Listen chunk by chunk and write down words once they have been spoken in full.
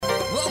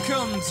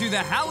Welcome to the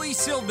Howie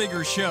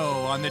Silbiger Show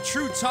on the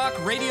True Talk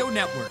Radio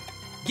Network.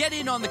 Get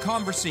in on the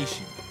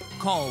conversation.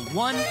 Call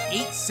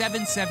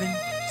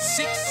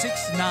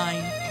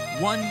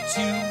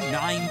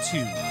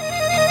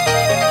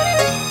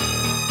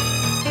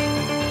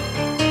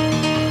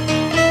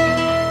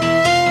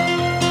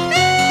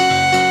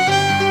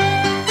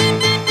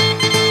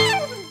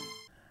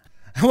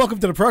Welcome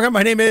to the program.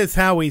 My name is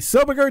Howie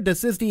Silbiger.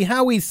 This is the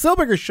Howie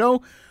Silbiger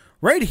Show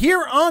right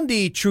here on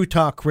the True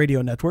Talk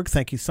Radio Network.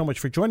 Thank you so much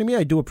for joining me.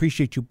 I do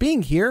appreciate you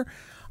being here.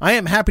 I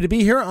am happy to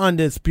be here on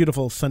this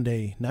beautiful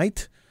Sunday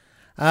night.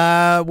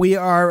 We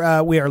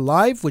are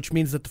live, which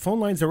means that the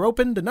phone lines are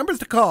open. The numbers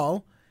to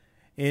call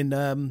in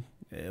I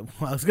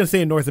was going to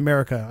say in North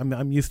America.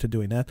 I'm used to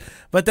doing that,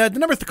 but the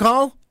numbers to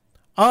call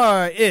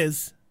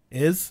is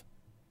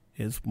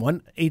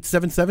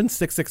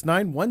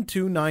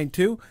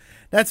 1-877-669-1292.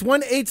 That's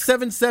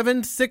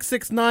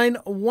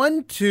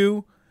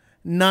 1-877-669-1292.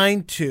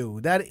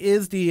 That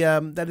is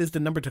the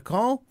number to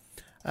call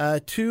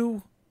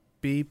to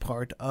be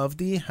part of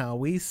the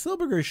Howie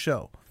Silbiger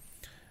Show.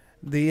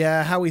 The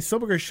Howie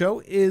Silbiger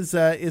Show is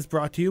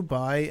brought to you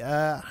by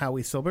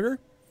Howie Silbiger,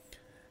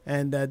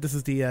 and this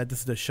is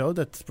the show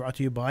that's brought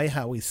to you by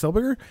Howie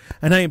Silbiger.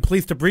 And I am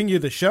pleased to bring you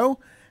the show,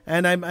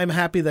 and I'm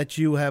happy that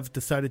you have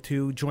decided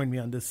to join me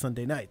on this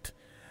Sunday night.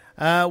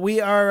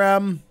 We are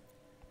in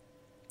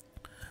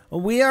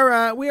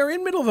the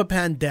middle of a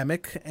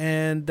pandemic,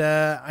 and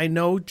I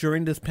know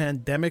during this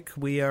pandemic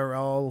we are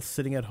all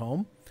sitting at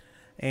home,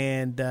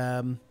 and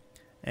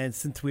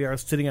since we are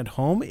sitting at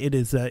home, it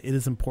is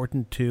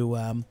important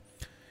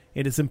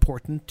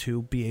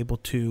to be able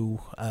to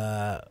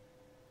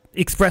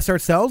express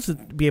ourselves,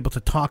 be able to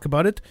talk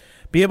about it,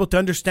 be able to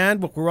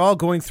understand what we're all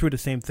going through, the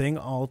same thing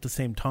all at the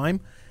same time,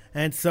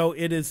 and so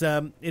it is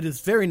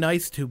very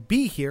nice to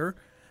be here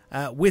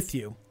with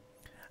you.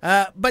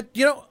 But,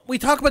 you know, we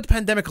talk about the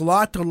pandemic a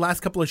lot. The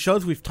last couple of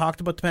shows, we've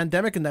talked about the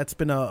pandemic, and that's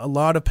been a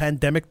lot of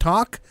pandemic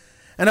talk.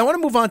 And I want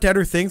to move on to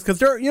other things because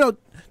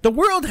the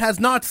world has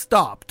not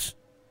stopped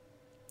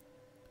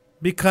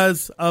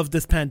because of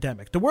this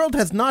pandemic. The world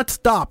has not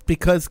stopped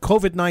because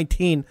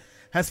COVID-19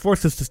 has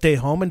forced us to stay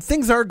home, and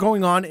things are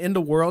going on in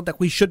the world that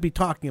we should be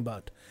talking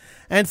about.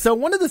 And so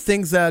one of the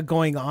things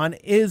going on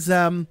is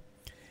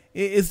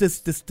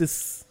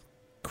this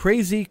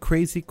crazy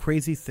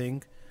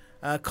thing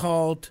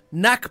called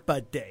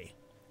Nakba Day.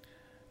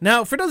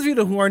 Now, for those of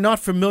you who are not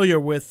familiar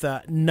with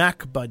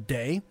Nakba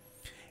Day,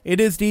 it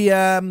is the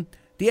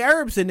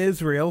Arabs in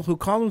Israel who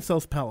call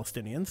themselves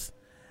Palestinians.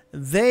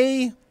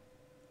 They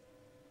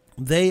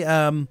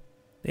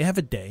have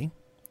a day,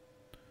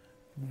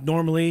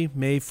 normally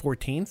May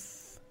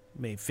 14th,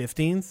 May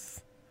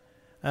 15th,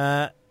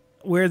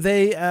 where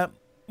they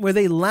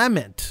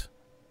lament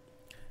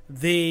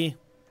the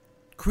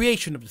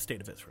creation of the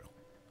state of Israel,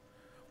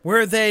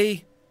 where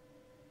they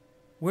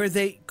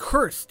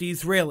curse the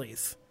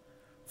Israelis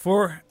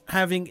for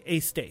having a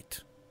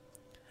state.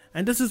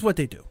 And this is what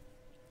they do.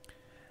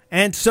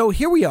 And so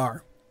here we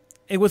are.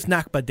 It was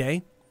Nakba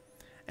Day,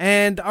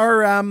 and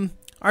our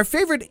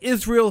favorite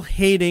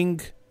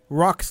Israel-hating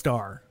rock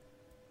star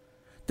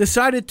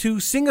decided to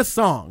sing a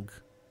song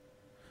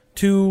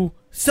to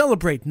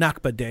celebrate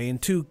Nakba Day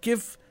and to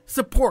give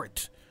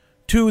support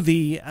to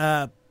the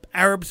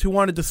Arabs who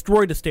want to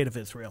destroy the state of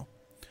Israel.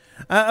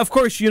 Of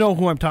course, you know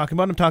who I'm talking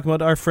about. I'm talking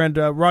about our friend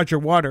Roger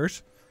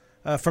Waters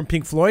from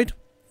Pink Floyd.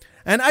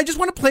 And I just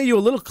want to play you a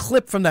little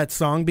clip from that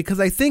song because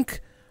I think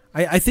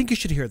you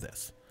should hear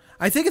this.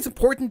 I think it's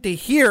important to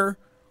hear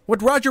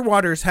what Roger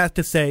Waters has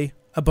to say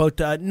about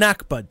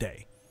Nakba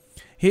Day.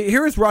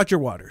 Here is Roger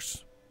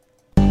Waters.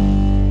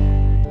 And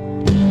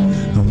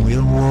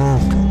we'll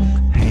walk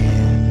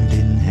hand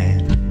in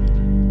hand.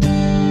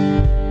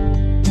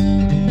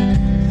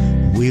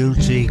 We'll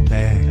take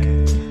back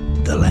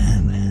the land.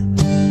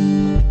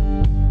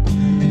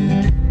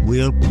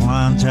 We'll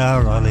plant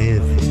our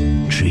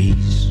olive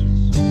trees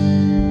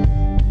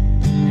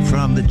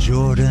from the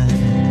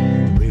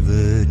Jordan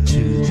River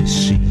to the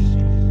sea,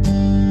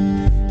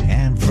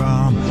 and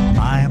from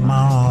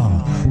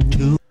Myanmar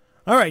to...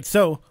 All right,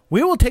 so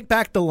we will take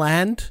back the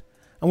land,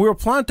 and we will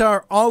plant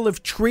our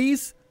olive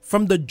trees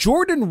from the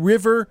Jordan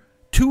River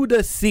to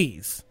the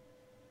seas.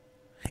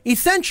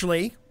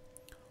 Essentially,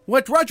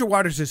 what Roger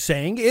Waters is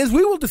saying is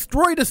we will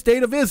destroy the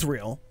state of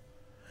Israel,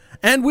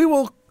 and we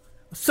will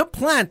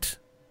supplant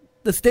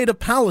the state of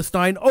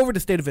Palestine over the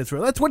state of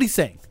Israel. That's what he's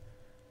saying.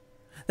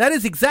 That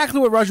is exactly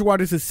what Roger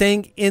Waters is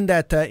saying in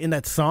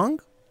that song.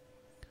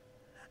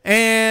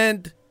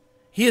 And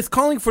he is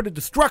calling for the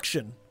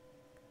destruction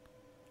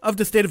of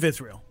the state of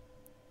Israel.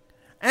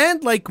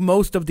 And like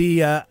most of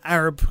the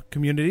Arab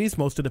communities,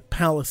 most of the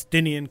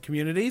Palestinian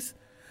communities,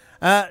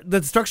 the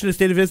destruction of the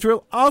state of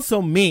Israel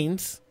also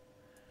means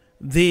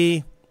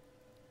the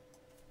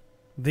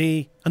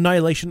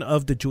annihilation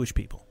of the Jewish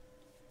people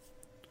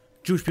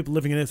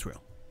living in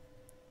Israel.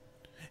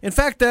 In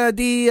fact,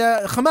 the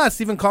Hamas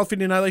even called for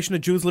the annihilation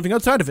of Jews living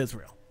outside of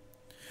Israel.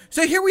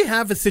 So here we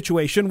have a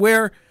situation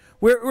where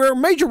a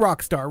major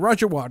rock star,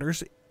 Roger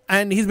Waters,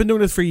 and he's been doing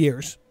this for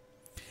years,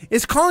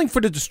 is calling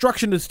for the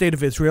destruction of the state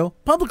of Israel.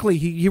 Publicly,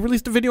 he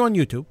released a video on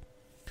YouTube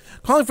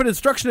calling for the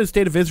destruction of the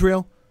state of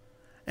Israel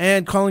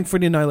and calling for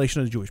the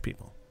annihilation of the Jewish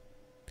people.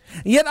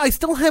 And yet I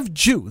still have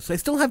Jews, I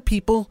still have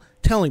people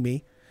telling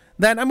me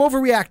that I'm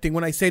overreacting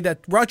when I say that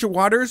Roger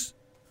Waters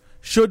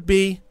should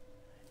be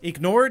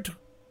ignored.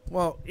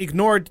 Well,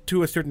 ignored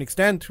to a certain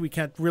extent. We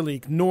can't really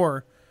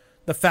ignore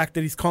the fact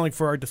that he's calling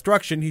for our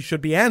destruction. He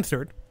should be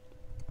answered.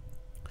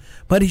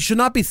 But he should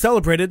not be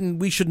celebrated, and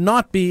we should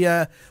not be.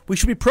 We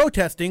should be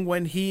protesting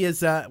when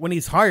he's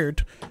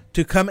hired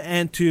to come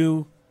and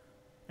to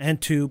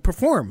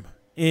perform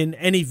in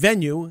any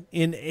venue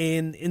in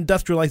an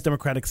industrialized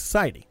democratic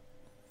society,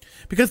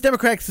 because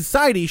democratic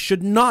society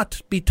should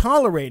not be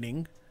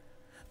tolerating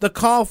the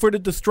call for the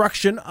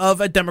destruction of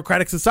a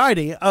democratic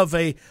society, of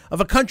a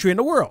country in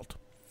the world,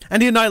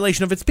 and the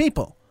annihilation of its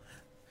people.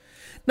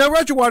 Now,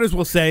 Roger Waters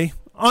will say,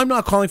 I'm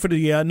not calling for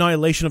the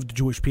annihilation of the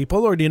Jewish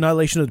people or the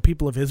annihilation of the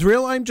people of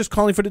Israel. I'm just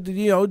calling for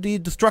the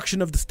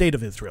destruction of the state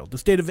of Israel, the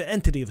state of the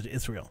entity of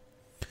Israel.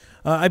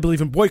 I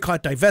believe in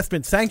boycott,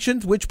 divestment,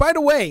 sanctions, which, by the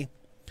way,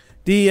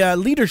 the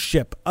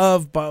leadership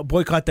of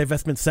boycott,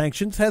 divestment,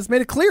 sanctions has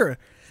made it clear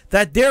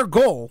that their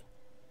goal,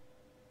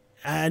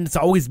 and it's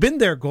always been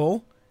their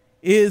goal,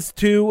 is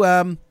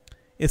to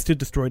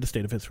destroy the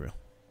state of Israel.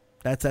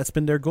 That's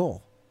been their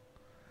goal.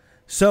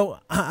 So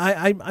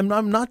I'm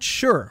not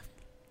sure.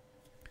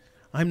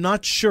 I'm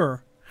not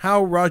sure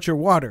how Roger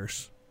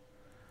Waters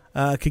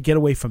could get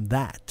away from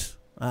that.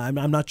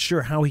 I'm not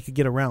sure how he could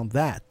get around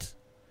that.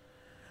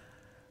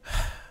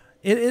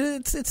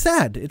 It's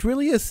sad. It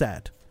really is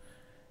sad.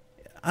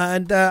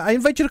 And I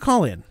invite you to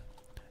call in.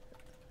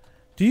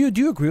 Do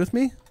you agree with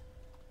me?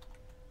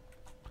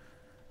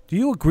 Do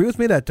you agree with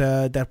me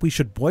that we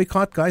should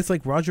boycott guys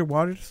like Roger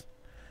Waters?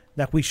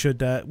 That we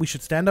should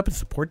stand up and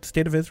support the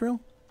state of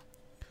Israel?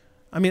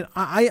 I mean,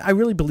 I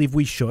really believe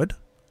we should.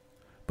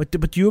 But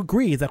do you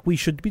agree that we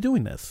should be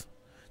doing this?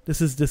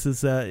 It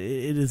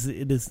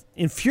is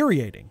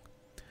infuriating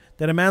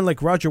that a man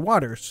like Roger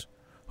Waters,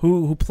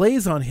 who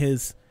plays on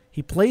his fame,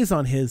 he plays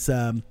on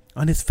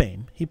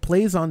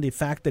the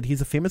fact that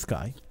he's a famous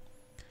guy,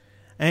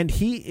 and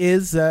he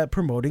is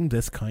promoting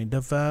this kind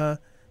of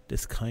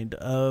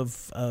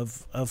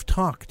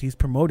talk. He's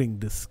promoting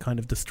this kind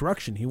of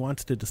destruction. He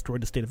wants to destroy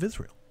the state of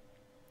Israel.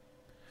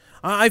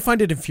 I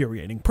find it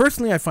infuriating.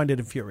 Personally, I find it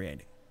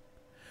infuriating.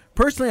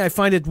 Personally, I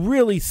find it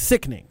really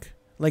sickening,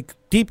 like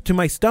deep to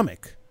my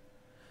stomach,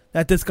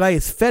 that this guy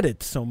is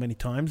feted so many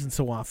times and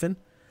so often,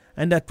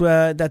 and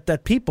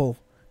that people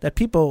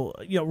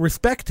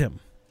respect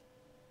him.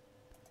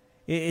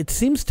 It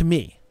seems to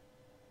me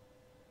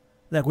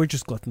that we're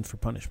just gluttons for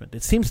punishment.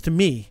 It seems to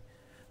me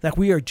that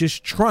we are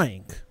just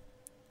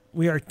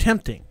we are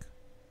attempting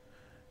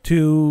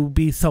to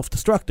be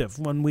self-destructive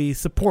when we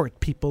support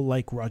people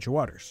like Roger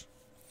Waters.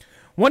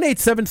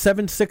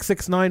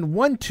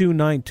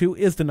 1-877-669-1292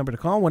 is the number to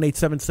call.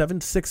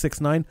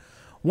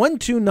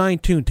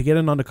 1-877-669-1292 to get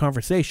in on the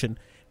conversation.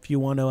 If you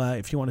want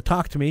to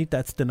talk to me,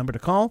 that's the number to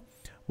call.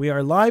 We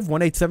are live.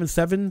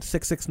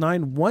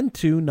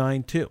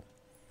 1-877-669-1292.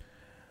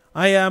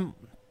 I am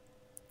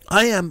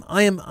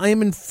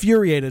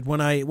infuriated when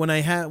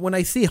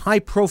I see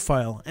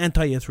high-profile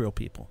anti-Israel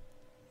people.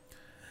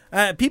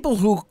 People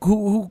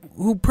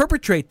who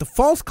perpetrate the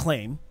false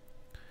claim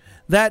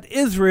that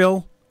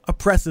Israel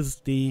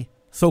oppresses the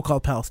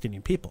so-called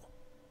Palestinian people.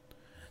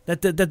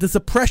 That this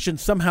oppression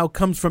somehow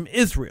comes from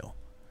Israel.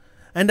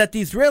 And that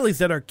the Israelis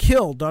that are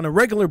killed on a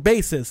regular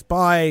basis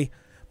by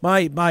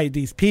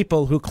these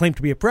people who claim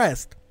to be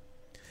oppressed,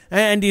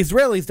 and the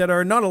Israelis that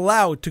are not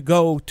allowed to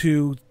go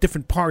to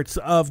different parts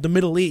of the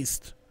Middle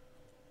East,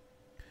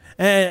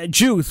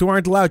 Jews who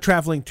aren't allowed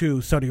traveling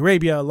to Saudi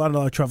Arabia, a lot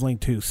allowed traveling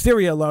to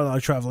Syria, a lot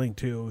allowed traveling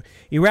to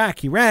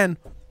Iraq, Iran,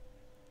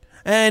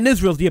 and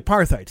Israel's the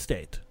apartheid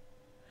state.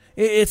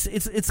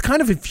 It's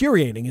kind of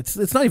infuriating.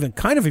 It's not even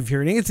kind of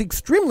infuriating. It's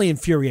extremely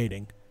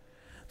infuriating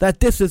that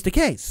this is the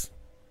case.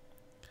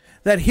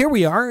 That here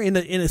we are in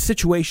a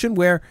situation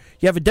where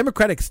you have a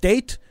democratic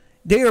state.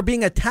 They are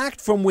being attacked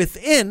from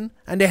within,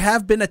 and they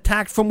have been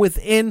attacked from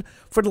within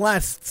for the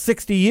last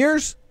 60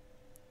 years.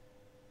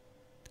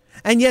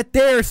 And yet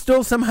they are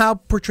still somehow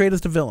portrayed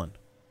as the villain.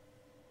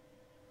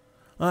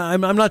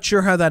 I'm not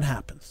sure how that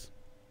happens.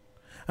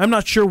 I'm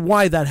not sure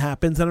why that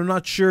happens, and I'm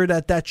not sure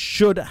that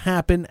should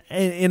happen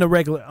on a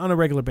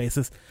regular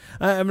basis.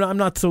 I'm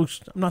not so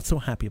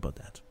happy about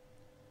that.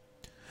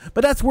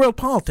 But that's world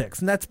politics,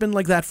 and that's been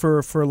like that for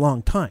a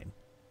long time.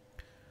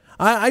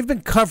 I've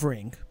been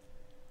covering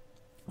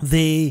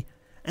the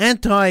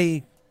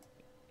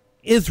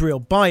anti-Israel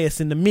bias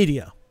in the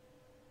media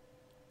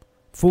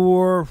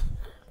for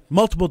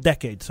multiple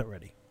decades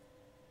already.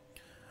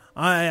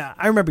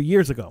 I remember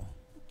years ago,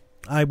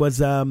 I was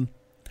a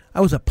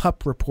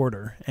pup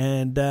reporter,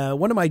 and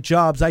one of my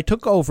jobs, I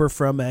took over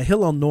from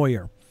Hillel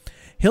Neuer.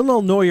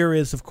 Hillel Neuer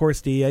is, of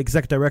course, the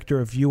executive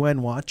director of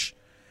UN Watch.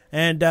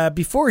 And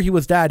before he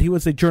was that, he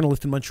was a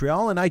journalist in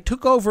Montreal, and I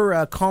took over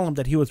a column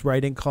that he was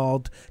writing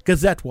called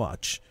Gazette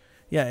Watch.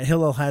 Yeah,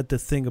 Hillel had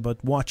this thing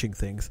about watching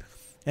things.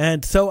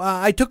 And so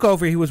I took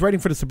over. He was writing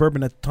for the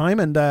Suburban at the time,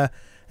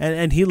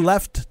 and he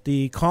left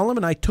the column,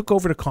 and I took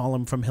over the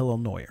column from Hillel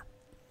Neuer.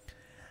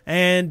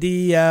 And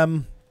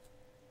the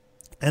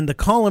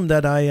column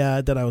that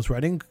I was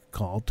writing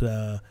called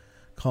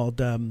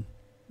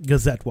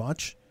Gazette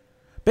Watch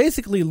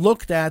basically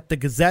looked at the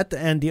Gazette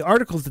and the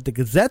articles that the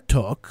Gazette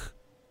took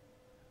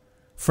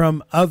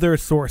from other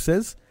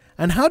sources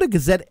and how the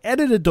Gazette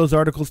edited those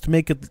articles to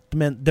make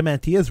them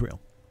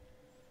anti-Israel.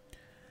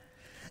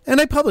 And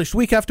I published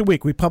week after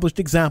week. We published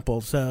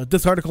examples.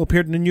 This article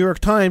appeared in the New York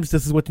Times.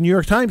 This is what the New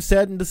York Times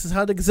said, and this is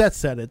how the Gazette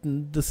said it.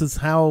 And this is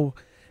how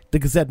the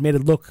Gazette made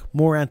it look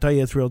more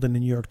anti-Israel than the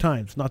New York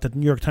Times. Not that the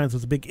New York Times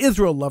was a big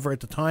Israel lover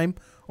at the time,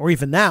 or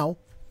even now,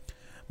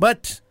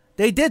 but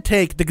the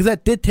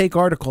Gazette did take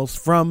articles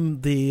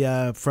from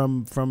the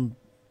from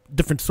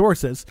different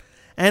sources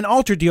and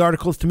altered the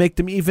articles to make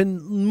them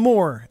even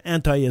more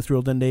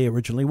anti-Israel than they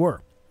originally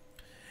were.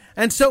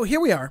 And so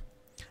here we are,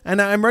 and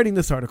I'm writing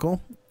this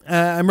article.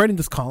 I'm writing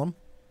this column,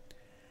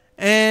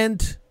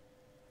 and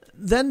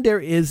then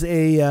there's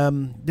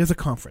a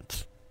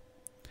conference.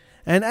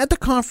 And at the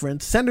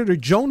conference, Senator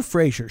Joan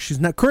Fraser, she's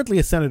not currently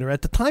a senator.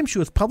 At the time, she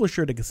was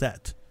publisher of the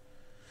Gazette.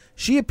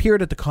 She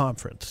appeared at the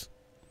conference.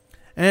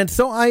 And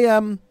so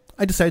I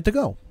decided to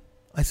go.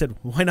 I said,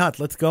 why not?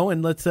 Let's go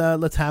and let's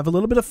have a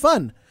little bit of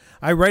fun.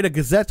 I read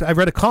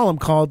a column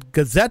called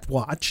Gazette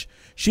Watch.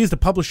 She's the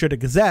publisher of the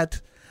Gazette.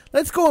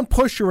 Let's go and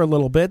push her a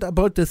little bit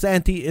about this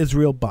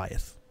anti-Israel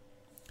bias.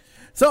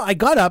 So I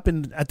got up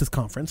at this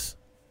conference,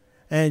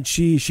 and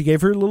she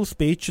gave her little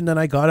speech, and then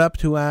I got up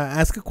to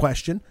ask a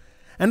question.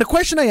 And the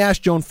question I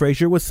asked Joan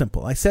Fraser was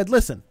simple. I said,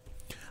 listen,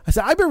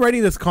 I've been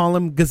writing this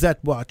column,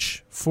 Gazette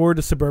Watch, for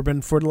the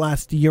Suburban for the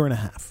last year and a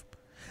half.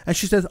 And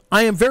she says,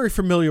 I am very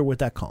familiar with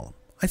that column.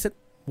 I said,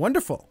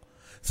 wonderful.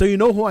 So you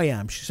know who I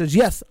am? She says,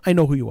 yes, I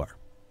know who you are.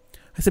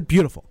 I said,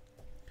 beautiful.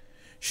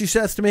 She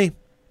says to me,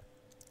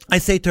 I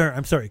say to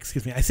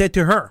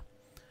her,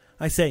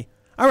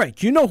 all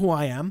right, you know who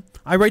I am.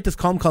 I write this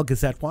column called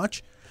Gazette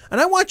Watch,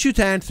 and I want you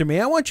to answer me.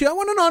 I want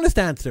an honest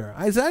answer.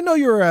 I said, I know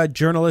you're a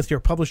journalist, you're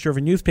a publisher of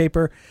a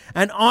newspaper,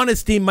 and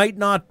honesty might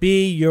not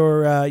be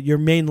your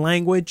main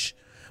language,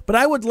 but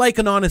I would like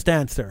an honest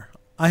answer.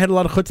 I had a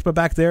lot of chutzpah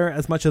back there,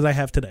 as much as I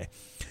have today.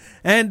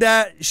 And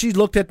she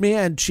looked at me,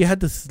 and she had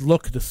this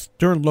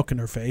stern look in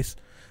her face.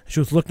 She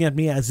was looking at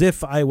me as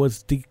if I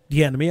was the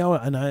enemy,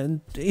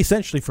 and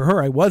essentially for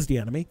her, I was the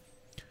enemy.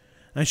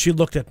 And she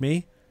looked at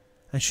me,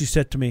 and she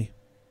said to me,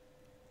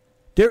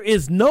 there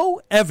is no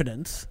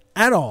evidence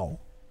at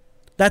all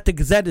that the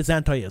Gazette is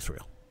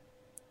anti-Israel.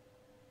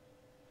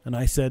 And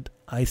I said,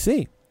 I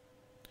see.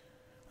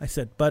 I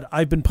said, but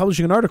I've been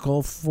publishing an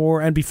article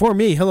and before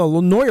me,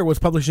 Hillel Neuer was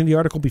publishing the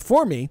article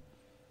before me,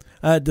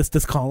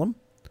 this column.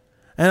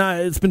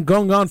 And it's been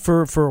going on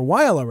for a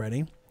while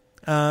already.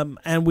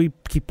 And we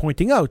keep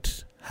pointing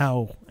out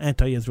how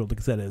anti-Israel the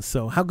Gazette is.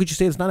 So how could you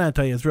say it's not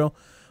anti-Israel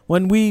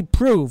when we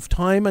prove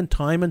time and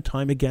time and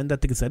time again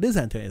that the Gazette is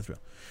anti-Israel?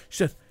 She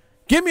says,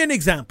 give me an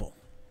example.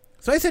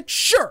 So I said,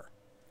 sure.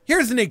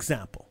 Here's an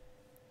example.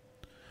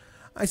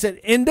 I said,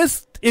 in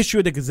this issue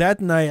of the Gazette,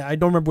 and I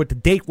don't remember what the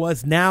date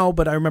was now,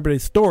 but I remember the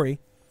story.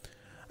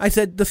 I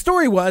said, the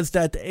story was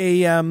that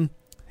a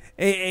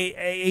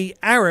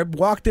Arab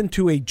walked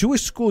into a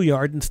Jewish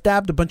schoolyard and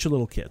stabbed a bunch of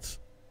little kids.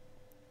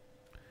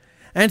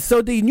 And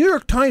so the New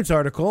York Times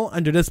article,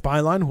 under this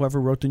byline, whoever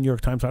wrote the New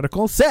York Times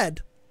article,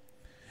 said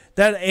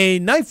that a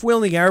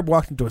knife-wielding Arab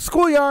walked into a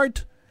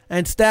schoolyard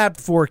and stabbed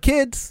 4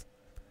 kids,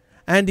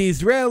 and the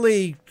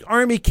Israeli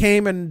army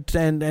came and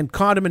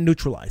caught him and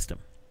neutralized him.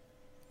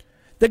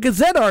 The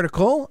Gazette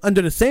article,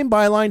 under the same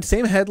byline,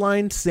 same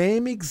headline,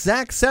 same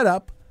exact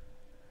setup,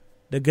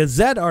 the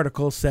Gazette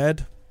article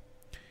said,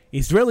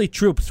 Israeli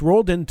troops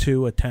rolled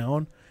into a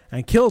town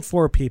and killed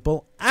 4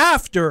 people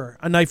after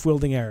a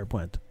knife-wielding Arab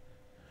went.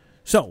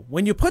 So,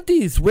 when you put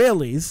the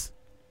Israelis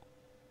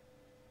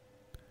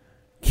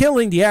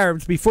killing the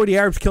Arabs before the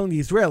Arabs killing the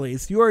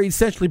Israelis, you are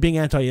essentially being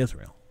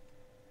anti-Israel.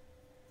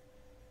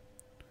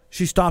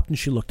 She stopped and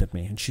she looked at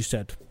me and she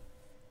said,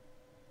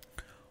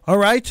 all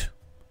right.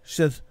 She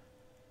says,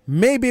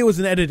 maybe it was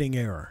an editing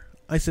error.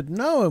 I said,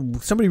 no,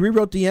 somebody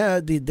rewrote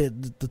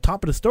the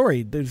top of the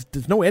story.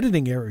 There's no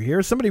editing error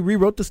here. Somebody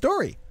rewrote the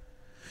story.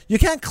 You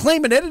can't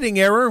claim an editing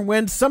error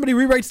when somebody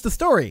rewrites the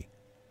story.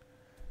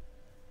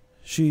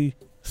 She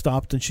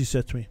stopped and she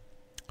said to me,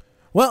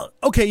 well,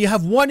 okay, you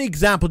have one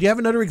example. Do you have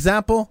another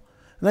example?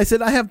 And I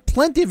said, I have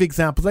plenty of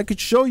examples. I could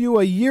show you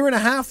a year and a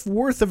half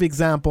worth of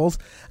examples.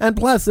 And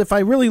plus, if I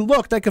really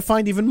looked, I could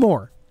find even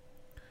more.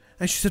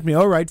 And she said to me,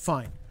 all right,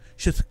 fine.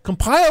 She says,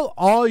 compile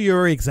all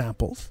your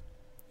examples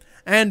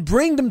and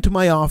bring them to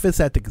my office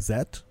at the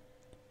Gazette.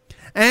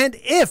 And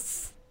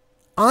if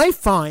I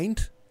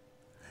find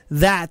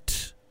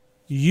that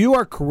you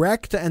are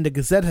correct and the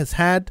Gazette has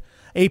had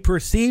a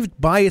perceived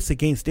bias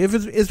against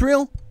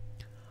Israel,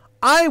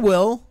 I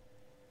will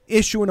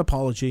issue an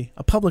apology,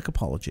 a public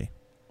apology.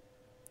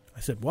 I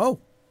said, whoa,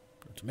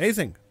 that's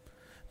amazing.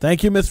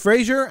 Thank you, Miss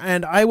Fraser,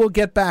 and I will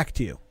get back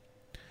to you.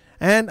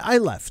 And I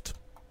left.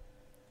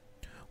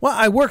 Well,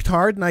 I worked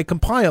hard and I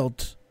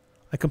compiled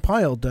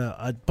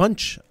a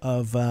bunch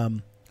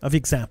of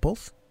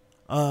examples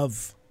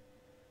of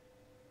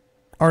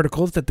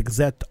articles that the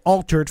Gazette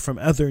altered from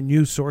other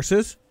news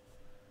sources,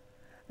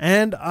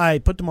 and I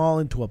put them all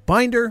into a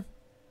binder,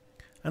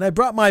 and I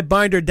brought my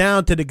binder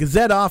down to the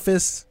Gazette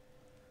office,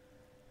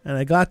 and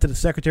I got to the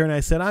secretary and I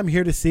said, "I'm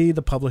here to see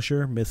the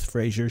publisher, Miss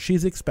Fraser.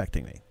 She's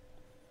expecting me."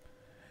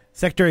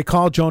 Secretary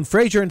called Joan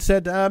Fraser and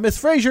said, "Miss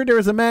Fraser, there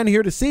is a man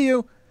here to see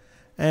you."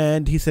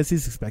 And he says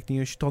he's expecting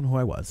you. She told him who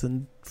I was.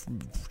 And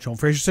Joan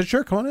Fraser said,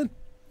 "Sure, come on in."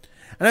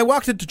 And I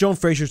walked into Joan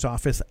Fraser's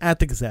office at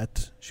the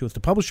Gazette. She was the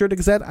publisher of the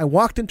Gazette. I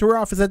walked into her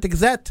office at the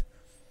Gazette.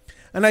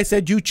 And I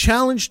said, "You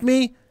challenged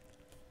me.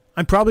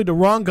 I'm probably the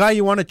wrong guy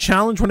you want to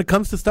challenge when it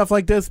comes to stuff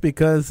like this,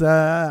 because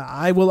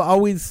I will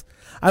always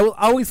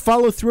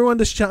follow through on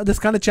this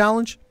kind of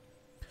challenge.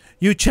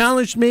 You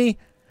challenged me,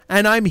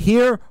 and I'm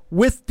here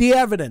with the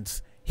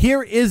evidence.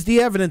 Here is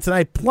the evidence." And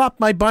I plopped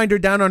my binder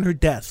down on her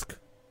desk.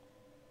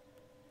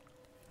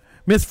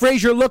 Miss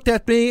Fraser looked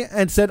at me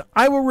and said,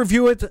 "I will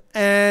review it,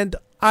 and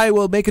I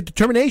will make a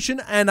determination,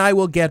 and I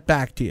will get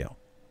back to you."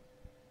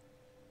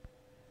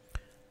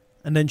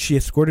 And then she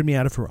escorted me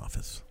out of her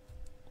office.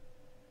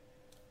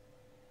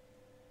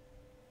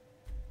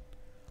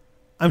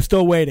 I'm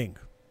still waiting.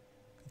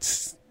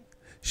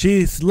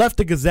 She's left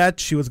the Gazette.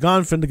 She was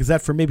gone from the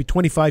Gazette for maybe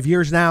 25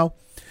 years now.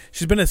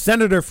 She's been a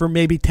senator for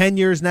maybe 10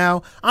 years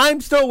now. I'm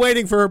still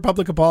waiting for her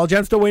public apology.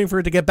 I'm still waiting for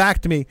her to get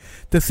back to me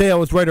to say I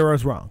was right or I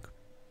was wrong.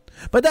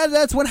 But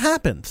that's what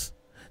happens.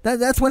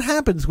 That's what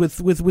happens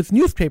with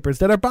newspapers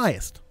that are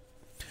biased.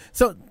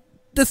 So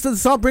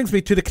this all brings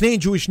me to the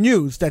Canadian Jewish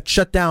News that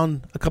shut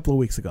down a couple of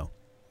weeks ago.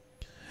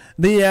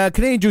 The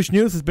Canadian Jewish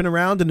News has been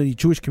around in the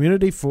Jewish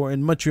community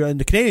in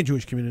the Canadian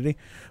Jewish community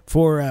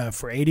for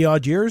 80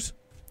 odd years,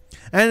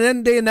 and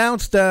then they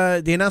announced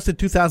in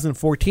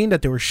 2014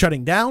 that they were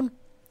shutting down.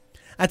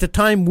 At the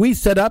time, we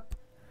set up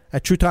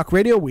at True Talk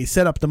Radio, we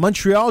set up the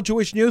Montreal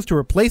Jewish News to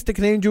replace the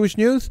Canadian Jewish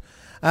News.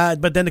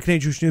 But then the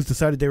Canadian Jewish News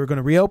decided they were going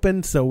to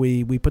reopen, so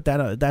we put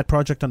that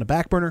project on the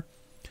back burner.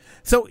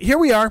 So here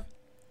we are.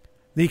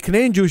 The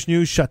Canadian Jewish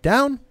News shut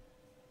down,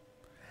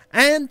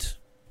 and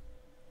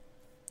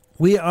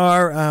we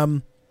are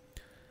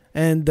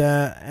and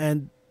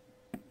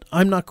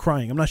I'm not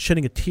crying. I'm not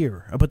shedding a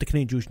tear about the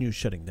Canadian Jewish News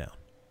shutting down.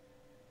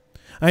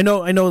 I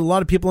know a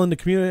lot of people in the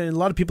community, and a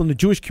lot of people in the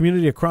Jewish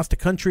community across the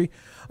country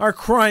are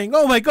crying,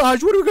 "Oh my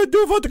gosh, what are we going to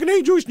do about the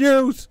Canadian Jewish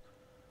News?"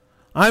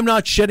 I'm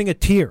not shedding a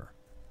tear.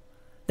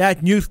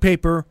 That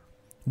newspaper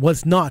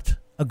was not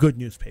a good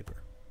newspaper.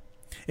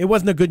 It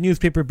wasn't a good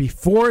newspaper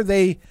before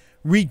they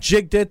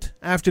rejigged it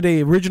after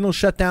the original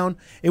shutdown.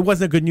 It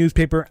wasn't a good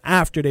newspaper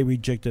after they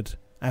rejigged it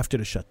after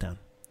the shutdown.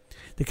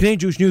 The Canadian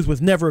Jewish News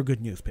was never a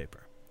good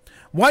newspaper.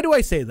 Why do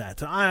I say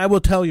that? I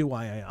will tell you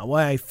why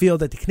I feel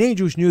that the Canadian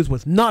Jewish News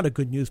was not a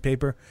good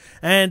newspaper,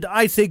 and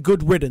I say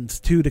good riddance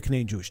to the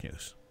Canadian Jewish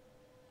News.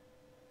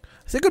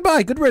 I say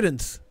goodbye, good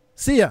riddance.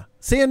 See ya.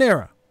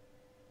 Sayonara.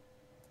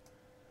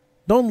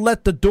 Don't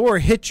let the door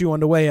hit you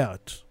on the way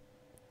out.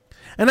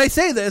 And I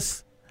say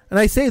this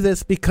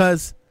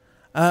because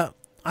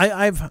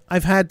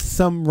I've had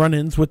some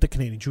run-ins with the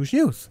Canadian Jewish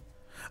News.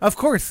 Of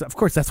course,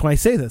 that's why I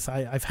say this.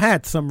 I've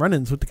had some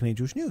run-ins with the Canadian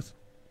Jewish News.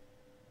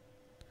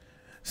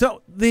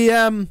 So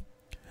the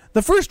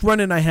first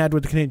run-in I had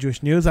with the Canadian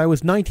Jewish News, I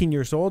was 19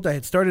 years old. I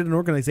had started an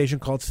organization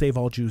called Save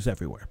All Jews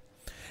Everywhere.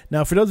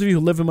 Now, for those of you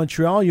who live in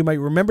Montreal, you might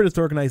remember this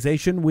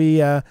organization. We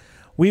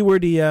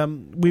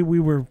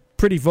were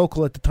pretty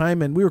vocal at the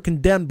time, and we were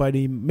condemned by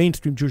the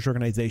mainstream Jewish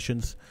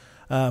organizations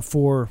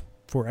for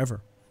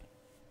forever.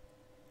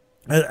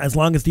 As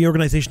long as the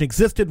organization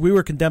existed, we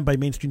were condemned by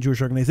mainstream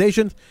Jewish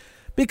organizations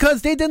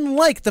because they didn't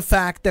like the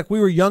fact that we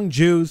were young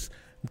Jews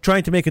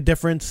trying to make a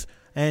difference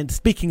and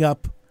speaking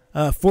up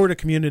for the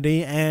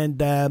community, and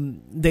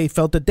they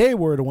felt that they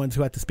were the ones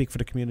who had to speak for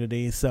the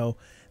community, so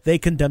they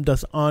condemned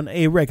us on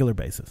a regular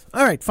basis.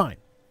 All right, fine.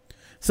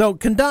 So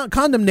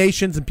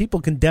condemnations and people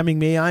condemning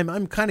me,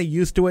 I'm kind of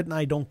used to it, and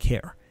I don't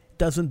care. It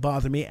doesn't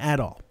bother me at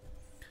all.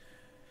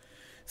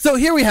 So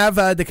here we have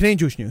the Canadian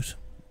Jewish News,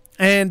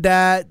 and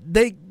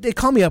they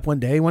call me up one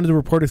day. One of the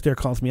reporters there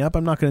calls me up.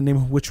 I'm not going to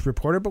name which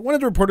reporter, but one of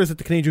the reporters at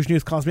the Canadian Jewish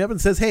News calls me up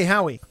and says, "Hey,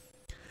 Howie,"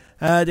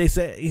 he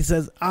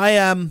says,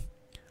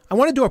 I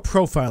want to do a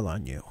profile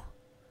on you.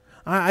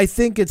 I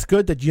think it's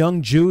good that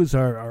young Jews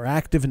are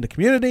active in the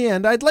community,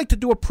 and I'd like to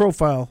do a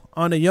profile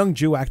on a young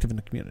Jew active in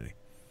the community."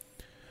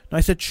 And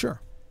I said,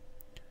 "Sure."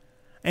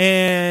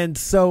 And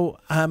so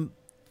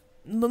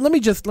let me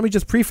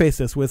just preface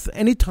this with: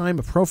 any time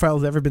a profile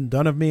has ever been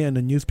done of me in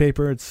a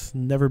newspaper, it's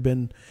never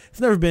been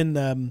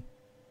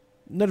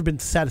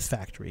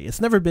satisfactory. It's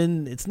never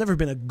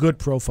been a good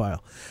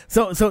profile.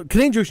 So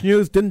Canadian Jewish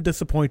News didn't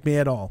disappoint me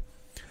at all.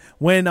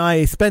 When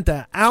I spent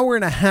an hour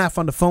and a half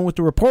on the phone with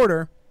the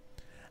reporter,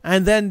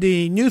 and then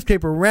the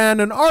newspaper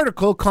ran an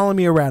article calling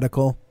me a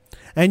radical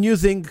and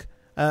using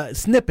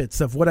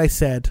snippets of what I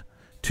said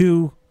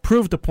to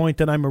prove the point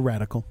that I'm a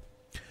radical.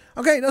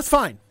 Okay, that's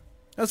fine.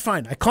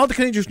 I called the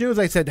Canadian Jewish News.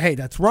 I said, "Hey,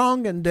 that's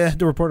wrong." And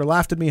the reporter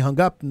laughed at me, hung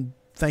up, and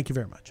Thank you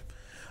very much.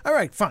 All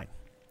right, fine.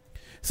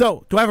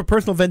 So, do I have a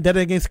personal vendetta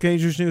against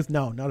Canadian Jewish News?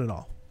 No, not at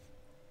all.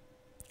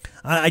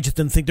 I just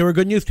didn't think they were a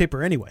good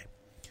newspaper anyway.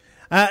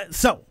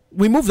 So,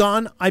 we moved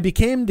on. I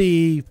became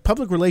the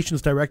public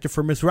relations director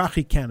for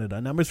Mizrahi Canada.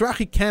 Now,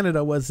 Mizrahi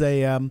Canada was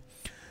an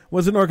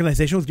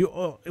organization.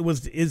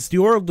 It's the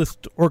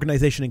oldest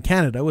organization in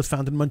Canada. It was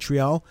founded in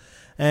Montreal,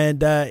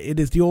 and it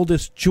is the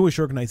oldest Jewish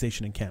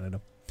organization in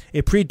Canada.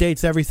 It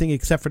predates everything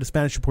except for the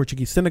Spanish and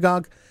Portuguese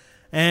synagogue.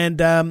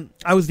 And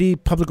I was the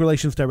public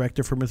relations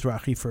director for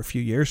Mizrahi for a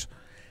few years.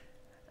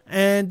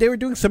 And they were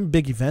doing some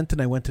big event,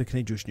 and I went to the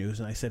Canadian Jewish News,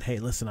 and I said, hey,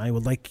 listen, I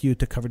would like you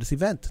to cover this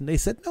event. And they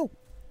said no.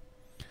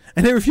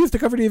 And they refused to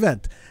cover the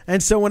event.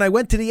 And so when I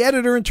went to the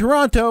editor in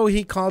Toronto,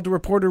 he called the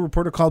reporter. The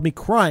reporter called me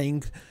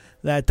crying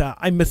that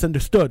I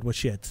misunderstood what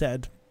she had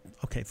said.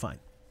 Okay, fine.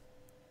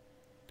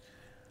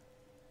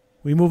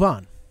 We move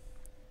on.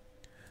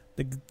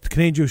 The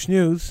Canadian Jewish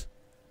News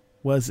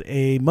was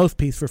a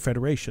mouthpiece for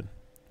Federation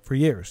for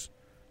years.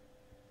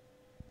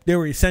 They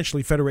were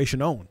essentially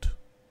Federation-owned.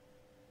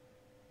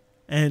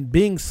 And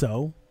being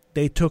so,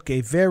 they took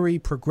a very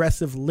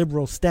progressive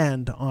liberal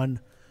stand on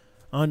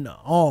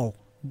all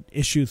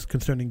issues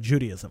concerning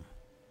Judaism.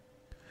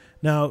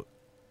 Now,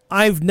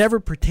 I've never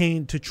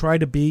pertained to try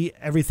to be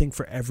everything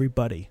for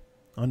everybody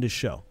on this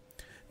show.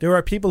 There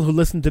are people who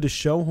listen to this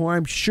show who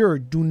I'm sure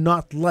do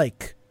not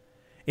like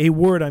a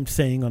word I'm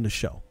saying on the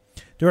show.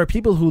 There are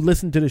people who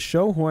listen to this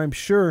show who I'm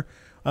sure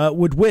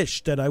would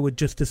wish that I would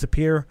just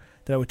disappear,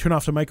 that I would turn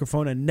off the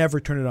microphone and never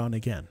turn it on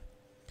again.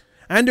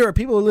 And there are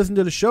people who listen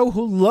to the show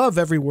who love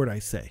every word I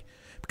say.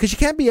 Because you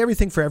can't be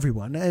everything for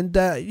everyone. And,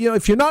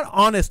 if you're not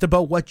honest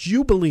about what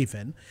you believe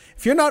in,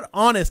 if you're not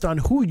honest on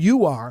who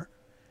you are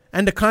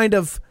and the kind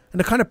of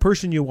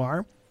person you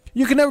are,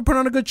 you can never put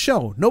on a good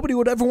show. Nobody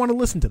would ever want to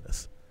listen to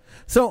this.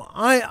 So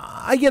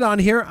I get on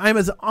here. I'm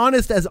as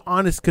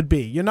honest could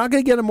be. You're not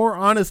going to get a more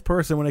honest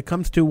person when it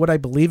comes to what I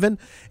believe in.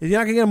 You're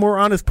not going to get a more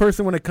honest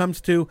person when it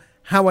comes to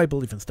how I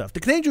believe in stuff.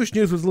 The Canadian Jewish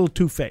News was a little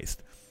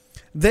two-faced.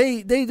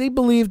 They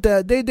believed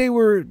they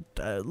were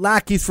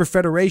lackeys for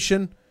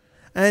Federation,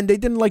 and they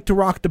didn't like to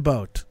rock the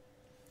boat.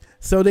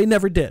 So they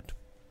never did.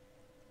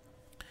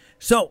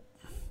 So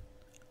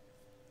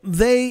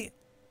it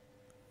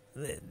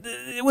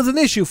was an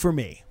issue for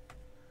me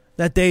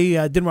that they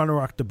didn't want to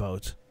rock the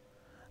boat.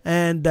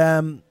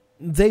 And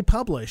they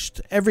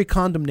published every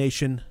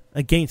condemnation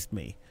against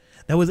me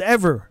that was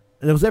ever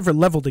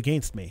leveled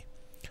against me,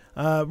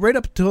 right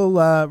up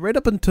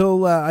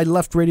until I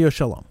left Radio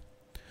Shalom.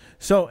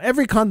 So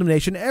every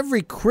condemnation,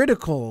 every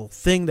critical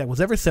thing that was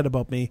ever said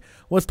about me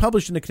was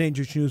published in the Canadian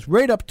Jewish News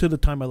right up to the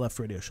time I left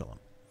Radio Shalom.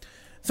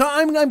 So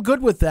I'm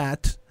good with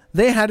that.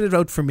 They had it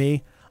out for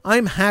me.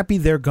 I'm happy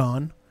they're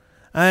gone,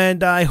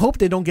 and I hope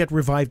they don't get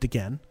revived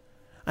again.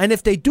 And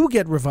if they do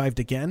get revived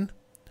again,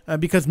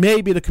 because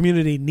maybe the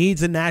community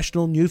needs a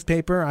national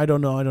newspaper. I don't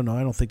know. I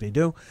don't think they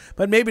do.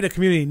 But maybe the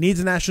community needs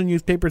a national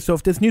newspaper. So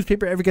if this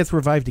newspaper ever gets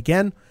revived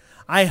again,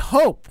 I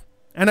hope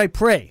and I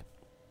pray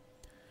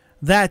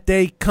that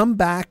they come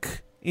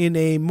back in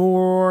a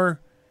more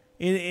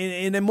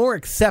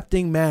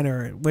accepting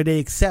manner, where they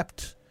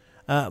accept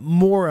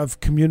more of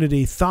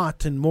community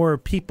thought and more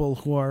people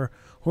who are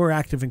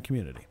active in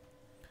community.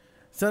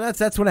 So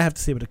that's what I have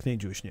to say about the Canadian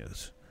Jewish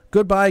News.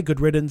 Goodbye,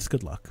 good riddance,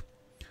 good luck.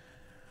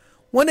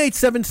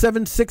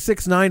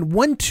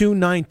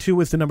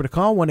 1-877-669-1292 is the number to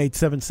call.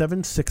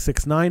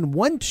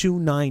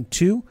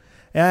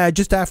 1-877-669-1292.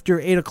 Just after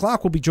 8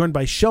 o'clock, we'll be joined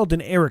by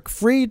Sheldon Eric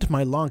Freed,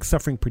 my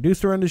long-suffering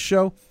producer on this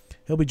show.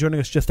 He'll be joining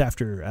us just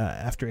after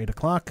 8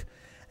 o'clock.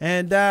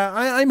 And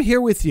I'm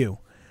here with you.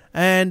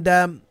 And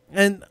I'm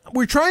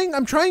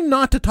trying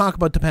not to talk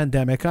about the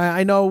pandemic.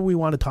 I know we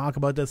want to talk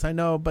about this. I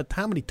know, but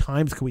how many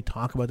times can we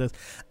talk about this?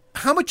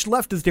 How much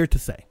left is there to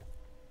say?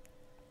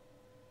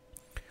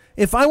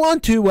 If I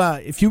want to,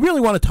 if you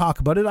really want to talk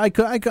about it, I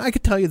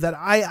could tell you that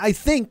I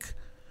think,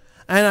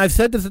 and I've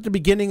said this at the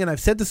beginning, and I've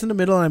said this in the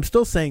middle, and I'm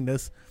still saying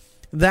this,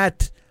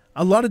 that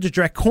a lot of the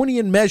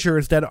draconian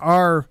measures that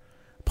our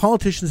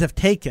politicians have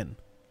taken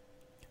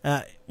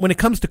when it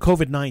comes to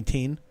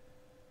COVID-19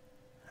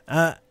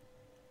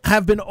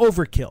 have been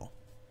overkill.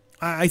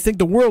 I think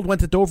the world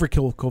went into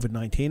overkill with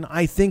COVID-19.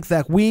 I think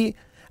that we,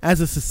 as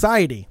a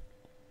society,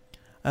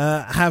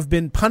 have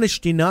been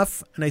punished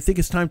enough, and I think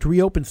it's time to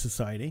reopen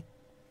society.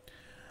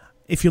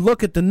 If you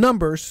look at the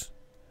numbers,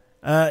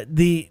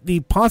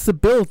 the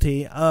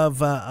possibility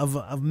of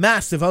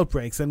massive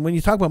outbreaks, and when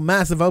you talk about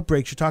massive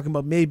outbreaks, you're talking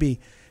about maybe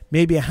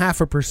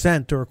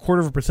 0.5% or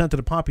 0.25% of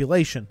the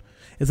population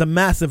is a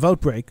massive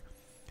outbreak.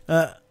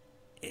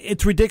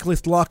 It's ridiculous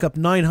to lock up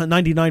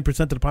 99%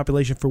 of the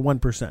population for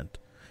 1%. It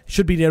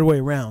should be the other way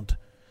around.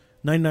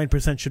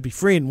 99% should be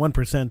free, and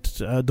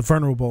 1% the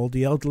vulnerable,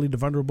 the elderly, the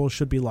vulnerable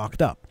should be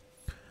locked up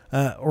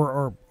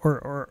or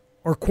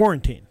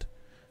quarantined.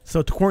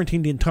 So to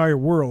quarantine the entire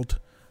world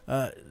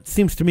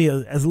seems to me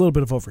as a little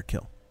bit of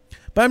overkill.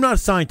 But I'm not a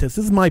scientist.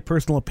 This is my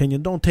personal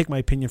opinion. Don't take my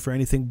opinion for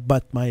anything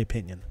but my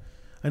opinion.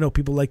 I know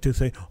people like to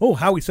say, oh,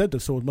 Howie said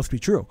this, so it must be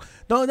true.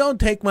 Don't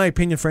take my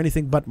opinion for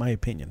anything but my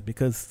opinion,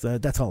 because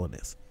that's all it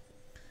is.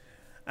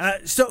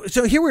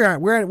 So here we are.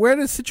 We're in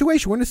a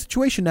situation. We're in a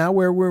situation now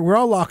where we're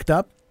all locked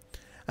up.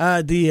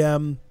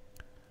 The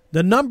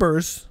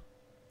numbers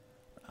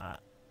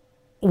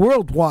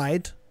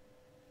worldwide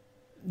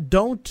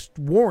don't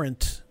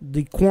warrant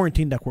the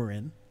quarantine that we're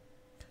in.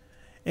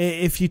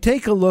 If you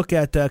take a look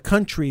at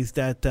countries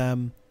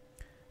that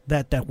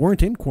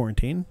weren't in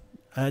quarantine,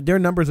 their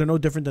numbers are no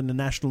different than the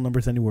national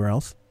numbers anywhere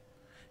else.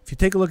 If you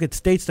take a look at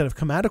states that have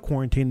come out of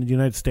quarantine in the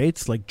United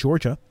States, like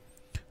Georgia,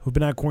 who've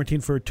been out of quarantine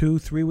for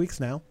 2-3 weeks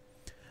now,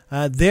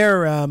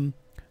 their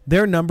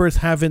numbers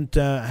haven't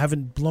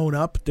blown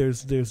up.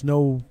 There's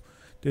no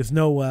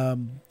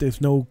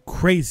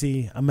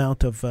crazy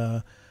amount of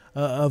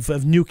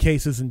new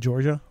cases in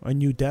Georgia or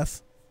new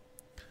deaths.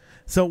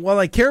 So while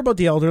I care about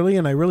the elderly,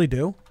 and I really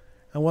do,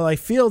 and while I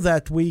feel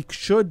that we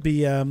should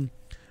be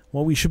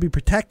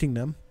protecting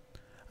them,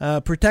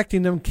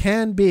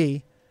 can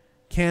be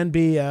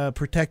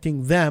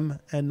protecting them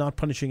and not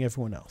punishing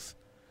everyone else.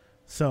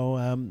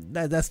 So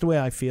that's the way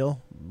I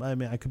feel. I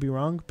mean, I could be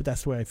wrong, but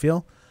that's the way I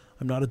feel.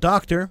 I'm not a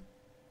doctor.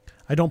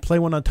 I don't play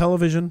one on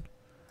television.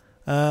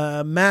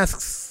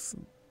 Masks.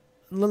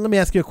 Let me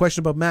ask you a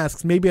question about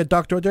masks. Maybe a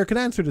doctor out there can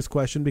answer this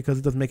question because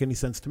it doesn't make any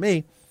sense to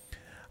me.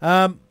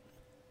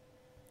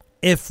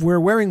 If we're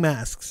wearing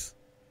masks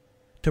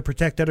to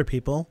protect other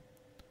people,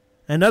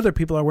 and other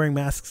people are wearing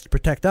masks to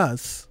protect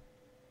us,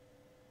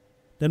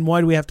 then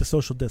why do we have to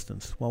social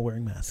distance while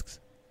wearing masks?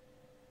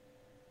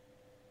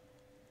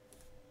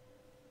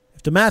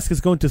 If the mask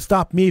is going to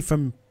stop me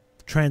from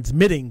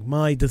transmitting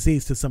my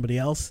disease to somebody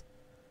else,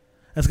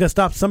 it's going to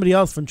stop somebody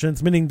else from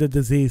transmitting the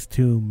disease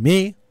to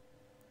me,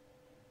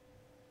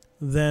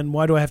 then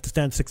why do I have to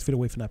stand 6 feet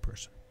away from that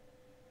person?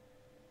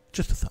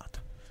 Just a thought.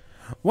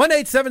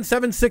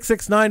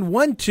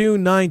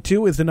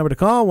 1-877-669-1292 is the number to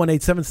call.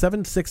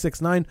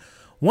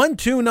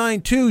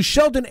 1-877-669-1292.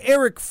 Sheldon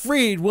Eric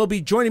Freed will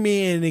be joining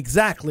me in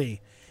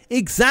exactly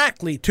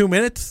 2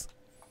 minutes.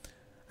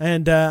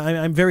 And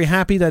I'm very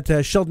happy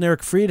that Sheldon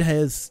Eric Freed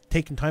has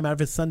taken time out of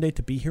his Sunday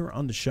to be here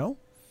on the show.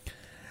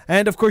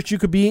 And of course, you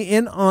could be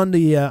in on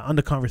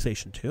the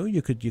conversation too.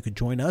 You could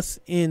join us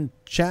in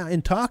chat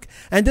and talk.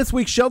 And this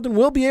week, Sheldon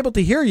will be able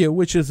to hear you,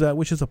 which is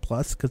a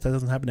plus because that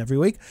doesn't happen every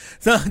week.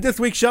 So this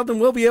week, Sheldon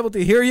will be able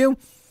to hear you,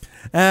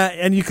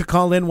 and you could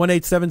call in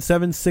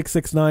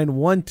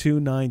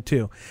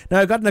 1-877-669-1292. Now,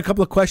 I've gotten a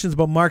couple of questions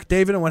about Mark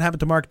David and what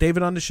happened to Mark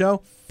David on the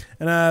show.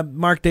 And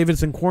Mark David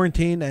is in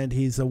quarantine and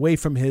he's away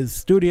from his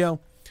studio,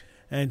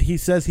 and he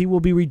says he will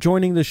be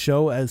rejoining the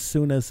show as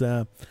soon as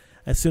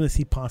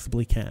he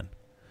possibly can.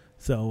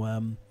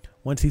 So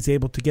once he's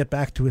able to get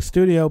back to his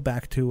studio,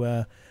 back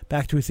to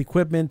his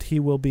equipment,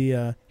 he'll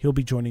be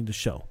joining the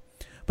show.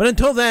 But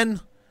until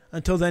then,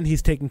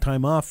 he's taking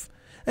time off.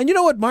 And you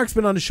know what? Mark's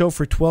been on the show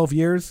for 12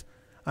 years.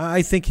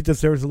 I think he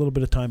deserves a little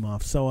bit of time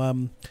off. So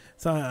I'm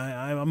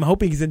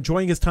hoping he's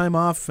enjoying his time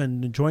off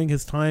and enjoying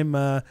his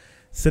time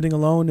sitting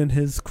alone in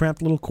his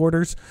cramped little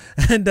quarters.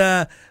 And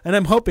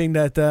I'm hoping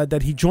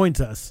that he joins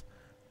us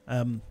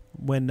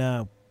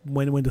when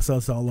this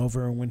is all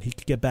over and when he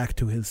can get back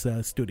to his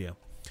studio.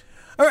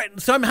 All right,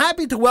 so I'm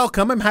happy to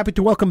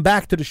welcome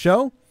back to the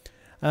show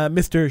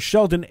Mr.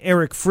 Sheldon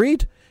Eric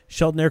Freed.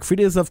 Sheldon Eric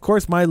Freed is, of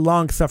course, my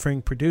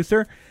long-suffering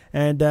producer,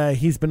 and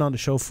he's been on the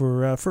show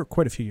for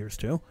quite a few years,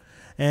 too.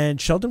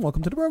 And Sheldon,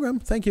 welcome to the program.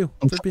 Thank you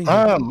for being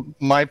here.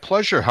 My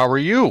pleasure. How are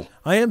you?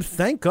 I am,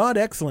 thank God,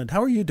 excellent.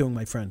 How are you doing,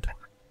 my friend?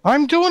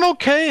 I'm doing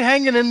okay,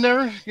 hanging in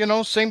there. You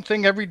know, same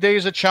thing. Every day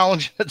is a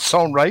challenge in its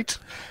own right.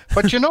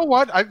 But you know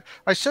what?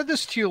 I said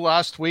this to you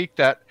last week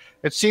that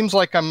it seems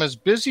like I'm as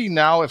busy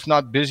now, if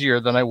not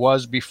busier, than I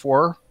was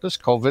before this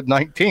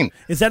COVID-19.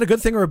 Is that a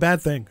good thing or a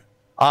bad thing?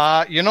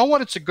 You know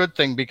what? It's a good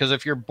thing, because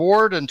if you're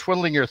bored and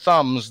twiddling your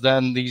thumbs,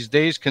 then these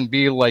days can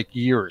be like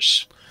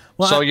years.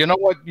 Well, so you know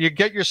what? You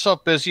get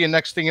yourself busy, and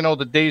next thing you know,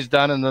 the day's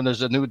done, and then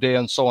there's a new day,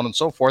 and so on and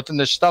so forth. And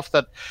there's stuff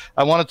that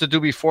I wanted to do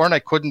before and I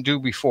couldn't do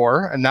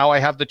before, and now I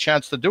have the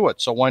chance to do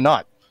it. So why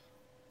not?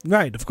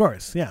 Right, of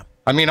course, yeah.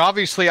 I mean,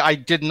 obviously, I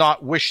did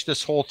not wish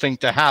this whole thing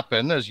to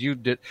happen, as you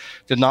did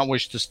not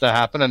wish this to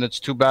happen, and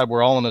it's too bad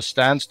we're all in a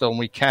standstill and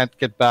we can't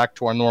get back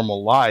to our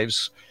normal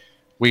lives.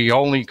 We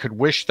only could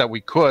wish that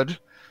we could.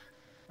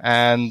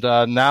 And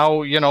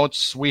now, you know,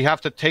 we have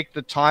to take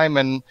the time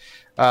and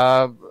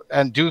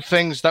do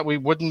things that we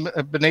wouldn't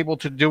have been able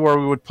to do, or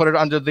we would put it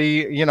under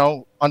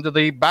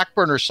the back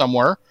burner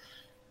somewhere.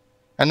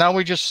 And now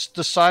we just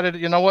decided,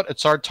 you know what,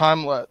 it's our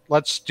time.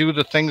 Let's do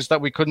the things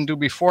that we couldn't do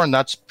before, and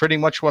that's pretty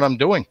much what I'm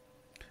doing.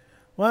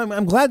 Well,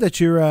 I'm glad that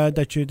you're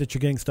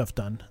getting stuff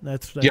done.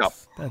 That's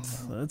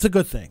a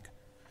good thing.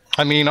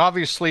 I mean,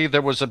 obviously,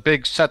 there was a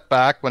big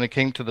setback when it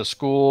came to the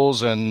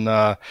schools and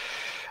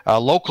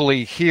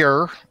locally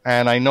here,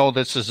 and I know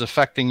this is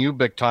affecting you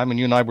big time, and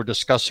you and I were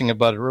discussing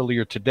about it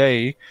earlier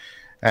today.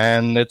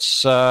 And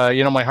it's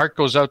my heart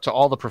goes out to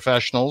all the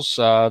professionals,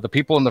 the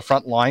people in the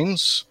front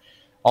lines.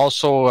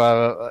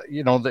 Also,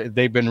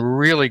 they've been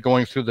really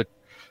going through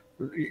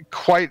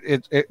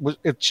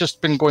it's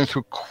just been going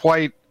through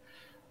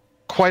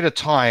quite a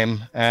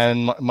time,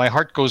 and my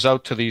heart goes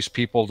out to these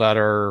people that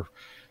are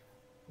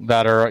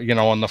that are,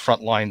 on the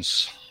front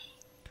lines.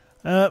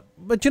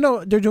 But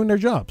they're doing their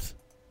jobs.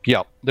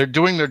 Yeah, they're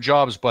doing their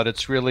jobs, but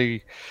it's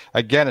really,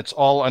 again, it's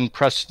all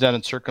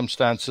unprecedented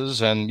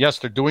circumstances. And yes,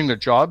 they're doing their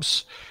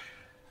jobs.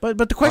 But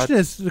the question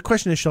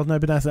is, Sheldon,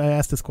 I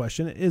asked this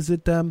question: Is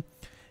it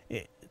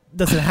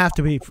does it have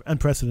to be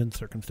unprecedented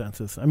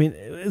circumstances? I mean,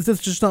 is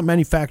this just not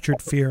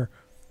manufactured fear?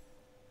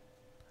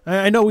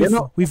 I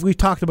know we've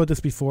talked about this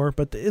before,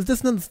 but is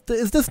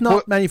this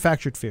not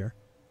manufactured fear?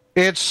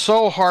 It's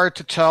so hard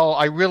to tell.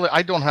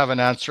 I don't have an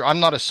answer.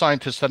 I'm not a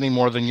scientist any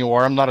more than you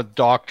are. I'm not a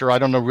doctor. I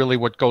don't know really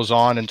what goes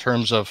on in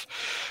terms of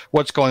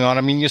what's going on.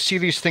 I mean, you see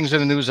these things in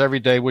the news every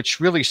day, which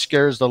really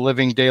scares the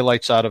living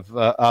daylights out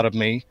of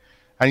me.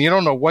 And you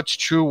don't know what's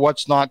true,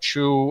 what's not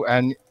true.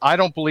 And I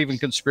don't believe in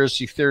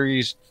conspiracy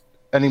theories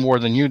any more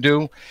than you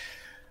do.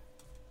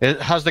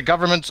 Has the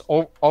government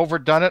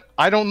overdone it?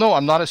 I don't know.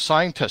 I'm not a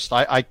scientist.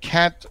 I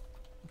can't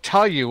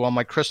tell you on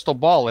my crystal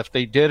ball if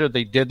they did or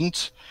they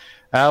didn't.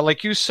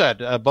 Like you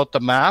said about the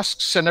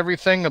masks and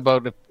everything,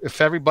 about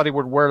if everybody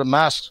would wear the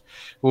masks,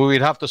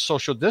 we'd have the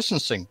social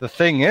distancing. The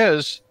thing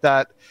is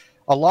that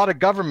a lot of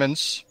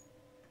governments,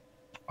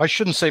 I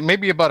shouldn't say,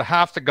 maybe about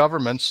half the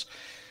governments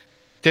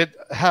did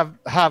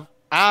have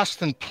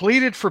asked and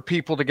pleaded for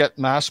people to get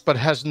masks, but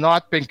has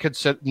not been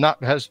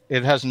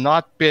it has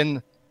not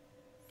been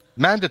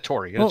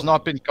mandatory. It's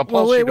not been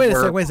compulsory. Wait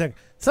a second.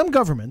 Some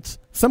governments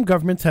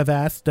have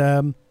asked.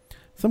 Some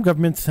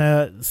governments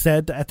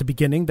said at the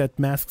beginning that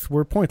masks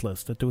were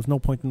pointless. That there was no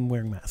point in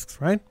wearing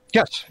masks, right?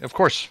 Yes, of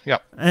course. Yeah.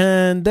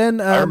 And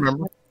then I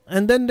remember.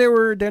 And then there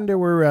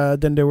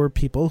were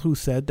people who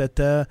said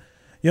that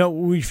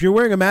if you're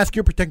wearing a mask,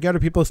 you're protecting other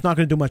people. It's not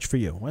going to do much for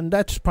you, and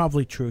that's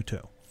probably true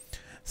too.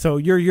 So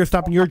you're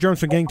stopping your germs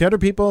from getting to other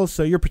people.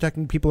 So you're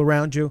protecting people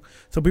around you.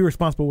 So be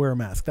responsible. Wear a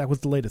mask. That was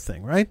the latest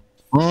thing, right?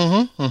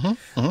 Mm-hmm,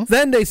 mm-hmm, mm-hmm.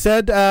 Then they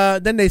said,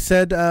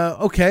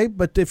 okay,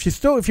 but if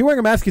you're wearing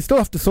a mask, you still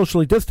have to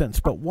socially distance.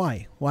 But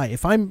why? Why?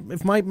 If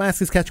my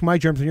mask is catching my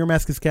germs and your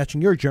mask is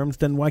catching your germs,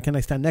 then why can't I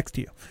stand next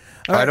to you?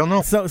 I don't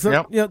know. So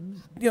yep.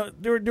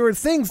 There are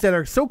things that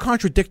are so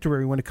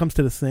contradictory when it comes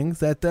to these things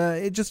that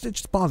it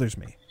just bothers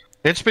me.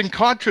 It's been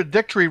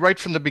contradictory right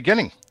from the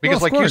beginning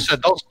because, like you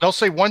said, they'll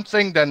say one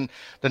thing, then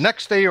the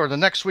next day or the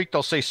next week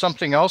they'll say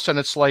something else, and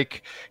it's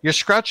like you're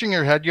scratching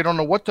your head. You don't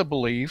know what to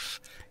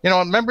believe.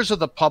 Members of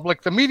the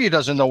public, the media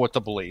doesn't know what to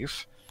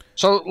believe.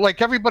 So,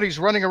 like, everybody's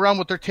running around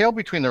with their tail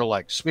between their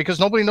legs because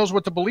nobody knows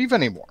what to believe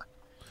anymore.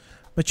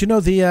 But the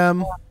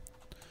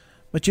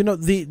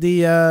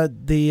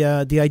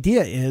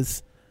idea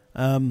is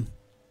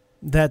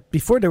that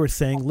before they were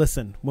saying,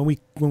 listen, when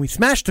we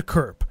smash the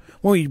curb.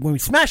 When we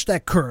smash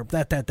that curb,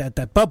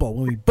 that bubble,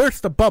 when we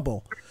burst the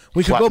bubble,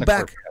 we could go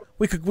back.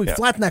 We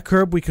flatten that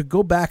curb. We could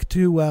go back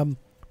to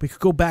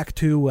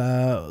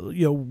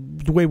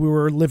the way we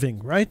were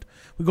living, right?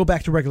 We go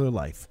back to regular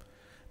life.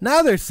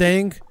 Now they're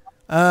saying,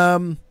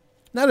 well,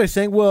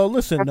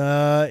 listen,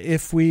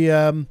 if we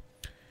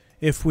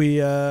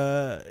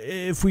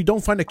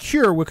don't find a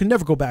cure, we can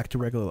never go back to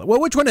regular life. Well,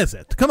 which one is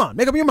it? Come on,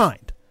 make up your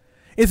mind.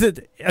 Is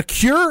it a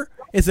cure?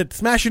 Is it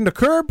smashing the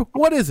curb?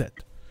 What is it?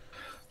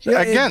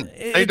 Again,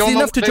 it's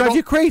enough to drive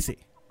you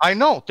crazy. I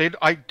know.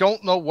 I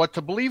don't know what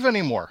to believe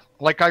anymore.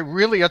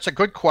 That's a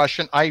good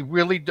question. I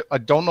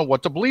don't know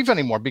what to believe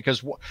anymore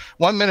because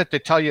one minute they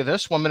tell you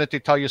this, one minute they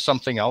tell you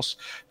something else.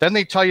 Then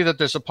they tell you that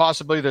there's a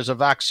possibility there's a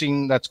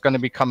vaccine that's going to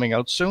be coming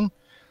out soon.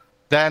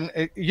 Then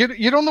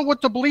you don't know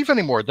what to believe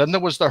anymore. Then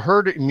there was the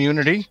herd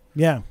immunity.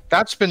 Yeah.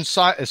 That's been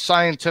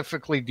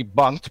scientifically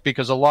debunked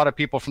because a lot of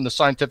people from the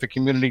scientific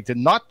community did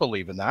not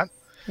believe in that.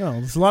 No,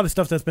 there's a lot of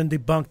stuff that's been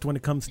debunked when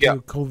it comes to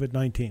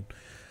COVID-19.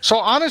 So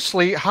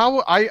honestly,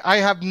 how I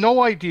have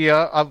no idea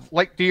of,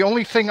 like, the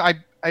only thing I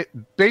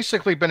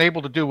basically been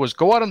able to do was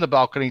go out on the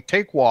balcony,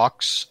 take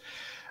walks,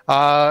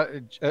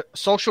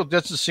 social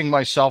distancing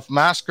myself,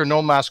 mask or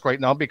no mask right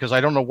now because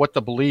I don't know what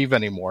to believe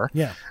anymore.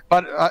 Yeah.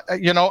 But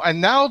and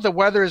now the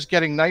weather is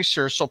getting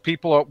nicer, so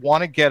people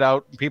want to get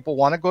out. People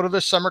want to go to the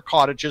summer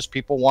cottages.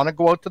 People want to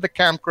go out to the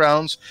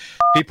campgrounds.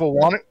 People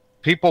want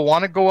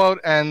to go out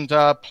and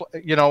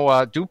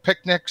do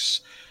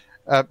picnics.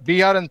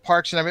 Be out in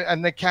parks and everything,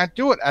 and they can't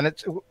do it. And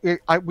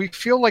we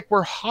feel like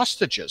we're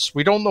hostages.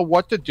 We don't know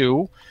what to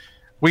do.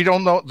 We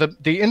don't know.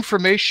 The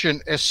information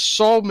is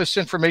so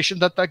misinformation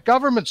that the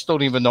governments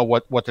don't even know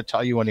what to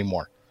tell you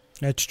anymore.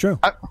 That's true.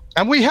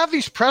 And we have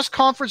these press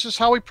conferences,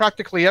 Howie,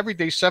 practically every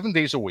day, 7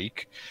 days a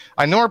week.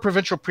 I know our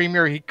provincial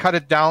premier, he cut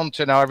it down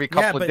to now every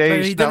couple of days.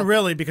 But he didn't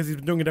really because he's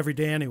been doing it every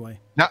day anyway.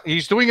 Now,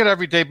 he's doing it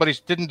every day, but he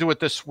didn't do it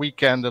this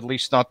weekend, at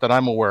least not that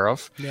I'm aware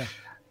of. Yeah.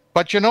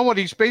 But you know what?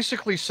 He's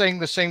basically saying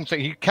the same thing.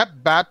 He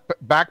kept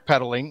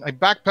backpedaling. I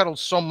backpedaled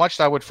so much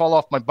that I would fall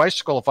off my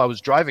bicycle if I was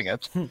driving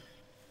it.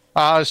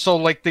 So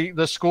like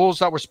the schools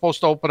that were supposed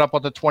to open up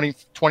on the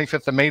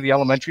 25th of May, the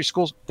elementary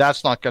schools,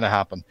 that's not going to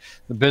happen.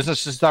 The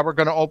businesses that were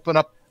going to open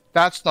up,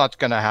 that's not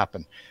going to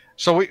happen.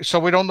 So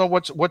we don't know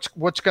what's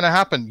going to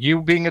happen.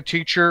 You being a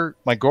teacher,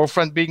 my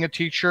girlfriend being a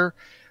teacher,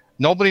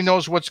 Nobody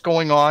knows what's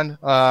going on.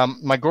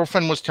 My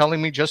girlfriend was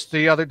telling me just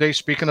the other day,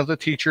 speaking of the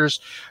teachers,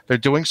 they're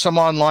doing some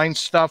online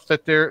stuff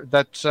that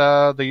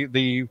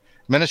the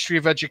Ministry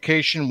of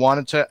Education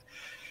wanted to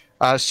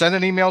send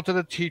an email to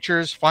the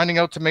teachers, finding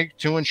out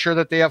to ensure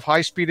that they have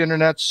high-speed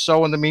internet.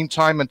 So in the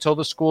meantime, until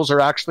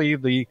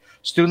the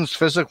students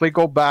physically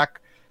go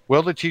back,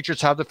 will the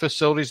teachers have the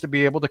facilities to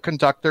be able to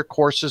conduct their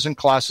courses and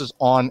classes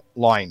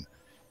online?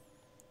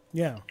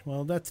 Yeah,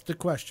 well, that's the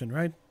question,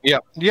 right?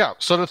 Yeah.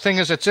 So the thing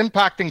is, it's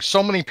impacting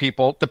so many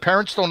people. The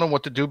parents don't know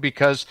what to do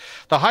because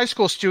the high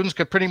school students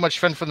could pretty much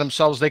fend for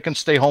themselves. They can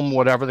stay home,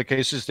 whatever the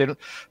case is.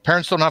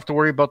 Parents don't have to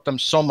worry about them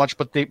so much.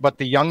 But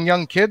the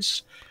young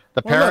kids,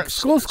 the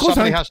parents, look, schools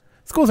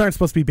aren't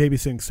supposed to be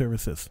babysitting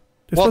services.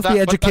 They're supposed to be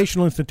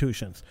educational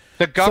institutions.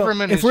 The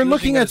government is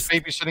using it as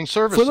babysitting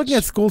services. If we're looking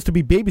at schools to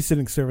be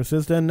babysitting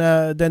services, then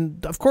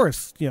of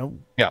course, Yeah.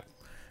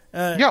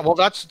 Well,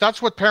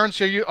 that's what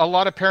a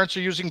lot of parents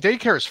are using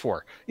daycares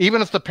for.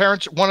 Even if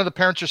one of the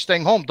parents are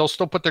staying home, they'll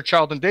still put their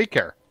child in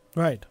daycare.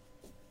 Right.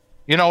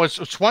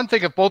 It's one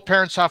thing if both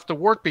parents have to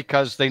work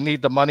because they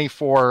need the money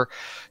for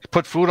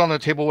put food on the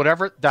table,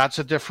 whatever. That's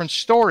a different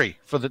story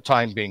for the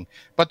time being.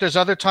 But there's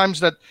other times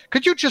that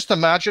could you just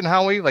imagine,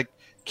 Howie? Like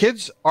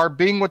kids are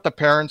being with the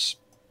parents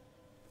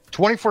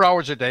 24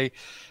 hours a day.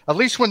 At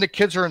least when the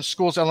kids are in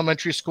schools,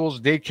 elementary schools,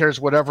 daycares,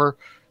 whatever.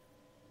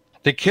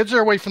 The kids are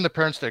away from the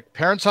parents. The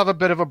parents have a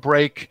bit of a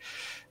break,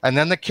 and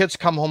then the kids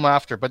come home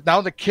after. But now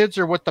the kids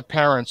are with the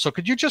parents. So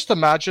could you just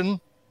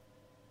imagine?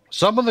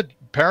 Some of the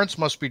parents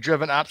must be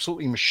driven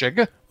absolutely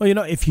mashig. Well,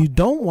 if you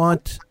don't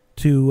want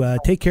to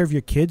take care of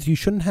your kids, you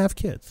shouldn't have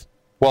kids.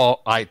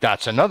 Well,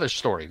 that's another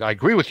story. I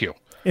agree with you.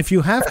 If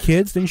you have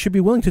kids, then you should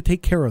be willing to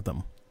take care of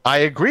them. I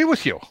agree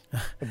with you,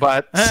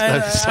 but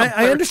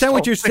I understand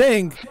what you're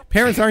saying.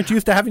 Parents aren't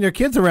used to having their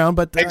kids around,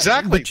 but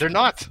exactly, they're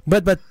not.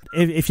 But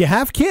if you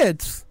have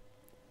kids,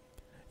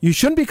 you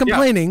shouldn't be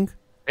complaining.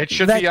 It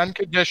should be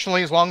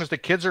unconditionally as long as the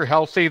kids are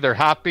healthy, they're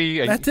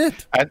happy. That's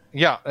it.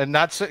 And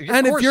that's it.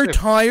 And if you're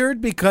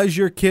tired because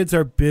your kids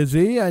are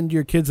busy and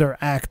your kids are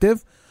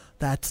active,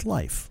 that's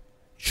life.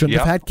 Shouldn't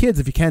have had kids.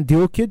 If you can't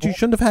deal with kids, you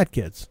shouldn't have had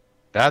kids.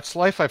 That's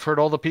life. I've heard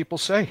all the people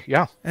say.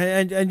 Yeah.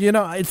 And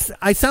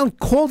I sound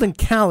cold and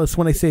callous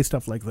when I say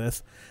stuff like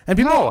this. And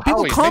people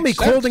call me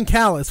cold and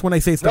callous when I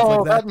say stuff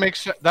like that.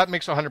 That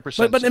makes 100%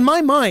 sense. But in my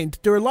mind,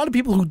 there are a lot of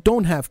people who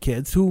don't have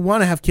kids, who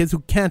want to have kids, who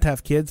can't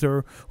have kids,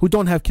 or who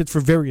don't have kids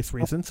for various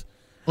reasons.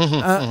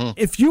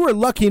 If you are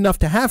lucky enough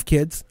to have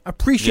kids,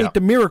 appreciate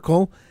the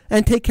miracle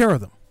and take care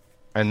of them.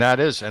 And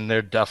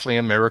they're definitely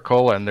a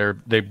miracle, and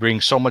they bring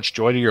so much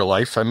joy to your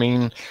life. I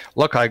mean,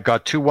 look, I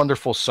got two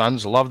wonderful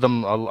sons, love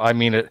them. I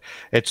mean,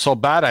 it's so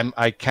bad I'm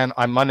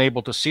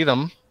unable to see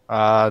them.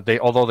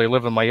 Although they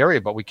live in my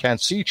area, but we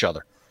can't see each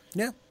other.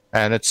 Yeah.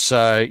 And it's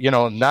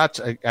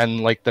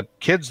and like the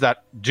kids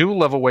that do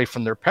live away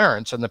from their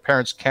parents, and the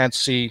parents can't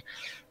see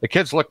the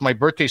kids. Look, my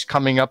birthday's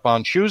coming up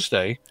on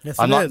Tuesday. Yes,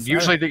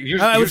 it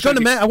is. I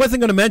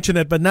wasn't going to mention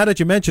it, but now that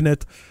you mention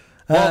it.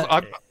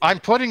 Well, I'm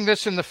putting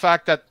this in the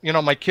fact that,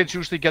 my kids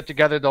usually get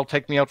together. They'll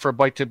take me out for a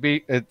bite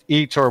to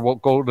eat, or we'll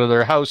go to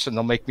their house and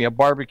they'll make me a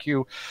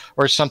barbecue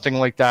or something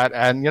like that.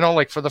 And,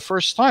 like for the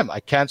first time, I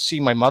can't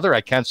see my mother.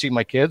 I can't see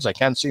my kids. I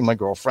can't see my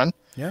girlfriend.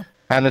 Yeah.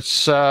 And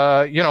it's,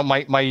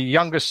 my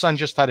youngest son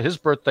just had his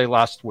birthday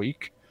last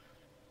week.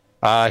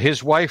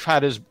 His wife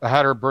had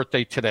her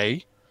birthday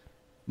today.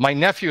 My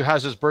nephew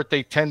has his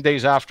birthday 10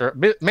 days after.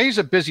 May's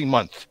a busy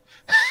month.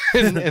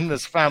 in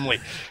this family.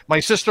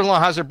 My sister-in-law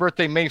has her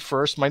birthday May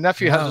 1st. My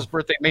nephew has his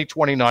birthday May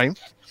 29th.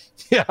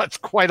 Yeah, it's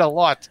quite a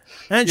lot.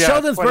 And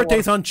Sheldon's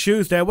birthday's on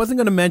Tuesday. I wasn't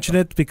going to mention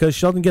it because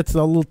Sheldon gets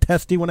a little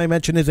testy when I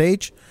mention his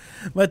age.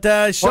 But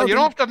Sheldon, you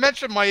don't have to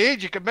mention my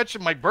age. You can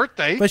mention my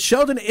birthday. But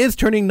Sheldon is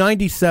turning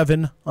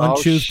 97 on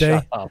Tuesday.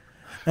 Shut up.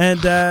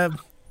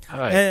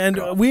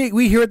 And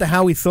we here at the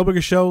Howie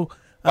Silberger Show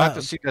I have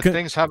to see that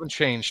things haven't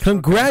changed.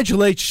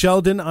 Congratulate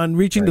Sheldon on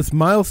reaching this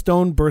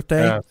milestone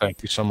birthday. Yeah,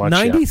 thank you so much.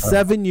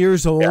 97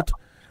 years old.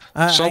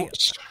 Yeah.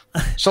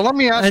 So let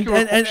me ask you.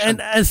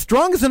 And as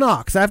strong as an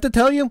ox, I have to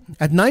tell you,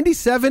 at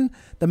 97,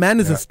 the man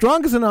is as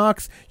strong as an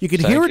ox. You can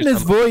hear it in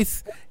his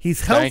voice.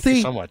 He's healthy. Thank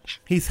you so much.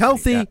 He's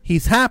healthy. Yeah.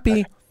 He's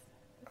happy.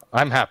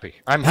 I'm happy.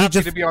 I'm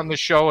happy to be on this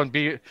show and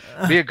be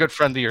a good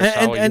friend of yours.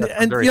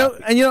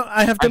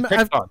 I have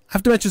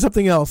to mention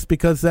something else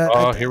because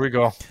here we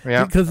go.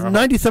 Yeah. Because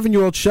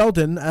 97-year-old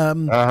Sheldon,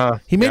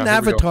 he made an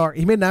avatar.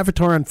 He made an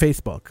avatar on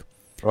Facebook.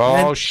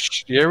 Oh,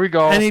 here we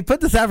go. And he put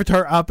this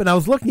avatar up, and I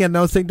was looking at it, and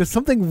I was saying, there's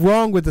something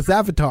wrong with this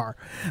avatar.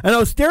 And I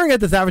was staring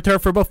at this avatar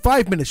for about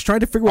 5 minutes,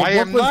 trying to figure out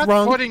what was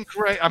wrong.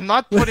 I'm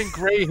not putting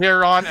gray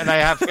hair on, and I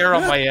have hair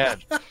on my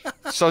head.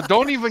 So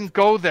don't even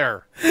go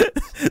there.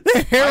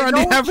 The hair on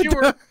the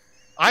avatar.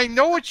 I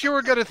know what you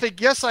were going to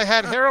think. Yes, I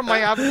had hair on my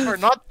avatar,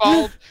 not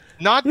bald,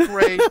 not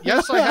gray.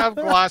 Yes, I have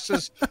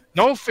glasses,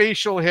 no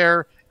facial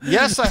hair.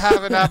 Yes, I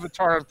have an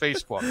avatar on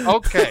Facebook.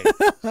 Okay.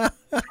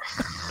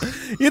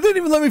 You didn't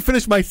even let me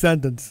finish my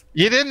sentence.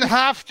 You didn't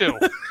have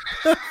to.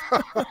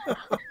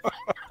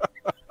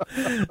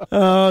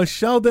 Oh,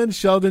 Sheldon.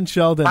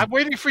 I'm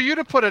waiting for you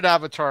to put an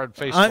avatar on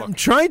Facebook. I'm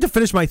trying to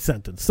finish my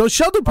sentence. So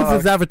Sheldon puts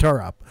his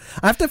avatar up.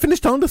 I have to finish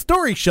telling the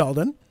story,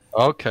 Sheldon.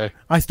 Okay.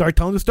 I start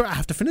telling the story. I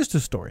have to finish the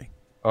story.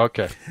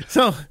 Okay.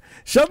 So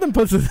Sheldon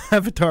puts his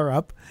avatar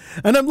up,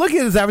 and I'm looking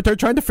at his avatar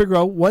trying to figure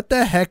out what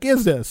the heck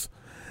is this.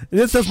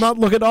 This does not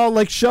look at all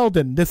like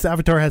Sheldon. This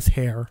avatar has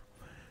hair.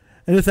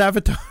 And this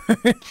avatar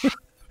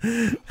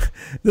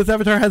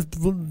has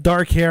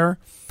dark hair.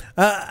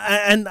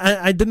 And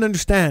I didn't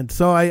understand.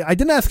 So I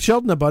didn't ask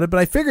Sheldon about it, but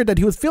I figured that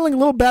he was feeling a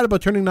little bad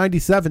about turning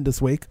 97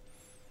 this week.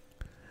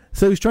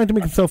 So he's trying to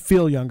make himself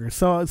feel younger.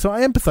 So I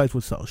empathize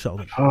with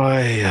Sheldon. So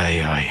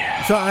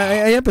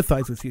I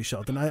empathize with you,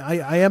 Sheldon.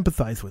 I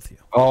empathize with you.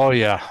 Oh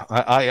yeah,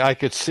 I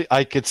could see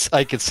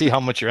how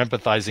much you're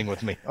empathizing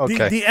with me.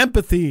 Okay. The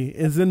empathy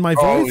is in my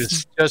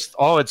voice.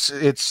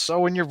 It's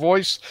so in your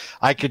voice.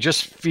 I could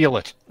just feel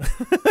it.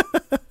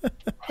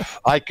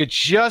 I could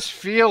just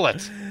feel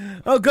it.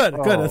 Oh, good.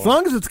 As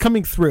long as it's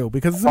coming through,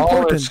 because it's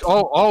important.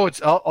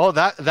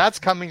 That's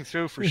coming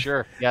through for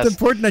sure. Yes. It's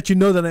important that you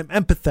know that I'm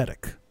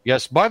empathetic.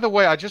 Yes. By the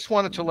way, I just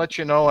wanted to let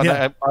you know, and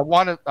I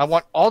want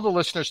all the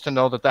listeners to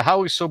know that the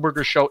Howie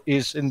Silberger Show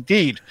is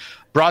indeed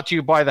brought to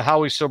you by the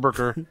Howie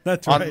Silberger.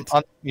 That's right.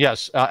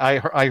 Yes,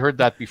 I heard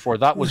that before.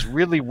 That was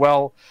really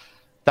well.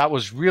 That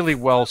was really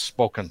well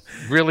spoken.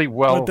 Really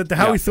well. But the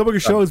Howie Silberger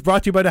Show is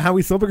brought to you by the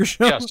Howie Silberger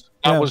Show. Yes,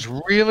 that was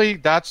really.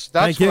 That's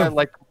what I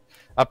like.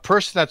 A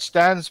person that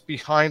stands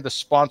behind the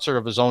sponsor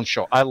of his own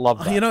show. I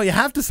love that. You know, you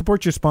have to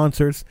support your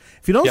sponsors.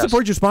 If you don't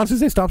support your sponsors,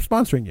 they stop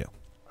sponsoring you.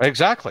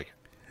 Exactly.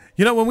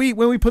 You know, when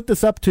we put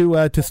this up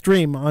to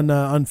stream on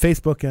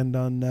Facebook and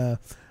on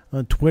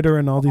Twitter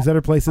and all these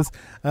other places,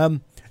 so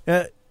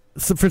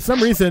for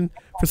some reason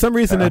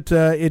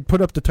it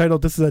put up the title,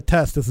 "This is a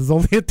test. This is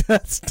only a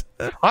test."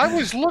 I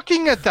was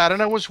looking at that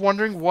and I was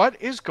wondering what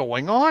is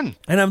going on.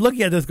 And I'm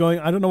looking at this, going,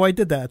 I don't know why I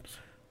did that.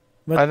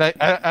 But and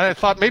I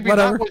thought maybe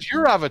that was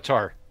your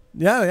avatar.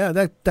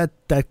 Yeah, that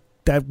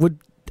would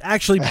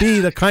actually be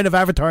the kind of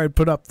avatar I'd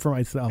put up for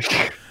myself.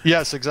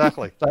 Yes,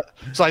 exactly.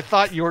 So I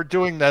thought you were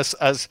doing this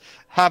as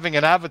having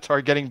an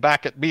avatar getting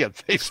back at me on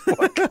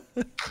Facebook.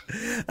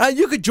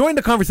 You could join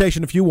the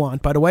conversation if you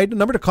want, by the way. The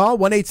number to call,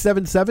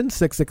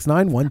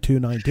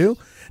 1-877-669-1292.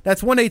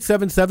 That's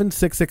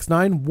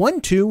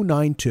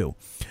 1-877-669-1292.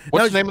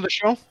 What's the name of the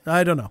show?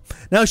 I don't know.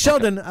 Now,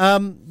 Sheldon,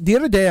 the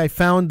other day I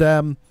found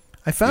some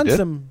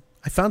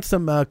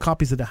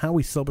copies of the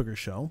Howie Silberger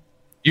Show.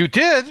 You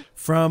did?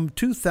 From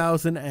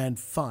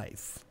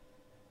 2005.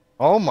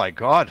 Oh, my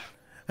God.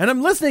 And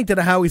I'm listening to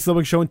the Howie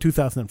Silberger Show in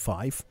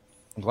 2005.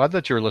 I'm glad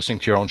that you're listening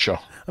to your own show.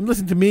 I'm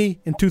listening to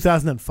me in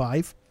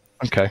 2005.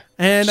 Okay.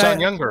 And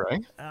sound younger, eh?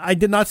 I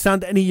did not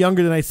sound any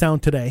younger than I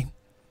sound today.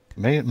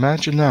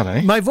 Imagine that,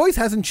 eh? My voice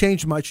hasn't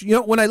changed much. You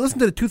know, when I listened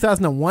to the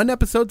 2001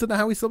 episodes of the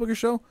Howie Silberger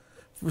Show,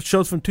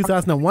 shows from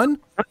 2001,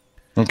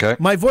 okay,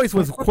 my voice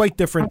was quite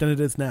different than it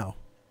is now.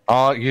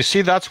 You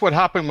see, that's what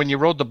happened when you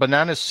rode the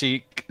banana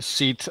seat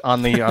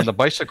on the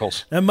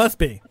bicycles. That must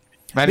be.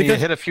 And you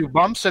hit a few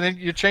bumps and then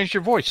you changed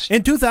your voice.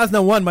 In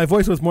 2001, my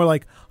voice was more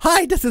like,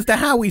 "Hi, this is the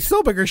Howie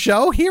Silberger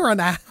Show here on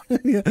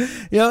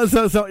the,"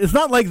 so it's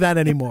not like that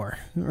anymore,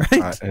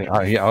 right?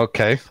 Yeah,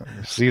 okay.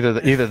 It's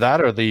either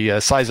that or the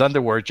size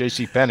underwear at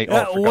JCPenney.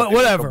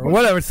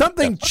 Whatever.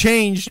 Something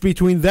changed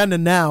between then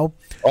and now.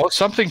 Oh,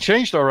 something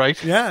changed, all right.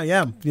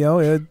 Yeah. You know,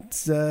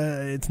 it's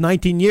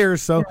 19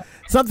 years, so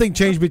something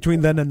changed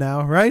between then and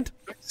now, right?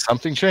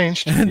 Something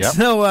changed. And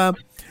so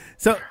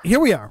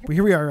here we are.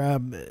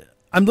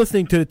 I'm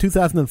listening to the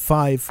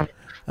 2005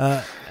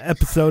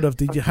 episode of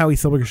the Howie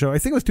Silberger Show. I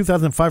think it was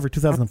 2005 or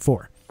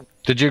 2004.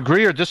 Did you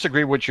agree or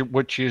disagree with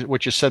what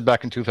you said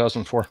back in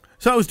 2004?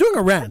 So I was doing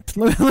a rant.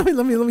 Let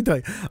me tell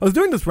you. I was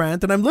doing this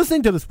rant, and I'm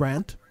listening to this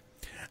rant,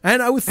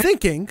 and I was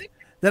thinking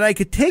that I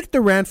could take the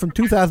rant from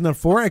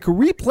 2004, I could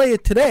replay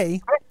it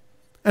today,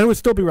 and it would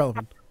still be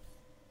relevant.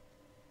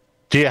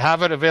 Do you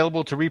have it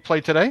available to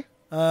replay today?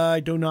 I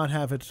do not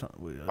have it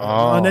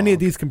on any of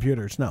these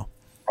computers. No.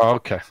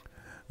 Okay.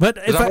 But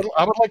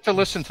I would like to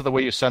listen to the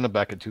way you sounded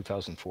back in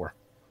 2004.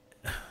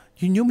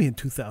 You knew me in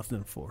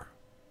 2004.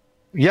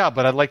 Yeah,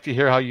 but I'd like to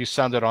hear how you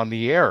sounded on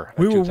the air.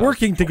 We were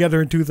working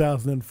together in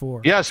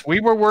 2004. Yes, we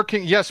were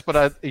working. Yes,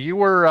 but we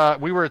were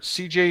at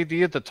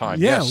CJD at the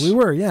time. Yeah, yes. we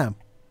were. Yeah.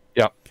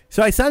 Yeah.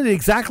 So I sounded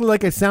exactly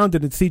like I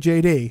sounded at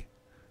CJD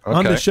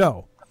on the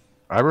show.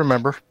 I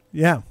remember.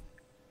 Yeah.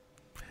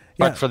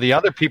 But for the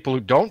other people who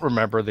don't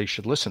remember, they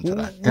should listen to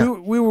that.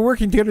 We were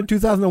working together in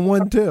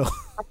 2001 too.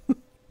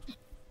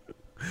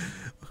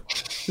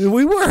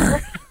 We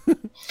were.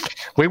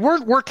 We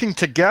weren't working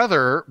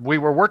together. We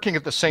were working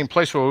at the same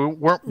place. But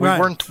we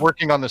weren't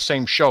working on the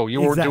same show.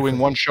 You were doing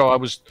one show. I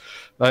was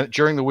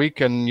during the week,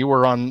 and you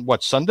were on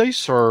what,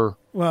 Sundays or?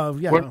 Well,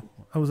 yeah.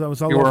 I was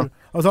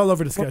all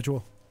over the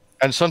schedule.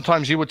 And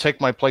sometimes you would take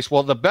my place.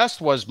 Well, the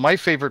best was, my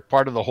favorite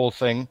part of the whole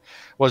thing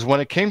was when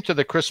it came to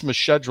the Christmas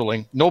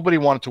scheduling. Nobody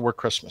wanted to work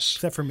Christmas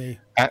except for me.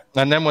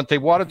 And then what they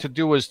wanted to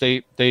do is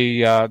they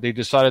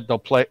decided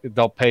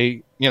they'll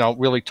pay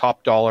really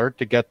top dollar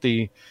to get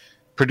the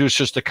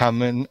producers to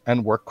come in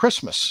and work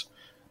Christmas.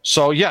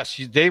 So yes,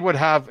 they would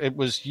have, it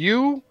was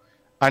you,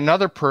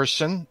 another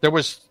person. There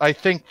was, I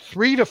think,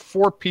 3 to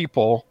 4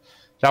 people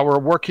that were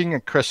working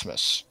at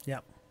Christmas. Yeah.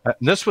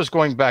 This was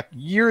going back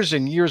years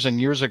and years and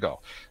years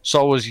ago.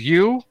 So it was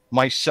you,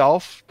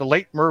 myself, the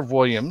late Merv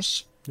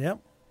Williams, Yep.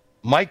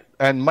 Mike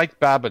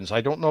Babbins.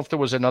 I don't know if there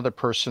was another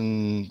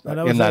person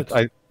in that.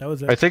 That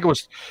was it. I think it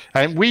was,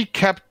 and we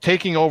kept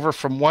taking over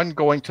from one,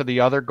 going to the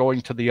other, going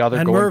to the other,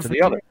 And going to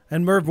the other.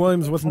 And Merv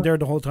Williams wasn't there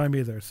the whole time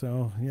either.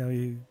 So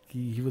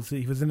he was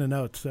in and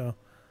out. So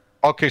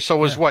Okay, so it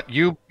was what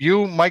you,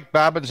 Mike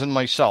Babbins, and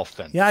myself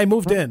then. yeah, I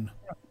moved in.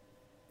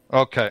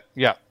 Okay,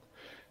 yeah.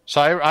 So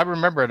I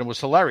remember it. It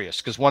was hilarious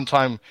because one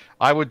time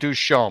I would do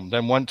Shom,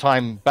 then one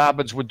time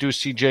Babbins would do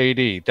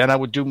CJD, then I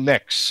would do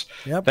Mix.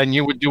 Yep. Then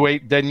you would do a.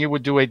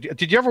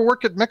 Did you ever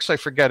work at Mix? I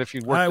forget if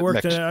you worked at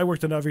Mix. I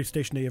worked at every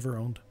station they ever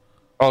owned.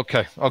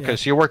 Okay. Yeah.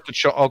 So you worked at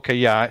Shom. Okay,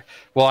 yeah.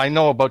 Well, I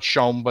know about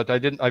Shom, but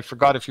I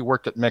forgot if you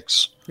worked at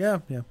Mix. Yeah.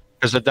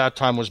 Because at that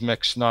time was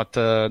Mix, not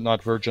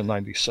Virgin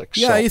 96.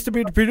 Yeah, so. I used to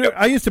be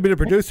the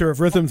producer of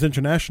Rhythms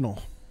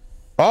International.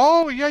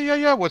 Oh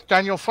yeah, with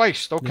Daniel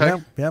Feist.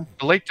 Okay. Yeah.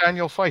 The late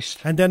Daniel Feist.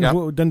 And then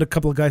then the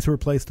couple of guys who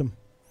replaced him.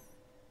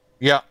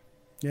 Yeah.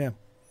 Yeah.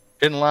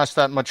 Didn't last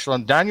that much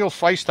long. Daniel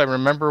Feist, I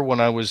remember when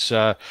I was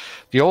the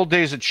old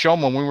days at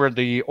Shom, when we were at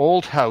the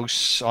old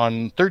house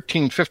on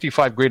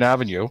 1355 Green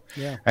Avenue.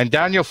 Yeah. And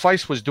Daniel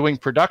Feist was doing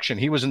production.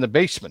 He was in the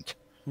basement.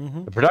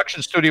 Mm-hmm. The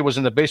production studio was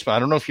in the basement. I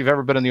don't know if you've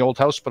ever been in the old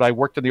house, but I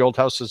worked in the old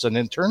house as an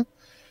intern.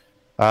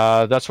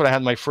 That's when I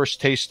had my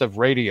first taste of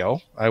radio.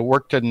 I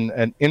worked in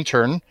an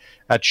intern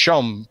at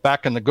Shom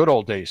back in the good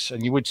old days.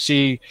 And you would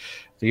see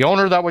the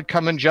owner that would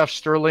come in, Jeff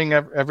Sterling,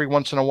 every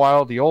once in a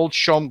while. The old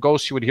Shom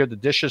ghost, you would hear the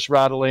dishes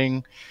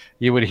rattling.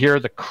 You would hear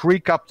the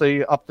creak up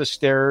the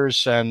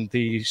stairs. And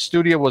the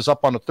studio was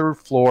up on the 3rd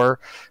floor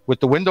with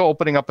the window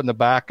opening up in the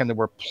back. And there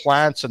were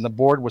plants, and the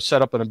board was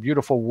set up in a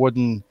beautiful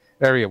wooden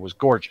area. It was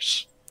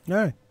gorgeous. All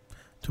right.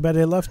 Too bad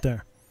they left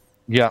there.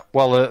 Yeah,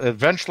 well,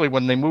 eventually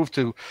when they moved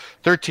to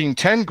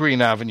 1310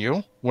 Green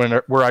Avenue,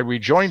 where I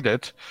rejoined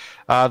it,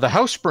 the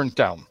house burnt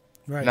down.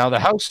 Right. Now the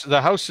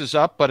house is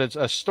up, but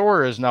a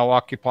store is now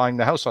occupying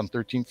the house on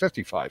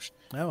 1355.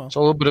 Oh, well. So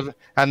a little bit of,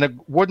 and the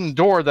wooden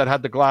door that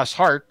had the glass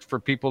heart for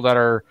people that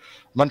are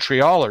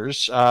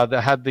Montrealers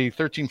that had the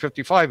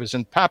 1355 is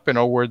in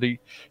Papineau,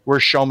 where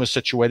Shom is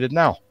situated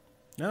now.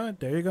 All right,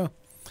 there you go.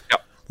 Yeah.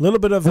 A little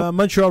bit of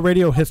Montreal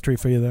radio history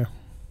for you there.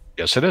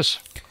 Yes, it is.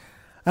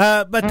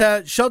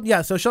 But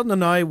Sheldon, so Sheldon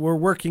and I were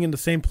working in the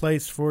same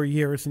place for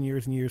years and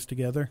years and years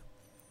together.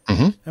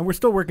 Mm-hmm. And we're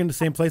still working in the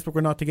same place, but we're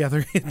not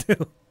together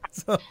too.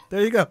 So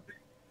there you go.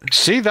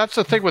 See, that's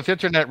the thing with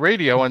internet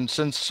radio, and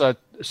since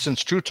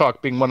True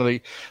Talk being one of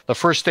the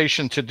first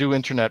station to do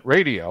internet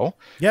radio,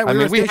 yeah, we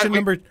were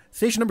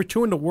station number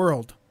 2 in the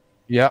world.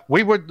 Yeah,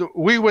 we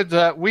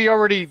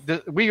already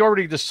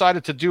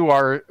decided to do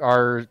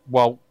our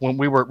when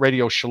we were at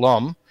Radio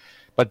Shalom,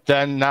 but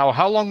then now,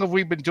 how long have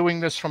we been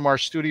doing this from our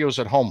studios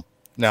at home?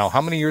 Now,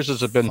 how many years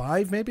has it been?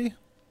 5, maybe.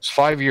 It's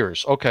 5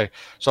 years. Okay,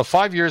 so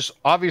 5 years.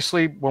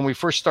 Obviously, when we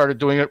first started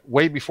doing it,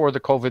 way before the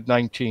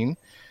COVID-19.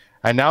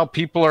 And now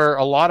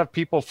a lot of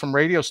people from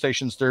radio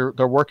stations, they're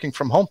working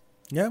from home.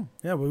 Yeah,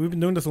 but we've been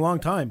doing this a long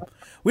time.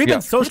 We've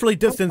been socially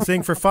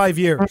distancing for 5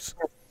 years.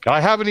 I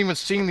haven't even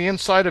seen the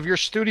inside of your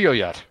studio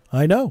yet.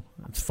 I know.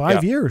 It's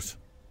 5 years.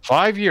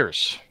 5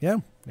 years. Yeah.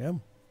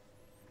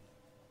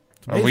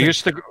 And we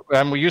used to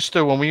when we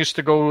used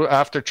to go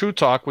after True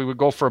Talk, we would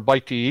go for a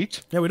bite to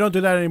eat. Yeah, we don't do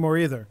that anymore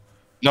either.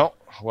 No.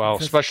 Well,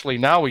 especially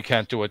now we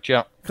can't do it.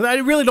 Yeah. Because I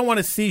really don't want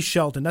to see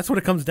Sheldon. That's what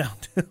it comes down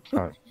to.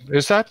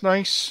 Is that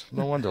nice?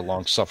 No wonder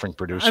long-suffering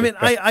producer. I mean,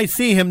 I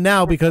see him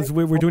now because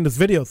we're doing this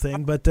video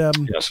thing, but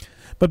yes.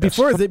 But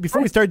before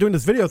we started doing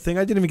this video thing,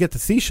 I didn't even get to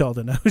see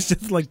Sheldon. I was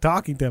just like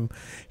talking to him.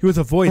 He was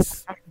a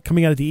voice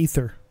coming out of the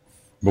ether.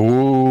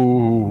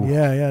 Ooh.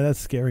 Yeah, that's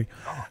scary.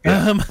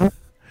 Yeah.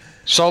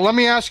 So let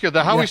me ask you: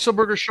 the Howie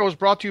Silberger Show is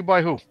brought to you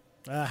by who?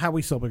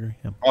 Howie Silberger.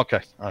 Yeah. Okay,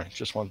 all right.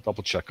 Just want to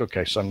double check.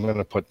 Okay, so I'm going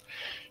to put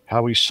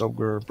Howie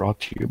Silberger brought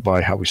to you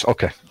by Howie.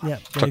 Okay. Yeah.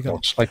 There you go.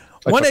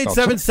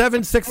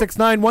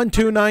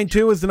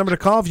 1-877-669-1292 is the number to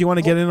call if you want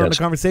to get in on the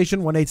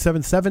conversation.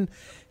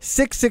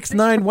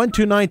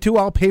 1-877-669-1292.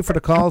 I'll pay for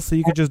the call, so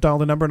you can just dial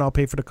the number and I'll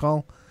pay for the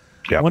call.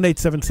 Yeah.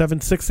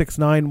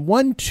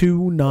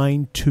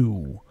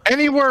 1-877-669-1292.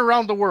 Anywhere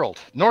around the world,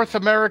 North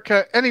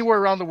America, anywhere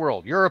around the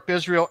world, Europe,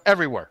 Israel,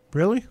 everywhere.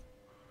 Really?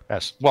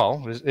 Yes.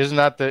 Well, isn't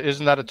that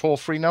a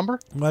toll-free number?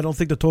 Well, I don't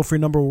think the toll-free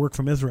number will work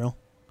from Israel.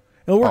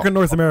 It'll work in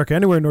North America,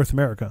 anywhere in North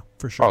America,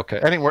 for sure. Okay,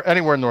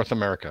 anywhere in North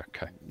America.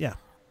 Okay. Yeah.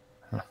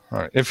 All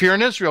right. If you're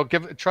in Israel,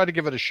 try to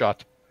give it a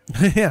shot.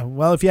 Yeah.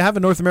 Well, if you have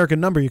a North American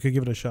number, you could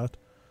give it a shot.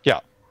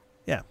 Yeah.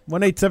 Yeah.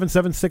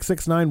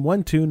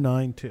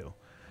 1-877-669-1292.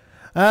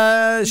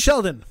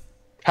 Sheldon.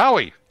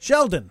 Howie.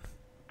 Sheldon.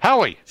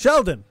 Howie.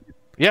 Sheldon.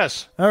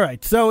 Yes. All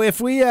right. So if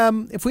we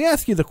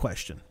ask you the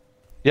question,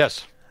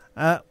 yes,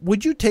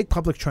 would you take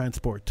public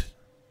transport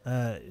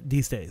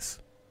these days?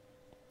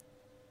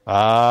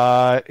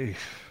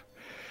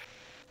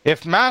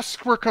 If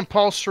masks were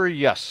compulsory,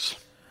 yes.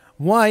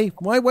 Why?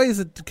 Why is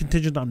it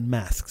contingent on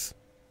masks?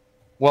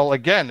 Well,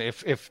 again,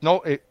 if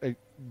no,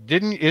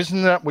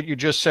 isn't that what you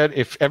just said?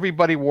 If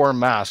everybody wore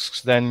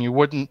masks, then it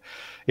wouldn't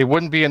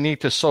be a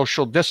need to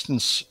social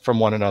distance from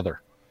one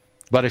another.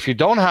 But if you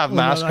don't have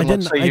masks, I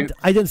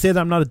didn't say that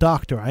I'm not a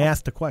doctor. I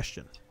asked the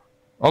question.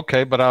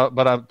 Okay,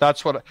 but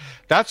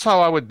that's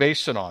how I would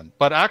base it on.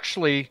 But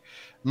actually,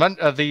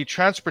 the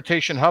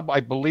transportation hub, I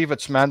believe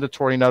it's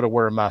mandatory now to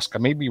wear a mask. I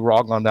may be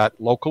wrong on that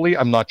locally.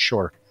 I'm not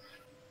sure.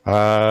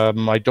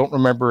 I don't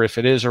remember if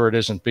it is or it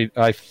isn't. But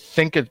I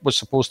think it was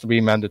supposed to be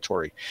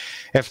mandatory.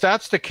 If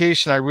that's the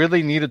case and I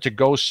really needed to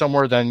go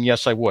somewhere, then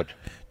yes, I would.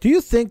 Do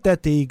you think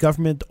that the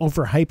government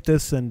overhyped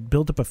this and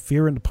built up a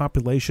fear in the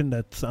population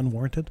that's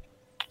unwarranted?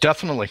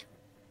 Definitely.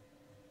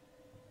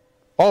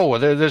 Oh,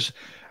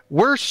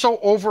 we're so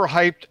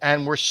overhyped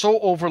and we're so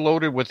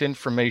overloaded with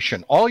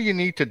information. All you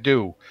need to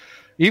do,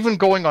 even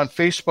going on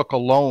Facebook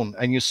alone,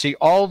 and you see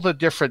all the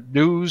different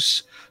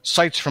news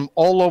sites from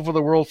all over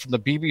the world, from the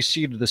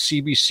BBC to the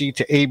CBC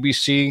to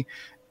ABC,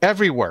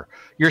 everywhere.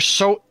 You're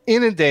so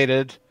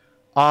inundated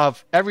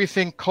of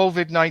everything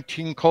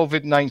COVID-19,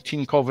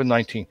 COVID-19,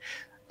 COVID-19.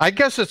 I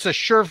guess it's a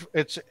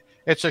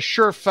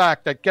sure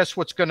fact that guess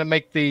what's going to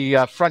make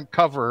the front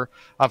cover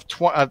of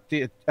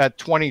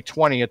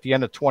 2020 at the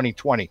end of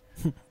 2020.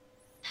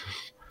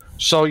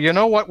 So you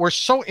know what? We're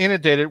so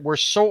inundated. We're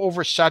so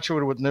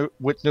oversaturated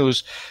with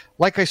news.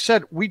 Like I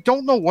said, we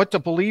don't know what to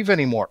believe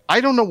anymore.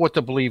 I don't know what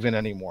to believe in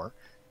anymore.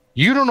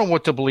 You don't know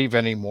what to believe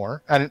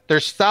anymore. And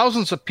there's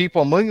thousands of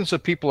people, millions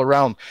of people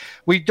around.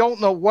 We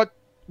don't know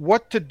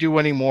what to do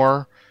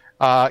anymore.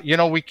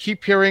 We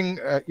keep hearing,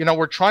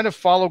 we're trying to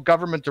follow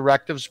government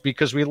directives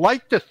because we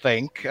like to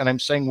think, and I'm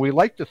saying we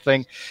like to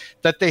think,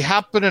 that they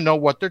happen to know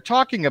what they're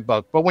talking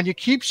about. But when you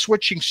keep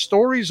switching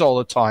stories all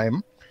the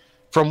time,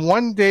 from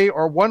one day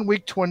or 1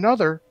 week to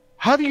another,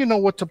 how do you know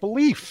what to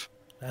believe?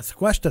 That's a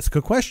question. That's a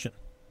good question.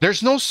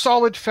 There's no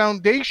solid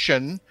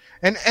foundation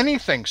in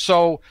anything.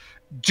 So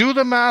do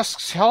the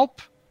masks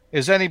help?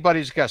 Is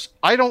anybody's guess.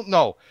 I don't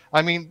know.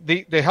 I mean,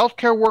 the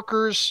healthcare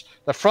workers,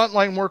 the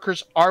frontline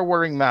workers are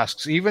wearing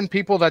masks. Even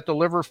people that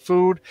deliver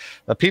food,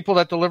 the people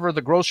that deliver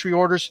the grocery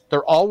orders,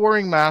 they're all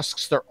wearing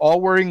masks. They're all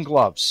wearing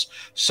gloves.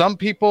 Some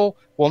people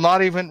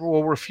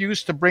will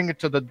refuse to bring it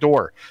to the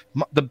door.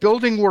 The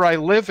building where I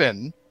live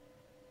in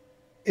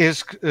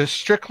is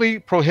strictly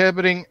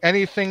prohibiting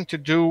anything to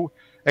do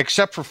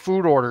except for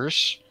food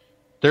orders.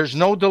 There's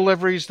no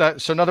deliveries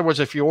so in other words,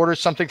 if you order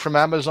something from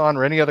Amazon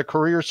or any other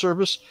courier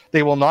service,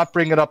 they will not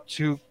bring it up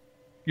to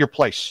your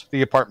place,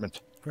 the apartment.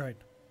 Right.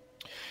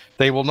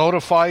 They will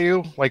notify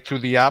you, like through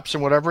the apps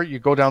and whatever. You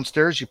go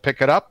downstairs, you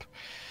pick it up.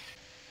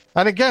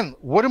 And again,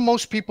 what do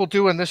most people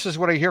do? And this is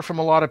what I hear from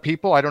a lot of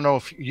people. I don't know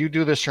if you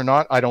do this or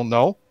not. I don't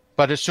know.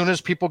 But as soon as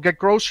people get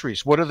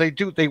groceries, what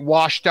do? They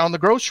wash down the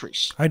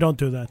groceries. I don't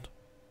do that.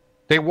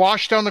 They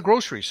wash down the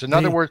groceries. In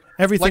other words,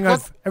 everything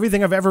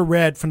I've ever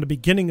read from the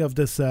beginning of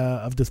this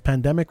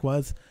pandemic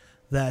was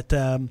that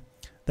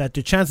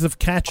the chances of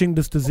catching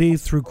this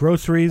disease through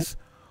groceries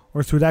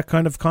or through that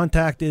kind of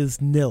contact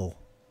is nil.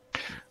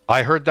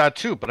 I heard that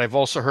too, but I've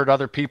also heard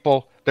other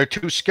people, they're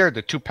too scared,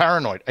 they're too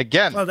paranoid.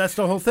 Again, well, that's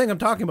the whole thing I'm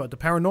talking about, the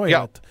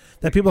paranoia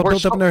that people have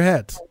built up in their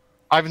heads.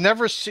 I've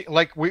never seen,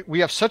 we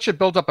have such a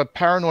buildup of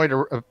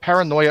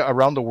paranoia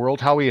around the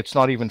world, Howie, it's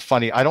not even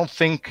funny. I don't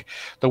think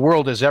the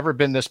world has ever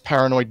been this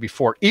paranoid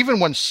before. Even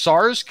when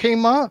SARS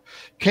came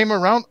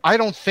around, I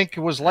don't think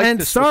it was like this.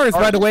 And SARS,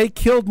 by the way,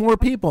 killed more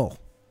people.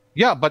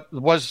 Yeah, but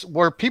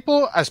were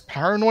people as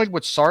paranoid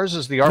with SARS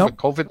as they are with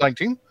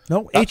COVID-19?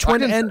 No,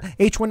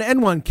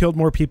 H1N1 killed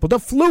more people. The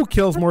flu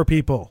kills more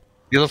people.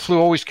 Yeah, the flu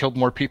always killed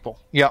more people.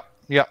 Yeah.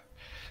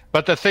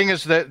 But the thing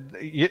is that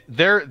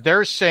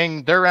they're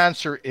saying their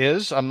answer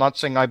is, I'm not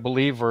saying I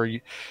believe or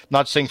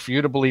not saying for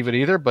you to believe it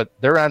either, but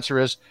their answer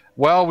is,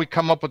 well, we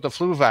come up with the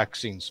flu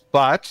vaccines.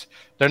 But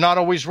they're not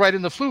always right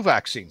in the flu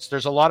vaccines.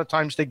 There's a lot of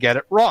times they get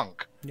it wrong.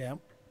 Yeah.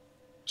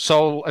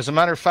 So as a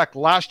matter of fact,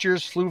 last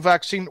year's flu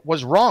vaccine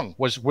was wrong,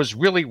 was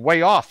really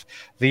way off.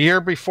 The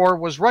year before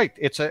was right.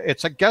 It's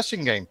a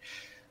guessing game.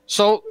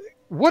 So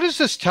what does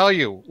this tell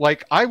you?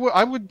 Like I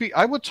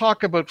would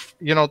talk about,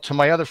 to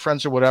my other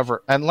friends or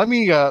whatever. And let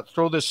me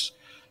throw this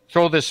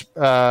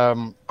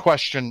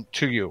question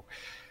to you.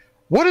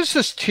 What does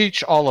this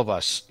teach all of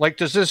us? Like,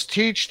 does this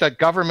teach that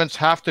governments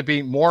have to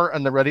be more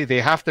on the ready? They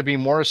have to be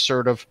more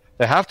assertive.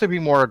 They have to be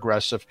more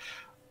aggressive.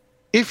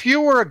 If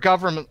you were a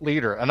government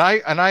leader, and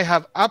I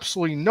have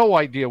absolutely no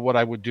idea what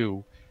I would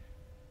do,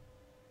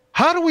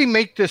 how do we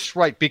make this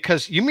right?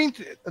 Because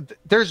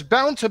there's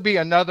bound to be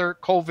another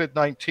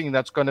COVID-19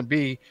 that's going to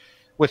be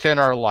within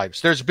our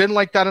lives. There's been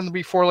like that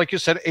before, like you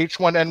said,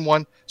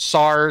 H1N1,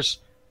 SARS.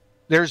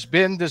 There's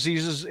been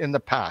diseases in the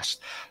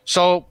past.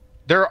 So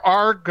there's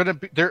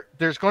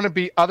going to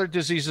be other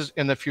diseases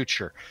in the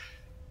future.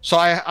 So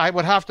I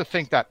would have to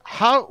think that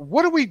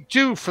what do we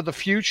do for the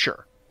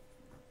future?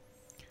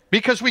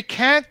 Because we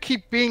can't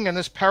keep being in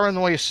this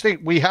paranoia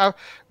state. We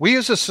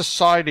as a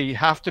society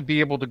have to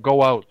be able to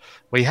go out.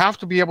 We have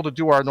to be able to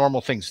do our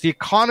normal things. The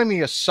economy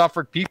has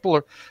suffered.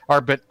 People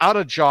are been out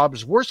of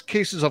jobs. Worst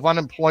cases of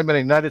unemployment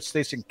in the United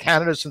States and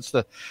Canada since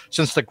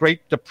the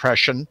Great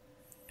Depression.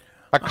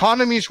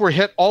 Economies were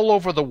hit all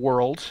over the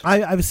world.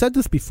 I've said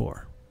this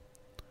before.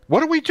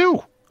 What do we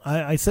do?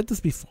 I said this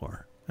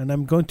before, and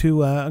I'm going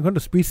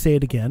to re-say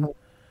it again.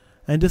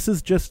 And this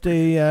is just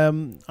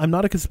I'm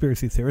not a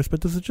conspiracy theorist,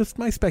 but this is just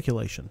my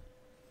speculation.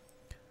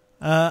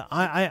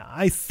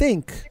 I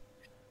think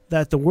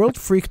that the world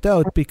freaked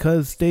out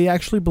because they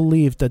actually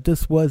believed that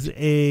this was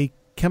a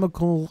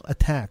chemical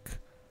attack.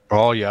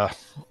 Oh yeah,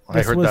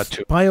 I heard that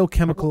too.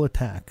 Biochemical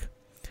attack.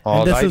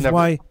 Oh, and this is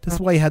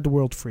why you had the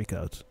world freak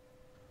out.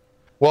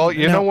 Well,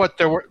 you know what?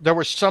 There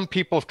were some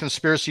people of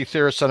conspiracy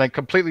theorists, and I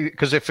completely,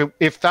 because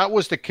if that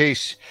was the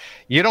case,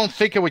 you don't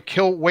think it would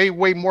kill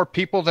way more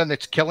people than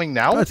it's killing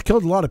now? It's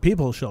killed a lot of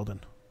people,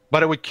 Sheldon.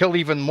 But it would kill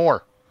even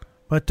more.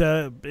 But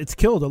it's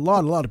killed a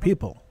lot of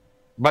people.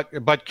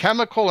 But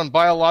chemical and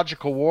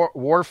biological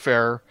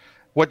warfare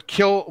would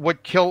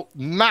kill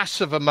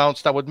massive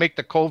amounts that would make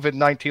the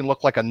COVID-19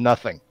 look like a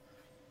nothing.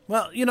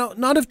 Well,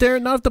 not if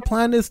the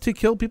plan is to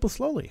kill people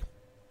slowly.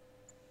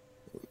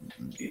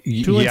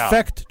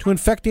 To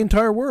infect the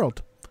entire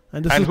world,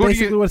 and this is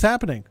basically what's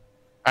happening.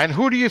 And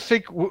who do you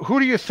think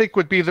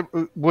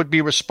would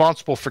be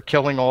responsible for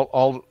killing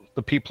all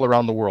the people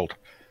around the world?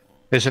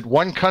 Is it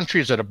one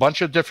country? Is it a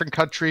bunch of different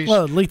countries?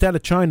 Well, it leaked out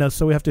of China,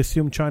 so we have to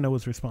assume China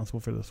was responsible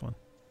for this one.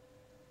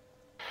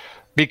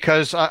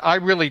 Because I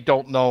really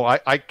don't know.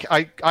 I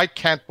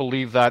can't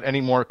believe that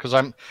anymore. Because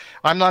I'm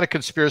not a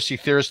conspiracy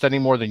theorist any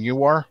more than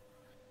you are.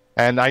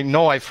 And I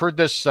know I've heard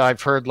this.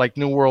 I've heard like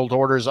New World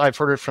Orders. I've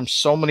heard it from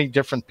so many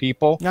different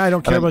people. I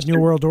don't care about New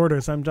World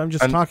Orders. I'm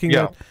just talking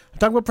about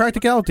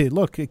practicality.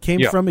 Look, it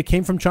came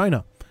from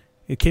China.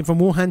 It came from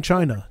Wuhan,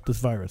 China. This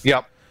virus.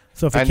 Yeah.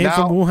 So if it came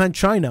from Wuhan,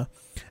 China,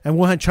 and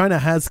Wuhan, China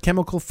has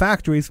chemical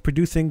factories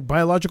producing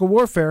biological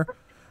warfare,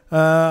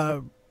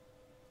 who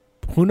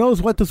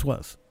knows what this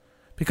was?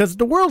 Because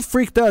the world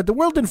freaked out. The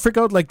world didn't freak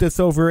out like this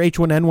over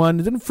H1N1.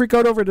 It didn't freak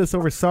out over this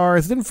over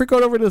SARS. It didn't freak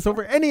out over this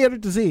over any other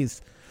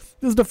disease.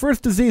 This is the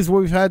first disease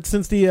we've had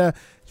since what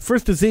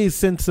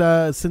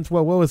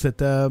was it?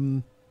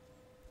 Since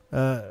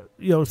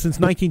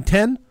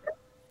 1910.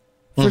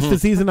 First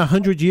disease in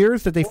 100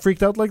 years that they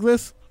freaked out like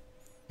this.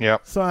 Yeah.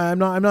 So I'm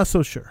not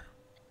so sure.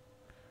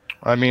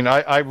 I mean,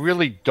 I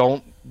really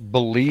don't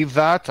believe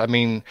that. I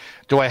mean,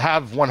 do I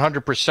have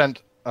 100%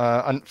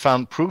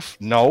 unfound proof?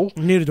 No.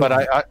 Neither do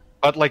I.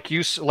 But like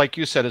you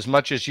said, as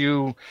much as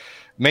you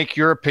make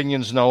your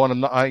opinions known,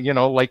 and I'm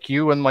not, like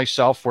you and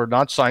myself, we're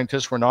not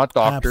scientists, we're not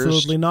doctors.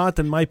 Absolutely not.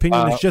 And my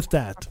opinion is just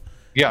that.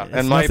 Yeah, it's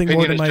and my nothing opinion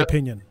more than my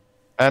opinion.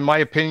 And my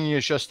opinion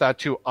is just that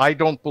too. I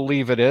don't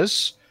believe it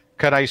is.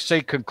 Can I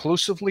say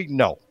conclusively?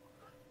 No.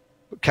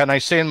 Can I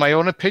say in my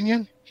own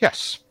opinion?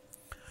 Yes.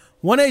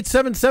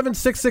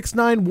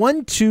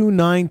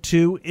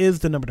 1-877-669-1292 is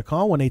the number to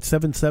call.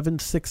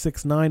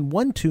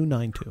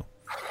 1-877-669-1292.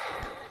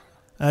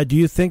 Do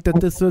you think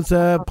that this is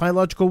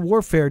biological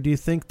warfare? Do you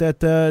think that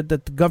that the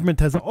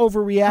government has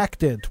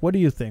overreacted? What do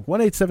you think?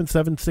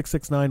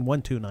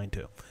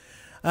 1-877-669-1292.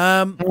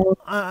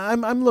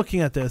 I'm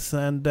looking at this,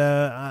 and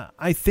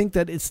I think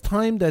that it's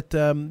time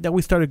that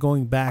we started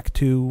going back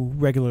to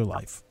regular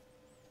life.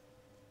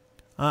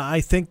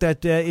 I think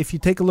that if you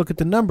take a look at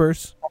the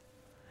numbers,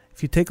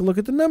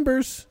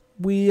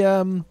 we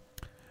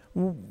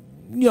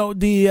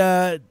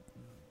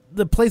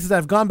the places that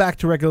have gone back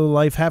to regular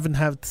life haven't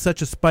had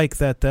such a spike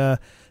that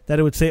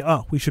it would say,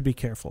 oh, we should be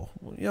careful.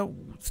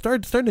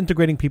 Start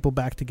integrating people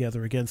back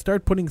together again.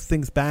 Start putting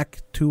things back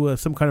to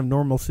some kind of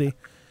normalcy,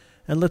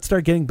 and let's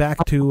start getting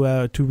back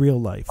to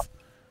real life.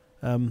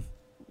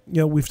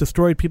 We've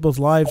destroyed people's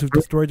lives. We've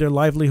destroyed their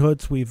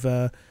livelihoods. We've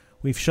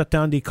shut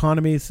down the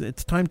economies.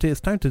 It's time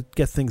to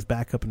get things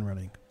back up and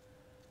running.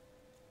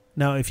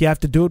 Now, if you have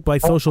to do it by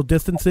social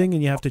distancing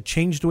and you have to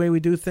change the way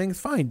we do things,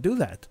 fine, do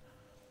that.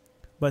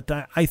 But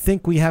I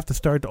think we have to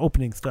start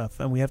opening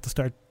stuff, and we have to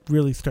start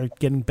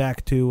getting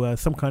back to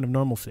some kind of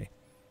normalcy.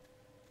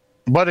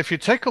 But if you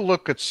take a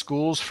look at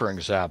schools, for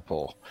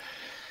example,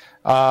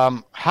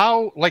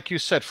 how, like you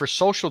said, for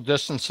social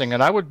distancing,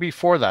 and I would be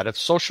for that, if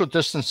social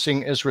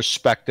distancing is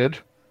respected,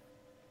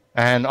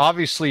 and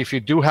obviously if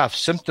you do have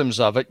symptoms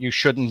of it, you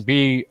shouldn't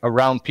be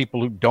around people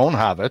who don't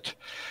have it.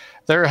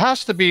 There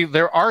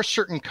are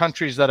certain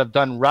countries that have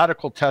done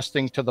radical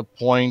testing to the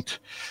point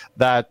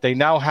that they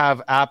now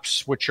have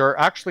apps which are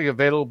actually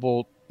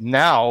available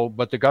now,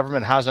 but the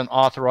government hasn't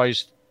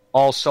authorized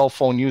all cell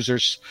phone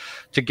users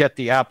to get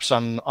the apps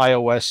on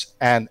iOS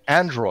and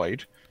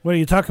Android. What are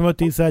you talking about?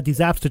 These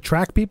apps to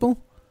track people?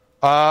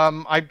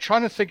 I'm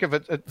trying to think of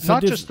it.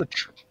 Not just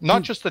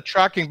the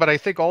tracking, but I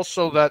think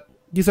also that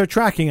these are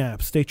tracking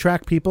apps. They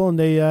track people, and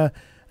they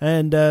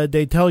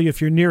tell you if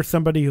you're near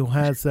somebody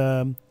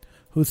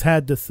who's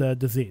had this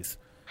disease.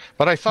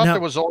 But I thought there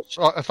was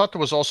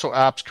also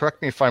apps,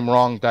 correct me if I'm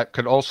wrong, that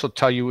could also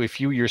tell you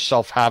if you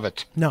yourself have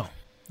it. No.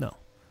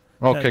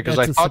 Okay, because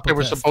I That's a thought they simple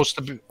were test. supposed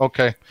to be.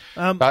 Okay.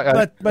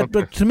 But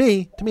Okay. to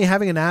me,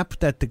 having an app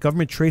that the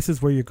government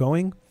traces where you're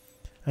going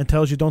and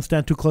tells you don't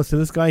stand too close to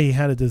this guy, he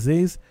had a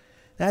disease,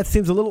 that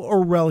seems a little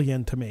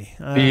Orwellian to me.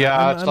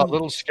 It's a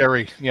little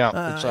scary. Yeah.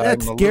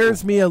 That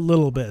scares me a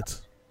little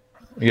bit.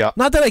 Yeah.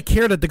 Not that I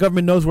care that the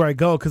government knows where I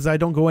go, because I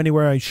don't go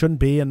anywhere I shouldn't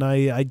be, and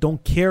I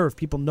don't care if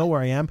people know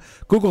where I am.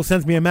 Google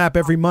sends me a map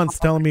every month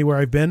telling me where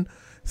I've been.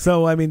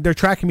 So, I mean, they're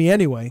tracking me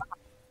anyway.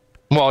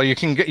 Well, you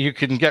can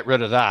get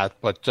rid of that,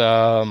 but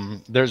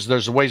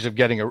there's ways of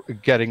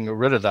getting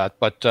rid of that.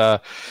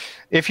 But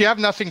if you have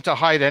nothing to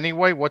hide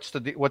anyway, what's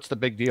the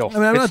big deal?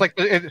 I mean,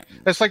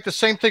 it's like the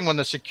same thing when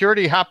the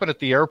security happened at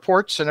the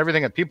airports and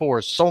everything, and people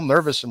were so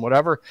nervous and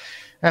whatever.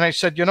 And I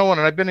said, you know what?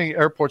 And I've been in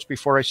airports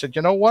before. I said,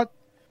 you know what?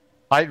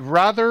 I'd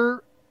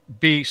rather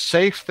be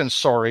safe than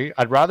sorry.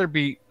 I'd rather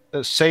be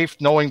safe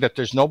knowing that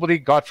there's nobody,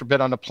 God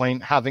forbid, on the plane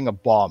having a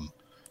bomb.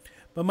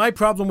 But my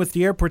problem with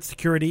the airport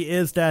security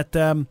is that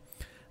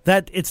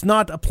that it's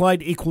not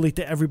applied equally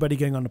to everybody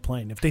getting on the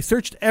plane. If they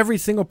searched every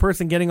single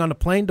person getting on the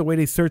plane the way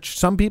they search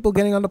some people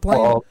getting on the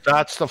plane, well,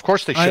 of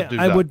course they should do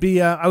that.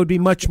 I would be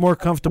much more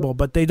comfortable,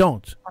 but they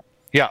don't.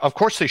 Yeah, of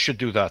course they should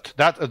do that.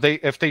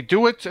 If they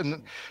do it,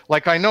 and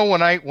like I know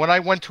when I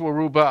went to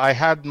Aruba, I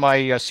had my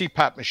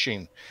CPAP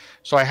machine,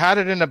 so I had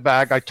it in a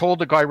bag. I told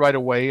the guy right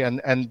away, and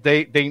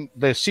the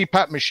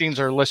CPAP machines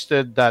are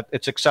listed that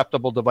it's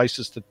acceptable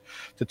devices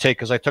to take,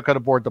 because I took it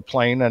aboard the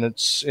plane, and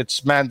it's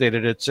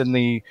mandated. It's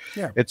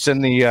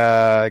in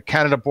the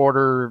Canada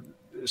border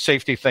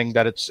safety thing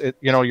that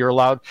you're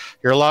allowed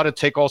to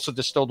take also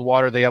distilled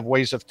water. They have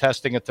ways of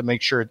testing it to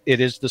make sure it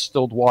is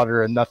distilled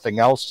water and nothing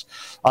else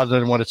other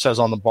than what it says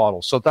on the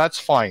bottle. So that's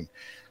fine.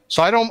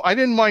 So I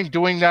didn't mind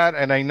doing that,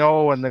 and I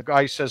know, and the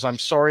guy says, I'm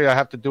sorry, I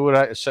have to do it.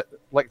 I said,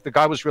 like, the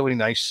guy was really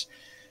nice,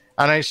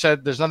 and I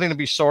said, there's nothing to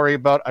be sorry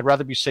about. I'd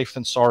rather be safe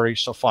than sorry.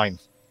 So fine,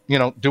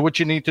 do what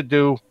you need to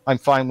do. I'm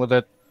fine with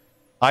it.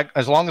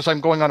 As long as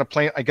I'm going on a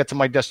plane, I get to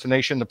my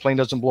destination, the plane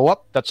doesn't blow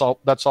up. That's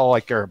all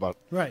I care about.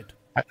 Right.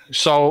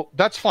 So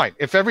that's fine.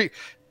 If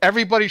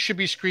everybody should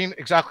be screened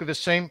exactly the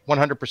same,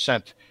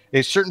 100%.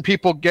 If certain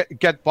people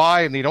get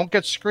by and they don't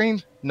get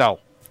screened, no.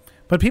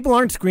 But people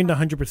aren't screened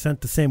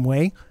 100% the same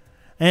way,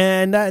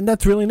 and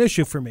that's really an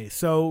issue for me.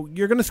 So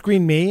you're going to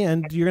screen me,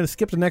 and you're going to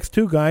skip the next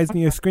two guys, and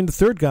you screen the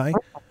third guy,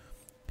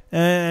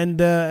 and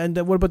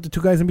what about the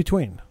two guys in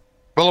between?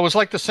 Well, it was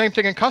like the same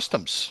thing in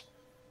customs.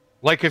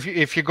 Like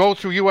if you go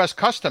through U.S.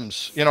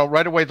 customs,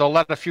 right away they'll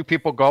let a few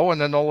people go, and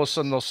then all of a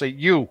sudden they'll say,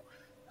 you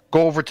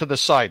go over to the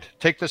side.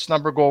 Take this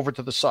number, go over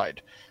to the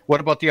side.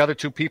 What about the other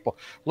two people?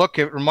 Look,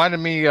 it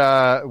reminded me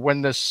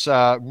when this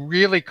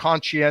really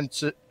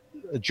conscientious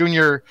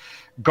junior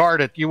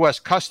guard at U.S.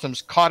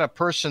 Customs caught a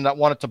person that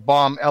wanted to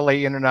bomb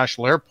L.A.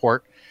 International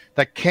Airport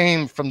that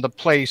came from the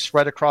place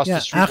right across the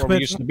street where we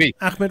used to be.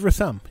 Ahmed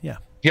Rassam, yeah.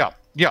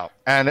 Yeah.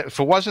 And if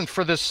it wasn't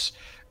for this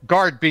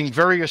guard being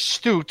very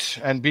astute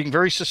and being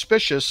very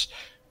suspicious,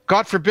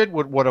 God forbid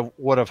what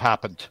would have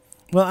happened.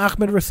 Well,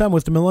 Ahmed Rassam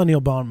was the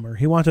millennial bomber.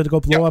 He wanted to go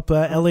blow up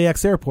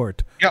LAX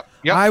airport. Yep.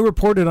 I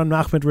reported on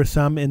Ahmed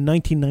Rassam in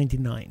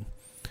 1999.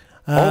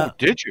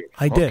 Did you?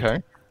 I did.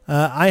 Okay.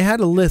 I had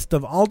a list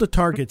of all the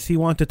targets he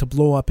wanted to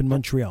blow up in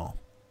Montreal.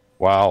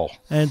 Wow.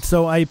 And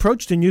so I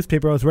approached a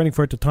newspaper I was writing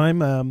for at the time,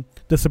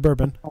 The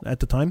Suburban at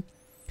the time,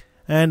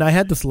 and I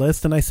had this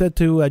list, and I said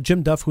to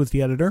Jim Duff, who was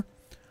the editor,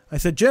 I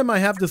said, Jim, I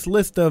have this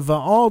list of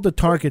all the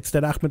targets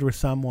that Ahmed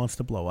Rassam wants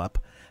to blow up.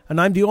 And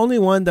I'm the only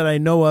one that I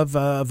know of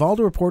all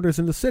the reporters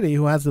in the city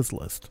who has this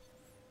list.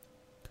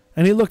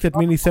 And he looked at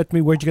me and he said to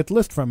me, where'd you get the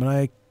list from? And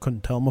I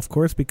couldn't tell him, of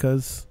course,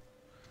 because...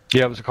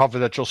 Yeah, it was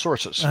confidential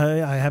sources.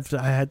 I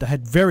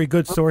had very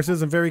good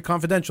sources and very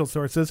confidential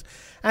sources.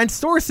 And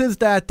sources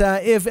that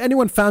if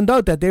anyone found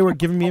out that they were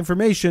giving me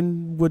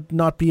information, would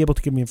not be able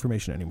to give me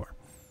information anymore.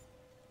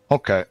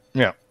 Okay,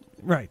 yeah.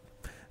 Right.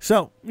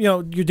 So,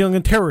 you're dealing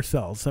in terror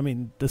cells. I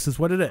mean, this is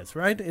what it is,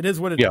 right? It is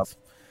what it is.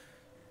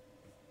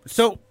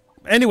 So...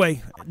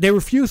 Anyway, they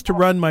refused to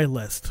run my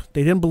list.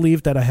 They didn't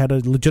believe that I had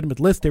a legitimate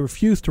list. They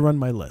refused to run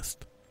my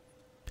list.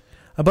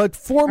 About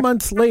 4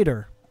 months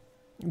later,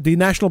 the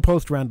National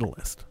Post ran the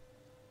list.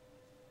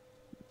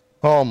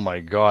 Oh, my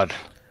God.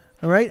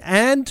 All right.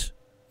 And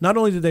not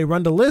only did they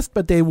run the list,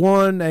 but they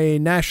won a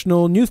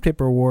national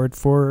newspaper award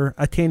for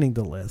attaining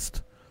the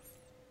list.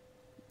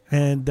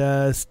 And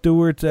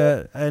Stuart,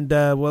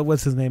 what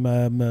was his name?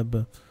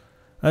 The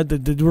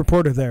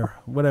reporter there,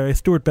 whatever,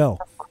 Stuart Bell.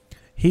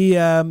 He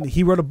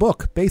wrote a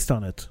book based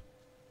on it,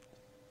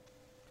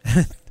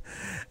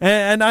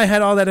 and I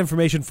had all that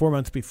information 4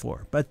 months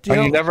before. But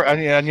you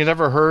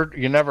never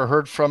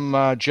heard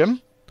from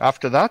Jim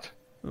after that.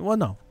 Well,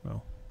 no.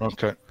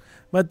 Okay.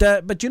 But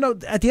at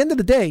the end of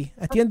the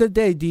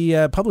day,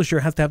 the publisher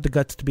has to have the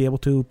guts to be able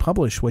to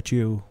publish what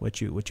you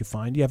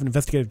find. You have an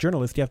investigative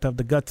journalist; you have to have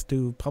the guts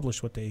to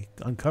publish what they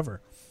uncover.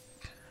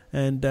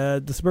 And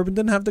the Suburban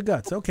didn't have the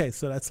guts. Okay,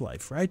 so that's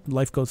life, right?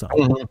 Life goes on.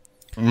 Mm-hmm.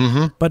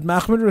 Mm-hmm. But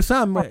Ahmed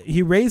Rassam,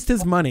 he raised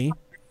his money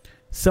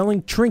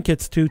selling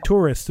trinkets to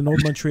tourists in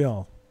Old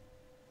Montreal.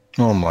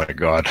 Oh, my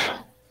God.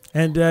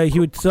 And he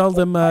would sell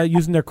them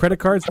using their credit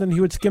cards, and then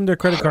he would skim their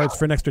credit cards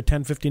for an extra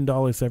 $10,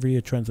 $15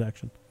 every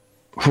transaction.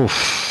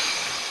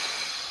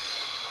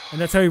 And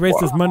that's how he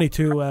raised his money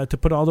to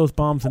put all those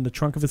bombs in the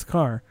trunk of his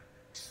car.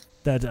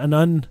 That an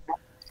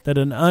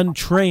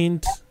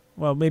untrained,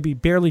 well, maybe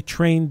barely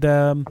trained.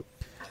 I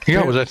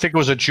think it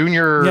was a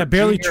junior. Yeah,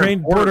 barely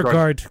trained border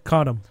guard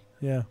caught him.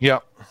 Yeah. Yeah.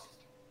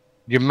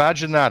 You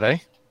imagine that, eh?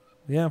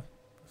 Yeah,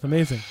 it's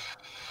amazing.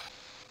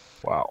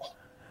 Wow.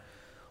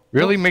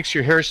 Really makes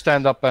your hair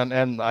stand up,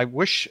 and I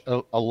wish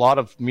a lot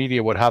of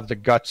media would have the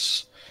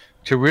guts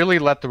to really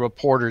let the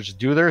reporters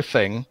do their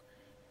thing.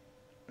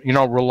 You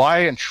know, rely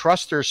and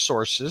trust their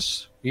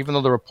sources, even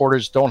though the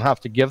reporters don't have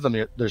to give them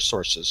their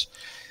sources.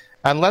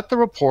 And let the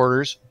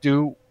reporters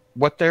do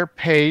what they're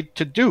paid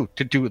to do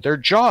their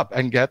job,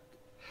 and get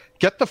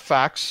the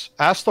facts,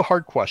 ask the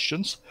hard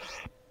questions,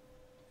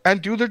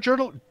 and do their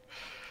journal.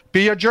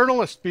 Be a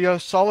journalist, be a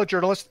solid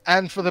journalist,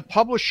 and for the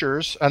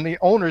publishers and the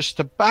owners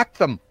to back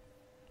them.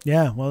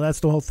 Yeah, well, that's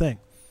the whole thing.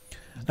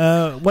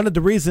 One of the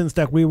reasons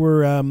that we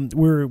were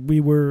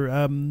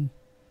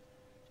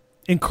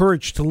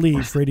encouraged to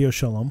leave Radio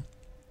Shalom,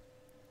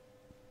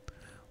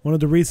 one of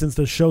the reasons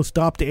the show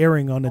stopped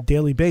airing on a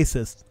daily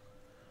basis,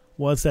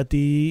 was that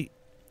the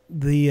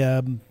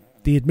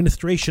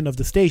administration of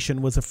the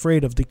station was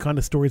afraid of the kind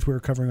of stories we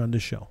were covering on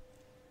this show.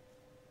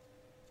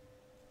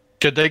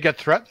 Did they get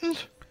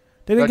threatened?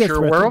 They didn't get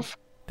threatened. Aware of?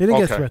 They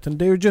didn't get threatened.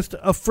 They were just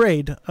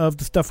afraid of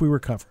the stuff we were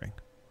covering.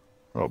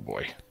 Oh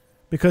boy!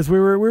 Because we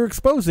were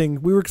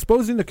exposing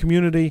the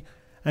community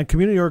and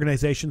community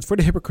organizations for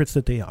the hypocrites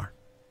that they are.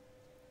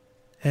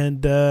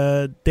 And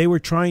they were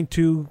trying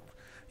to,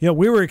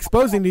 we were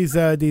exposing these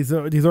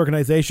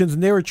organizations,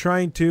 and they were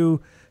trying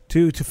to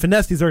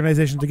finesse these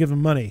organizations to give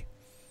them money.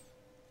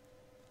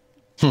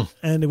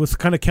 And it was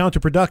kind of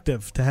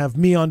counterproductive to have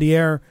me on the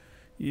air,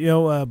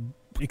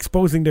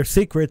 exposing their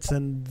secrets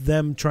and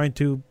them trying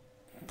to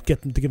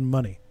get them to give them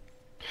money.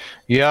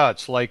 Yeah,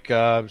 it's like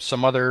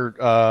some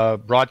other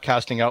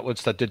broadcasting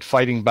outlets that did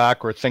fighting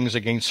back or things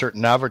against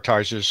certain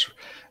advertisers,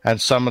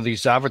 and some of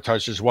these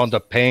advertisers wound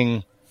up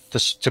paying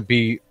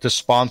to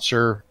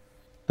sponsor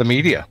the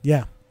media.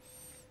 Yeah.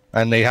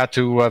 And they had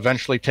to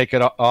eventually take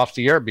it off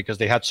the air because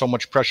they had so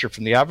much pressure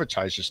from the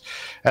advertisers.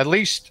 At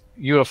least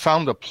you have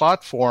found a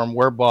platform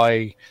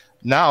whereby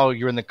now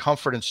you're in the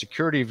comfort and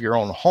security of your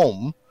own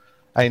home,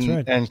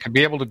 and can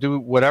be able to do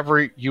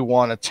whatever you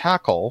want to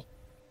tackle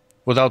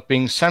without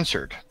being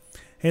censored.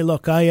 Hey,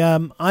 look, I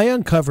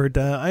uncovered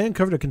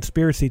a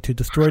conspiracy to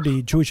destroy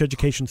the Jewish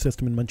education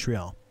system in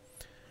Montreal,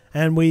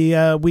 and we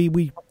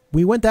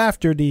went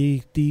after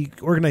the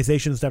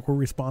organizations that were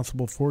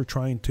responsible for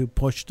trying to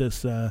push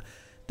this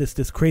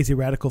crazy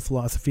radical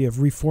philosophy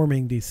of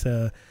reforming these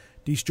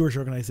Jewish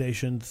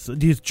organizations,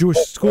 these Jewish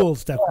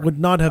schools that would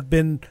not have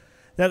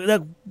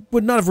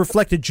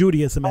reflected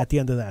Judaism at the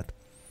end of that.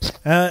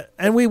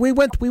 And we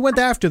went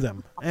after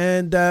them,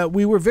 and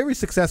we were very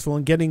successful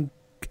in getting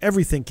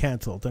everything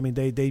canceled. I mean,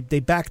 they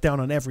backed down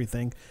on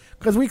everything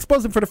because we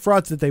exposed them for the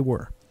frauds that they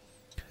were.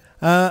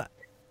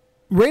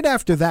 Right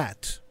after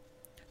that,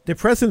 the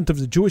president of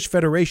the Jewish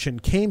Federation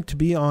came to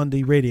be on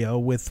the radio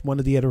with one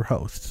of the other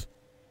hosts.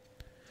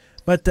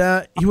 But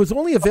he was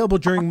only available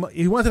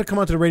he wanted to come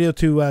onto the radio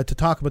to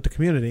talk about the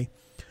community,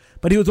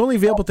 but he was only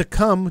available to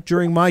come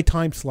during my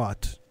time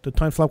slot, the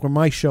time slot where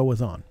my show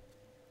was on.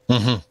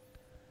 Mm-hmm.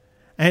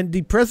 And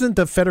the president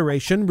of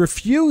Federation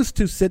refused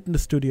to sit in the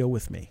studio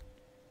with me.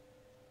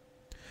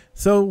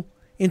 So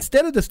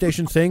instead of the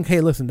station saying, "Hey,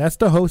 listen, that's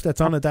the host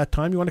that's on at that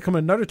time. You want to come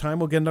another time?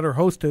 We'll get another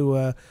host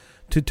to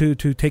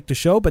take the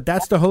show. But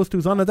that's the host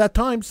who's on at that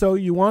time. So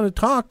you want to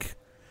talk?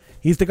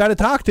 He's the guy to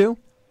talk to."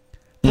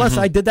 Plus,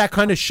 I did that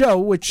kind of show,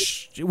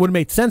 which it would have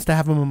made sense to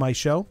have him on my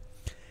show.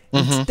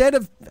 Instead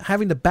of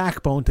having the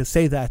backbone to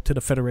say that to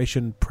the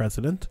Federation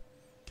president,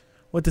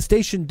 what the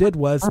station did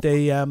was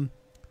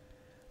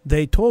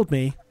they told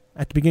me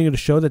at the beginning of the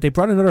show that they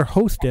brought another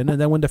host in,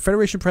 and then when the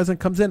Federation president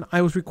comes in,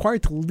 I was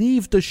required to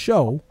leave the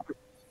show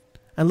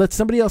and let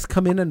somebody else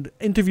come in and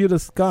interview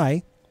this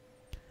guy.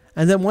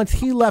 And then once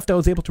he left, I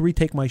was able to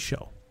retake my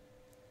show.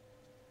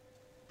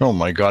 Oh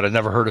my God, I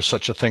never heard of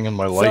such a thing in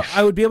my life. So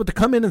I would be able to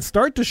come in and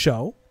start the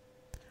show,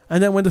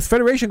 and then when this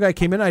Federation guy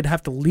came in, I'd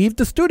have to leave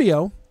the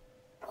studio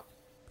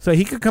so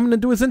he could come in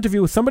and do his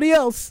interview with somebody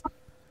else.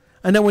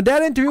 And then when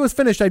that interview was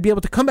finished, I'd be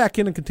able to come back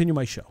in and continue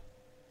my show.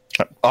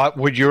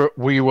 Were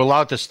you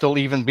allowed to still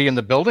even be in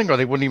the building, or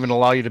they wouldn't even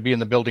allow you to be in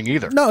the building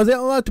either? No, they're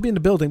allowed to be in the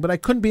building, but I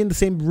couldn't be in the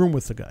same room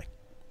with the guy.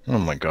 Oh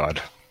my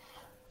God.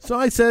 So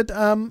I said,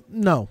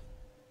 no.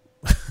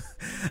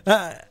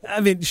 I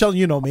mean, Sheldon,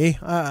 you know me.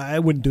 I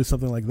wouldn't do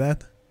something like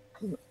that.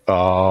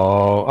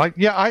 Oh,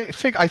 I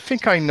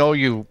think I know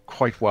you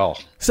quite well.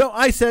 So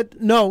I said,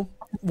 no.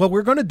 What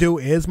we're going to do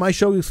is my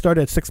show will start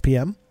at 6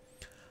 p.m.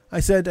 I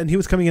said, and he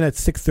was coming in at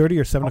 6:30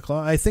 or 7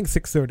 o'clock. I think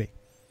 6:30.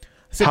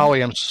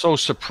 Howie, I'm so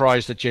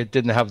surprised that you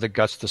didn't have the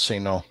guts to say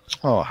no.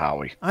 Oh,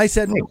 Howie. I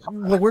said,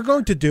 what we're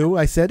going to do,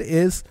 I said,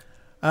 is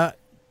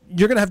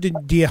you're going to have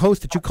the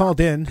host that you called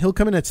in. He'll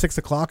come in at 6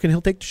 o'clock, and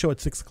he'll take the show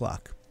at 6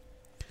 o'clock.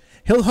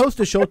 He'll host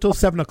the show till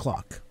 7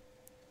 o'clock.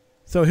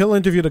 So he'll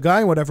interview the guy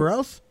and whatever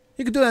else.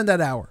 He could do that in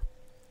that hour.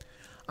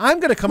 I'm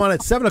going to come on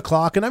at 7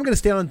 o'clock, and I'm going to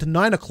stay on until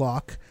 9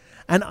 o'clock,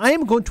 and I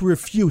am going to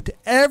refute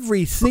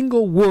every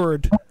single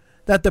word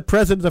that the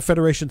president of the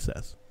Federation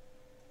says.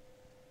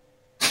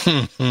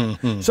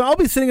 So I'll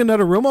be sitting in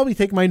another room. I'll be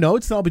taking my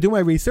notes, and I'll be doing my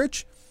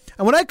research.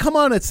 And when I come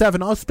on at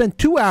 7, I'll spend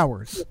 2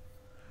 hours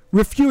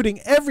refuting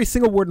every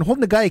single word and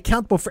holding the guy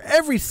accountable for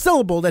every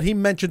syllable that he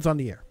mentions on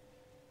the air.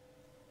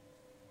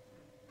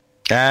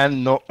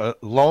 And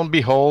lo and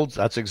behold,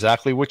 that's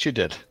exactly what you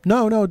did.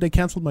 No, they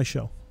canceled my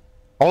show.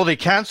 Oh, they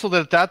canceled it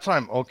at that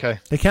time? Okay.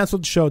 They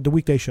canceled the show, the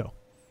weekday show.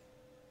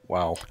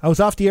 Wow. I was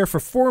off the air for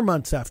 4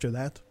 months after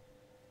that,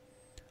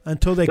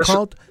 until they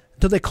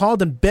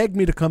called and begged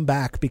me to come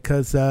back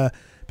because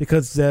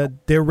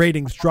their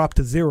ratings dropped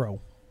to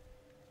 0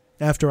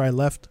 after I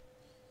left.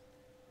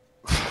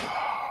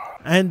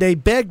 And they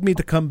begged me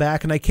to come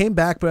back, and I came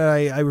back, but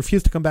I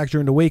refused to come back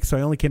during the week, so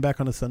I only came back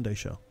on a Sunday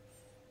show.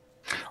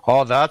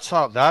 Oh, that's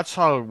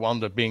how it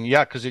wound up being.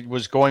 Yeah, because it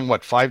was going,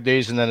 5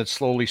 days, and then it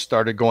slowly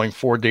started going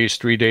 4 days,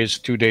 3 days,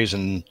 2 days,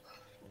 and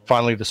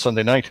finally the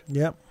Sunday night.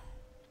 Yep.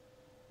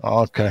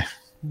 Okay.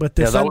 But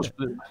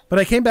but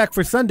I came back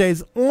for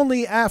Sundays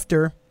only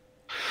after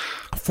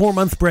a 4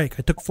 month break.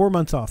 I took 4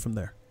 months off from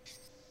there.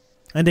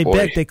 And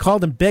they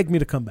called and begged me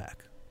to come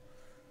back.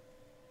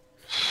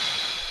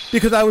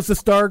 Because I was the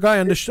star guy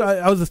on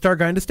the I was the star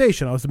guy on the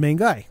station. I was the main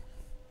guy.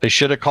 They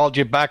should have called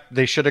you back.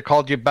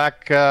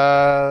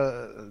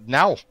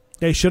 Now.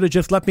 They should have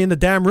just left me in the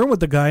damn room with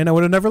the guy, and I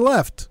would have never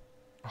left.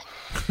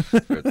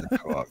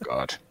 Oh,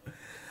 God.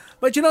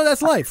 But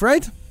that's life,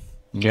 right?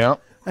 Yeah.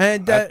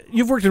 And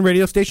you've worked in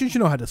radio stations.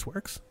 You know how this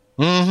works.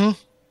 Mm-hmm.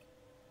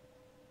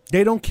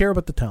 They don't care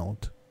about the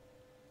talent.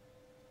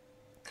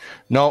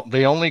 No,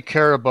 they only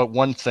care about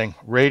one thing.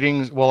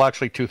 Ratings. Well,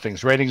 actually, two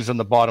things. Ratings and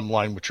the bottom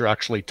line, which are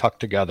actually tucked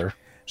together.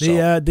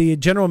 The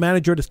general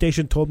manager of the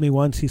station told me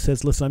once, he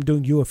says, listen, I'm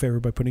doing you a favor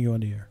by putting you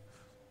on the air.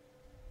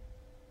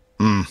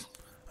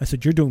 I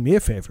said, you're doing me a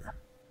favor.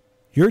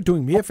 You're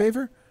doing me a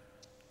favor?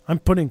 I'm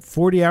putting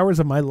 40 hours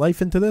of my life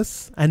into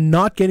this and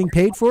not getting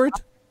paid for it?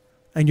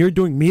 And you're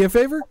doing me a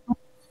favor?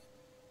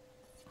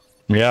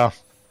 Yeah.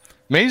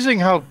 Amazing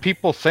how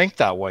people think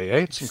that way, eh?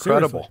 It's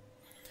incredible. Seriously.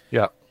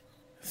 Yeah.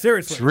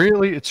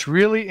 Seriously. It's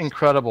really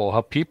incredible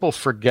how people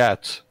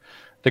forget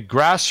the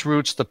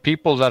grassroots, the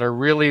people that are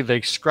really,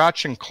 they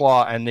scratch and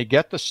claw and they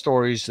get the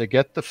stories, they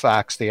get the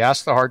facts, they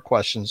ask the hard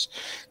questions,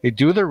 they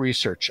do their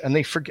research, and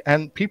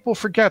and people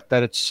forget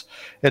that it's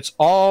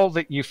all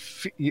that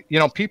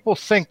people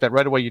think that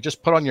right away you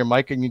just put on your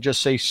mic and you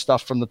just say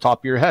stuff from the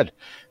top of your head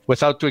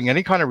without doing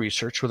any kind of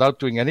research, without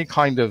doing any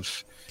kind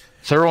of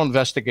thorough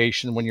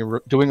investigation when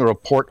you're doing a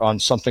report on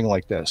something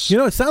like this.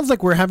 It sounds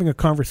like we're having a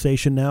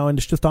conversation now, and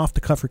it's just off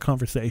the cuff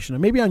conversation,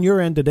 and maybe on your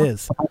end it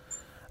is.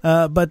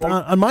 But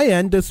on my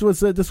end, this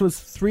was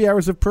 3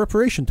 hours of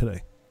preparation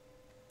today.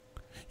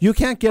 You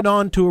can't get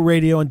on to a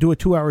radio and do a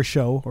 2-hour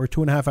show or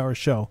 2.5-hour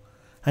show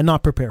and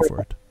not prepare for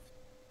it.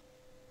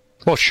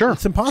 Well, sure.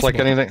 It's impossible. It's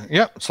like anything.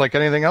 Yeah, it's like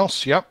anything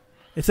else. Yep.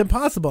 It's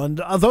impossible.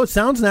 And although it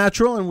sounds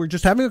natural and we're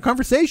just having a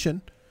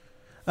conversation,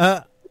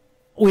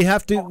 we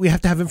have to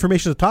have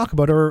information to talk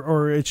about,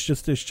 or it's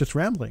just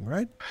rambling,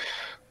 right?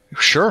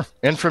 Sure.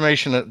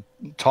 Information to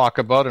talk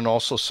about, and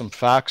also some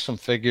facts, some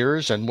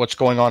figures, and what's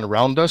going on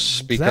around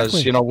us.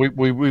 Because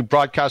we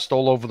broadcast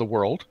all over the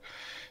world,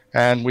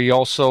 and we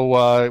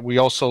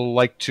also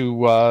like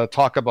to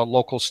talk about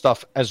local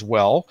stuff as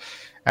well.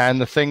 And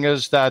the thing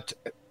is that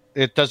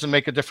it doesn't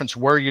make a difference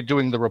where you're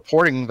doing the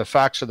reporting. The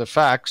facts are the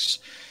facts,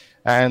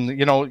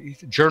 and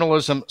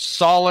journalism,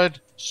 solid,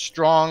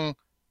 strong,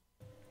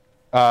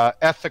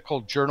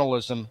 ethical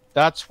journalism.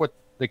 That's what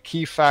the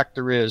key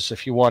factor is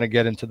if you want to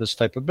get into this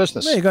type of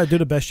business. Well, you got to do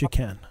the best you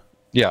can.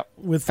 Yeah.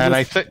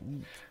 I think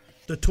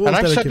the tools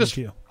that are given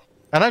to you.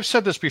 And I've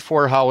said this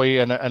before, Howie,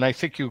 and I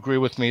think you agree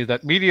with me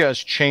that media has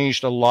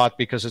changed a lot,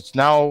 because it's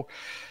now,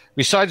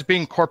 besides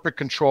being corporate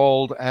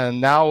controlled, and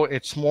now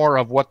it's more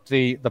of what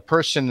the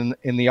person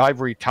in the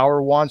ivory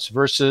tower wants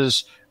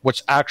versus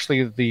what's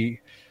actually the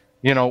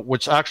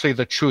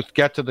truth.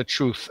 Get to the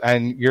truth,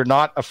 and you're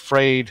not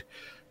afraid.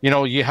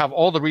 You have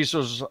all the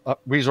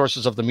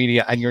resources of the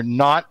media, and you're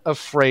not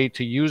afraid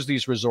to use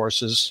these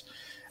resources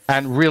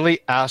and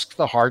really ask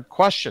the hard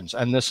questions.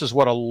 And this is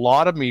what a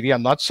lot of media,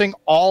 I'm not saying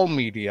all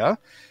media,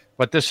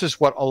 but this is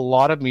what a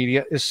lot of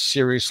media is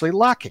seriously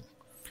lacking.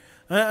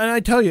 And I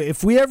tell you,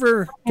 if we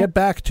ever get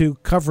back to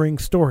covering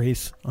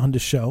stories on the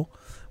show,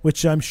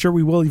 which I'm sure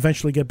we will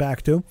eventually get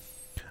back to,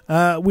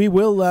 we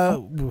will.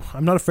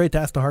 I'm not afraid to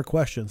ask the hard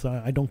questions.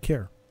 I don't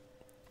care.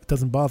 It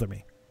doesn't bother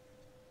me.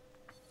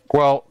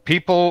 Well,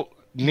 people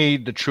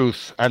need the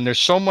truth, and there's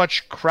so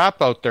much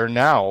crap out there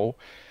now,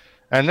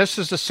 and this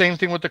is the same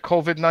thing with the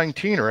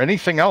COVID-19 or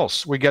anything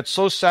else. We get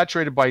so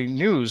saturated by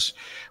news,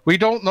 we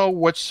don't know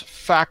what's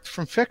fact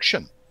from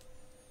fiction.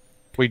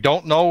 We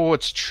don't know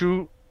what's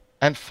true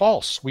and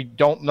false. We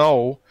don't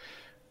know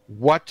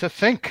what to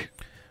think.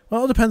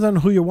 Well, it depends on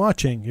who you're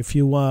watching. If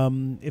you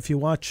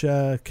watch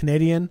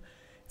Canadian,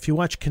 if you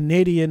watch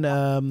Canadian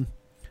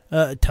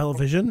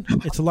television,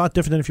 it's a lot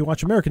different than if you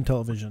watch American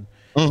television.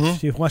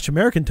 If you watch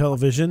American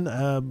television,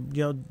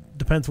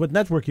 depends what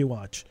network you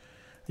watch.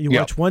 You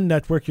watch one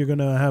network, you're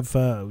gonna have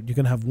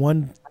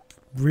one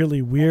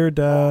really weird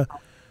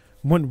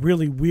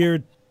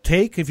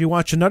take. If you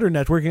watch another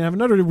network, you have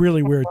another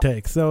really weird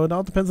take. So it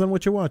all depends on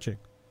what you're watching.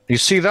 You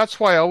see, that's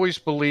why I always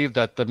believe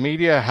that the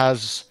media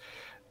has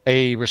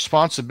a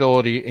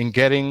responsibility in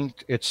getting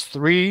its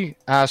three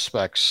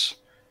aspects,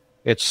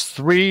 its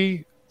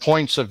 3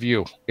 points of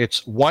view.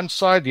 It's one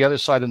side, the other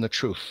side, and the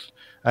truth.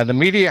 And the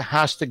media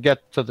has to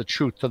get to the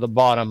truth, to the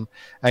bottom,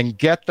 and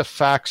get the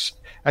facts.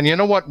 And you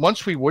know what?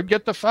 Once we would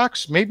get the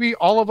facts, maybe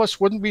all of us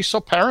wouldn't be so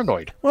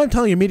paranoid. Well, I'm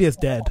telling you, media is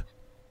dead.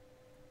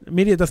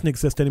 Media doesn't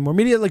exist anymore.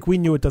 Media like we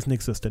knew it doesn't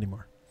exist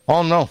anymore.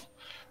 Oh, no.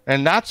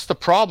 And that's the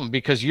problem,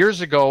 because years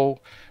ago,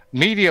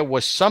 media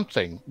was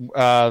something.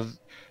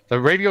 The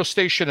radio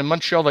station in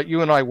Montreal that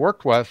you and I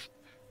worked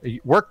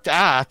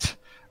at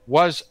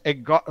was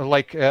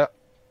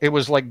it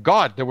was like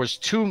God. There was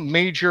 2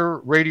 major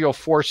radio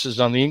forces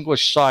on the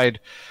English side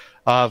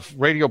of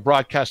radio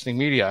broadcasting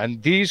media,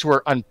 and these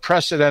were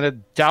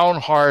unprecedented,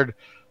 down hard,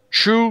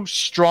 true,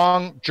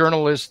 strong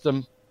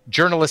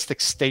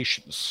journalistic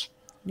stations.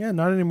 Yeah,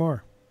 not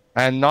anymore.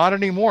 And not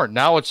anymore.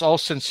 Now it's all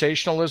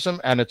sensationalism,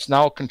 and it's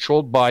now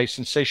controlled by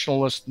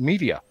sensationalist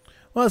media.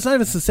 Well, it's not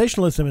even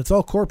sensationalism; it's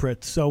all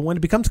corporate. So when it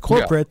becomes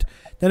corporate,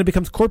 then it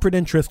becomes corporate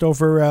interest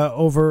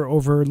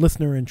over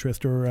listener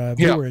interest or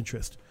viewer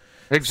interest.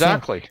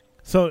 Exactly.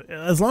 So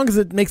as long as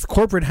it makes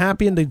corporate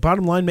happy and the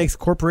bottom line makes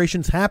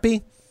corporations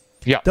happy,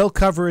 they'll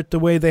cover it the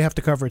way they have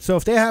to cover it. So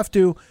if they have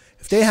to,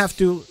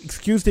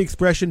 excuse the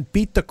expression,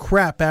 beat the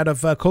crap out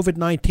of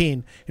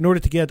COVID-19 in order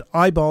to get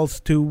eyeballs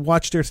to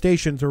watch their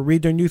stations or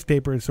read their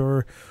newspapers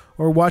or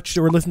watch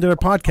or listen to their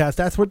podcast,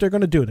 that's what they're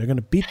going to do. They're going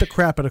to beat the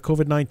crap out of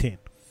COVID-19.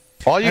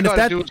 All you got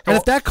to do is go. And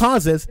if that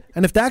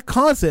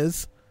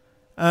causes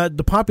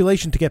the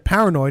population to get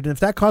paranoid, and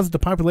if that causes the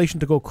population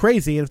to go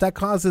crazy, and if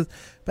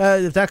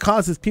that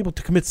causes people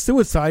to commit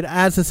suicide,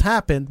 as has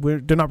happened,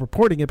 they're not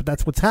reporting it, but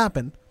that's what's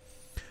happened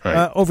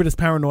over this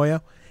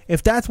paranoia.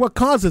 If that's what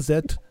causes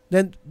it,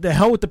 then the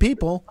hell with the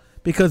people,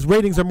 because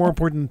ratings are more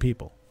important than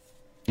people.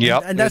 Yeah,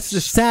 and that's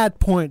the sad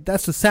point.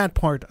 That's the sad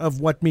part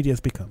of what media has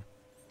become.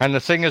 And the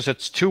thing is,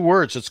 it's 2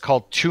 words. It's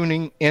called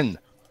tuning in.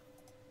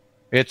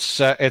 It's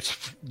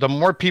the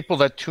more people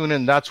that tune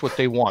in, that's what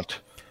they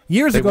want.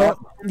 Years ago,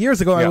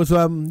 I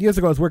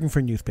was working for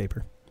a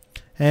newspaper,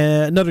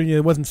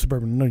 it wasn't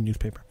Suburban, another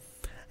newspaper,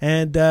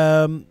 and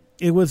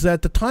it was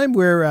at the time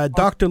where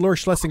Dr. Laura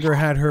Schlesinger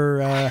had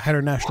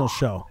her national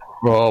show.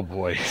 Oh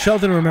boy,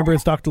 Sheldon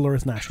remembers Dr.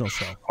 Laura's national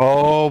show.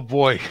 Oh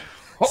boy.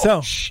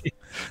 So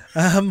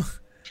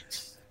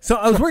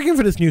I was working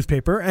for this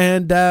newspaper,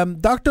 and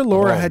Dr.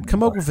 Laura had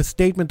come up with a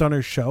statement on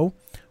her show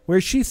where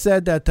she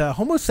said that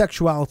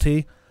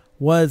homosexuality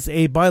was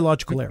a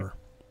biological error.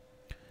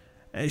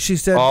 She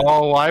said,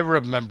 "Oh, I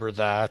remember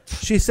that."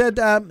 She said,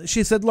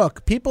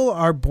 "Look, people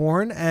are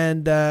born,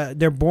 and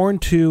they're born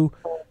to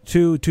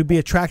be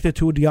attracted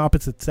to the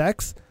opposite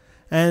sex,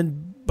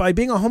 and by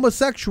being a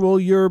homosexual,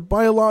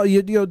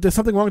 there's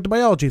something wrong with the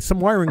biology. Some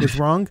wiring is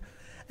wrong,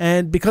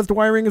 and because the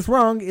wiring is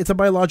wrong, it's a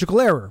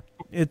biological error.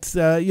 It's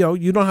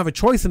you don't have a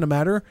choice in the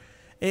matter.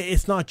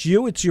 It's not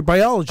you; it's your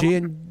biology,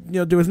 and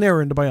there was an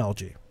error in the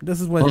biology. This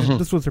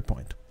was her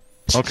point.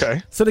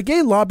 Okay. So the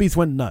gay lobbies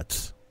went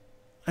nuts.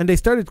 And they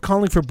started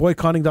calling for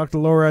boycotting Dr.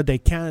 Laura. They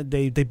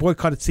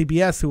boycotted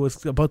CBS, who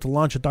was about to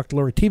launch a Dr.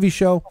 Laura TV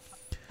show.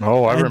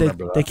 Oh, I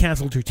remember that. They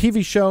canceled her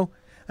TV show.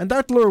 And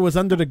Dr. Laura was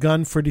under the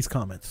gun for these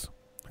comments.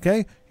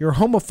 Okay? You're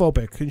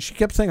homophobic. And she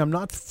kept saying, I'm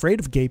not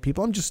afraid of gay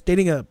people. I'm just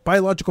stating a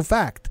biological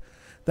fact.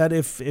 That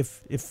if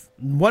 100%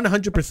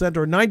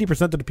 or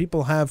 90% of the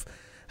people have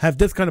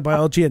this kind of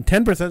biology and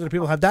 10% of the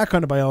people have that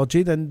kind of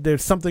biology, then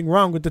there's something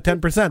wrong with the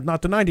 10%,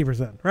 not the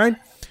 90%, right?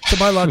 It's a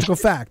biological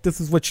fact.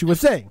 This is what she was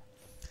saying.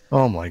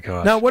 Oh, my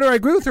God. Now, whether I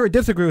agree with her or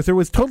disagree with her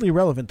was totally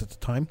irrelevant at the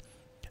time.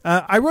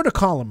 I wrote a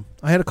column.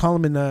 I had a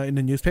column in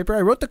the newspaper.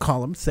 I wrote the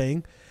column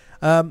saying,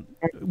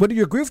 whether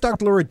you agree with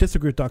Dr. Laura or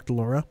disagree with Dr.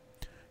 Laura,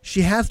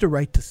 she has the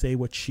right to say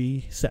what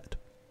she said.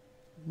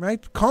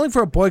 Right? Calling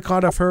for a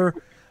boycott of her,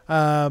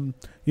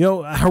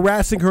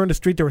 harassing her in the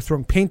street. They were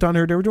throwing paint on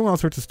her. They were doing all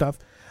sorts of stuff.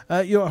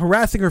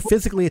 Harassing her,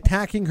 physically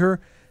attacking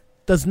her,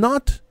 does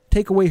not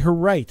take away her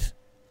right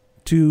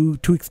to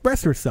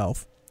express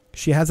herself.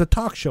 She has a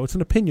talk show. It's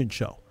an opinion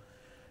show.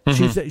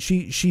 Mm-hmm.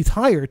 She's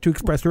hired to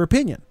express her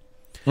opinion.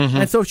 Mm-hmm.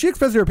 And so if she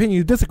expresses her opinion,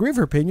 you disagree with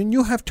her opinion,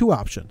 you have 2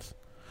 options.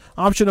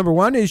 Option number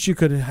 1 is you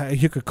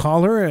could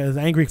call her as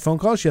an angry phone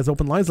call. She has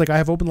open lines, like I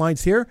have open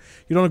lines here.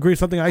 You don't agree with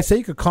something I say,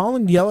 you could call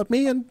and yell at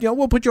me, and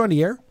we'll put you on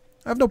the air.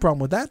 I have no problem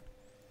with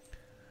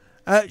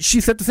that. She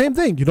said the same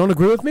thing. You don't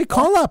agree with me?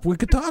 Call up. We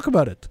could talk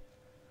about it.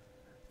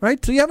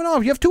 Right? So you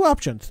have 2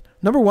 options.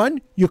 Number 1,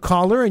 you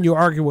call her and you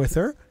argue with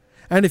her.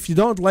 And if you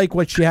don't like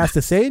what she has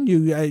to say, and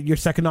your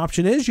second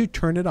option is you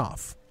turn it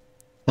off.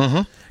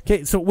 Mm-hmm.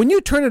 Okay, so when you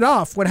turn it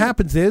off, what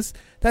happens is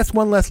that's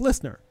one less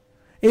listener.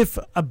 If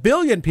 1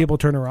 billion people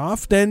turn her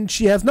off, then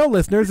she has no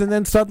listeners, and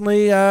then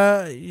suddenly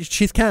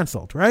she's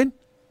canceled, right?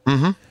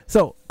 Mm-hmm.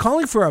 So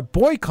calling for a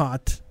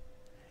boycott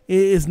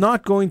is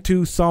not going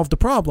to solve the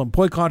problem.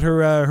 Boycott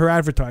her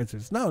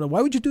advertisers. No,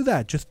 why would you do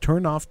that? Just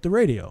turn off the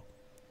radio.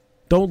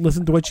 Don't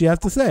listen to what she has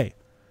to say.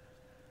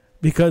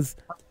 Because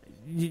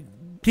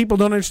people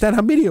don't understand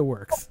how media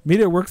works.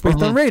 Media works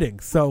based on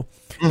ratings. So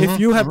if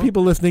you have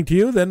people listening to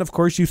you, then of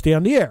course you stay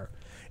on the air.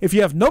 If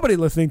you have nobody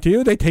listening to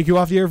you, they take you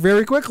off the air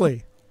very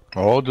quickly.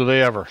 Oh, do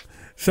they ever?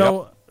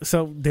 So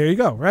there you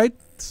go, right?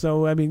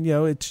 So, I mean,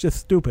 it's just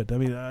stupid. I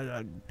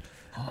memean,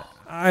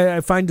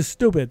 I find it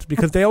stupid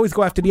because they always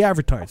go after the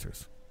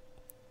advertisers.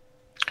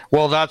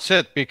 Well, that's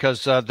it,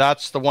 because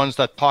that's the ones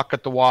that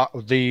pocket the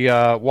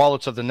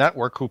wallets of the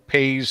network, who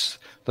pays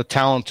the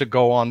talent to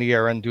go on the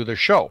air and do their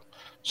show.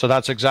 So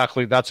that's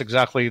exactly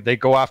they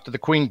go after the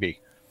queen bee,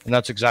 and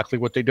that's exactly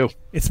what they do.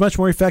 It's much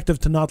more effective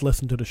to not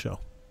listen to the show.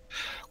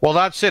 Well,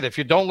 that's it. If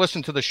you don't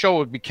listen to the show, it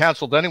would be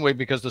canceled anyway,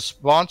 because the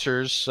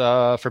sponsors,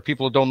 for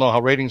people who don't know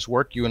how ratings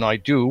work, you and I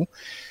do,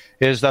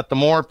 is that the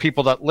more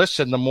people that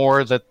listen, the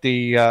more that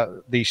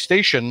the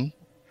station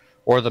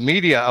or the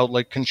media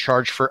outlet can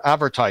charge for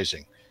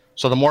advertising.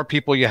 So the more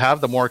people you have,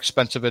 the more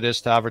expensive it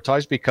is to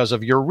advertise because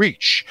of your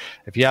reach.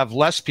 If you have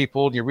less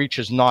people and your reach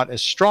is not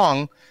as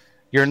strong,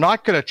 you're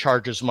not going to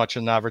charge as much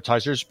in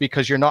advertisers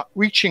because you're not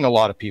reaching a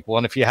lot of people.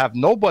 And if you have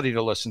nobody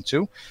to listen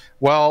to,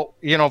 well,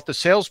 if the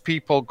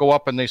salespeople go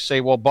up and they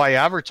say, well, buy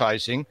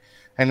advertising,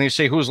 and they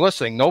say, who's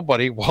listening?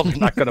 Nobody. Well, they're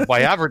not going to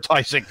buy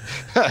advertising.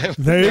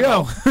 There you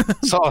go.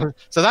 So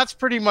that's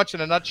pretty much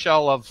in a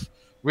nutshell of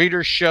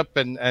readership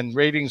and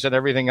ratings and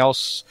everything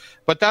else.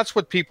 But that's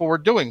what people were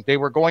doing. They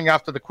were going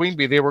after the queen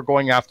bee. They were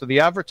going after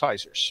the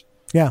advertisers.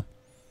 Yeah.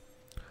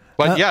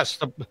 But yes,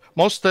 the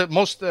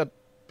most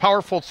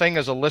powerful thing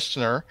as a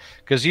listener,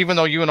 because even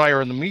though you and I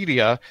are in the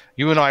media,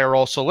 you and I are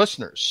also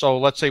listeners. So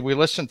let's say we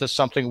listen to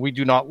something, we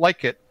do not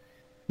like it.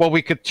 Well,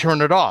 we could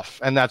turn it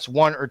off, and that's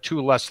 1 or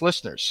 2 less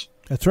listeners.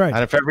 That's right.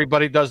 And if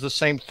everybody does the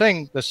same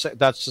thing, that's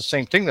the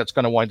same thing that's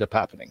going to wind up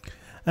happening.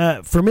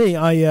 For me,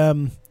 I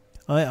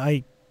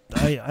like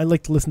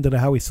to listen to the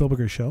Howie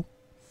Silberger show.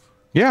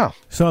 Yeah.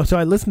 So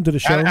I listen to the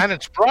show. And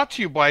it's brought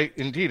to you by,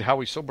 indeed,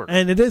 Howie Silberger.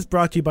 And it is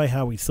brought to you by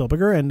Howie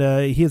Silberger, and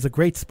he is a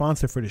great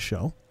sponsor for the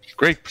show.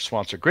 Great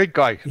sponsor. Great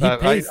guy.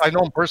 I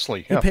know him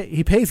personally. Yeah.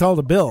 He pays all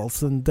the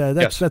bills, and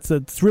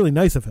that's really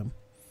nice of him.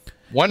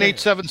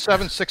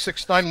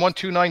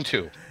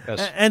 1-877-669-1292.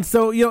 Yes. And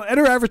so,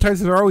 other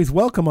advertisers are always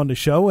welcome on the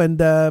show, and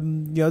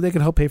they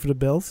can help pay for the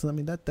bills. I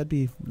mean, that'd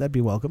be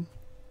welcome.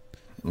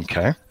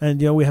 Okay.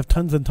 And we have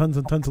tons and tons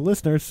and tons of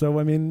listeners, so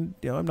I mean,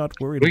 I'm not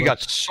worried. We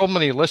got so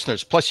many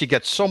listeners. Plus, you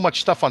get so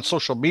much stuff on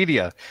social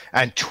media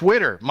and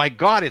Twitter. My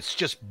God, it's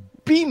just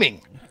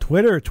beaming.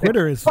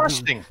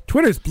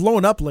 Twitter's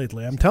blown up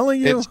lately. I'm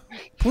telling you.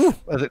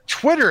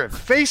 Twitter and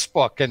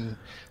Facebook and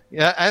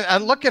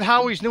look at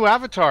Howie's new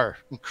avatar.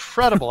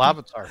 Incredible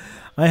avatar.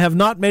 I have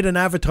not made an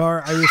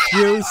avatar. I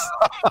refuse.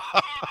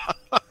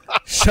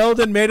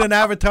 Sheldon made an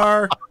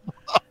avatar.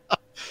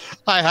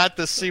 I had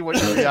to see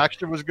what your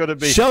reaction was going to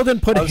be. Sheldon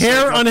put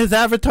hair on his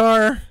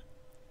avatar.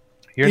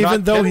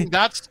 Even though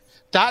that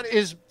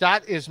is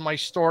my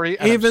story.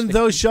 Even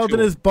though Sheldon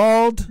is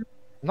bald.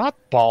 Not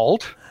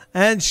bald.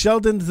 And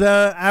Sheldon's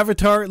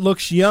avatar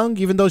looks young,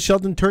 even though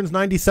Sheldon turns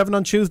 97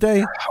 on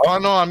Tuesday. Oh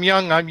no, I'm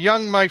young. I'm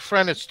young, my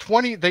friend. It's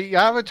 20. The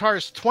avatar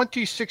is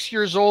 26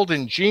 years old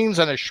in jeans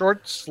and a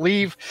short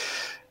sleeve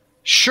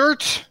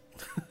shirt.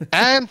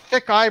 And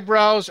thick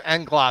eyebrows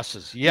and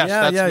glasses. Yes,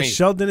 that's me.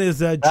 Sheldon is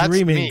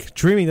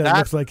dreaming that it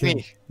looks like him.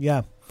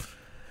 Yeah.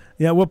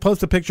 We'll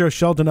post a picture of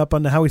Sheldon up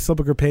on the Howie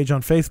Silberger page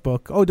on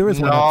Facebook. Oh, there is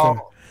one up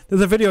there.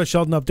 There's a video of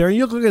Sheldon up there. And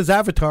you look at his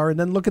avatar and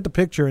then look at the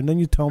picture and then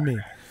you tell me.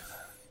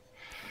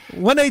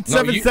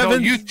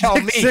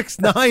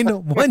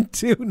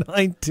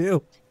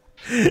 1-877-669-1292.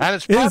 And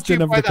it's brought to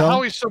you by the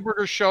Howie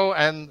Silberger Show,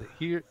 and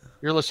you're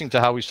listening to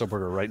Howie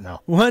Silberger right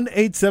now.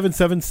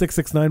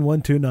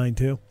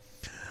 1-877-669-1292.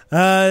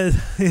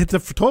 It's a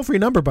toll-free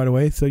number, by the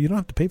way, so you don't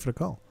have to pay for the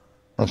call.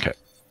 Okay.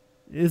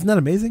 Isn't that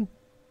amazing?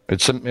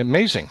 It's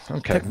amazing.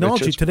 Okay.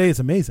 Technology today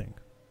is amazing.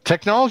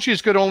 Technology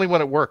is good only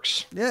when it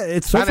works. Yeah,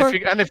 it's so far.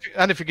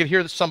 If you could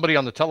hear somebody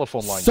on the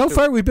telephone line. So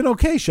far, we've been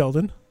okay,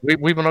 Sheldon.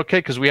 We've been okay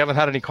because we haven't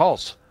had any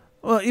calls.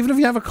 Well, even if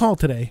you have a call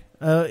today,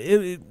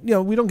 we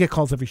don't get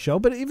calls every show,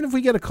 but even if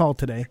we get a call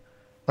today,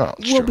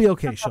 we'll be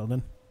okay,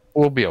 Sheldon.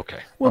 We'll be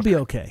okay. We'll be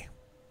okay.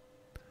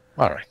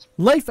 All right.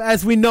 Life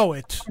as we know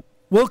it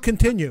will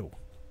continue.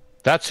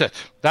 That's it.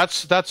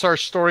 That's our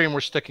story, and we're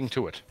sticking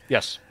to it.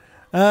 Yes.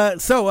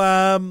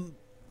 So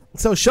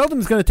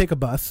Sheldon's going to take a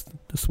bus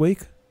this week,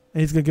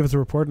 and he's going to give us a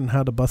report on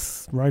how the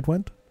bus ride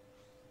went.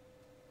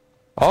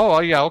 Oh,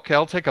 yeah. Okay,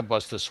 I'll take a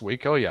bus this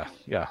week. Oh, yeah.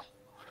 Yeah.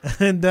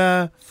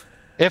 And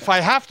if I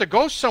have to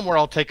go somewhere,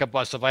 I'll take a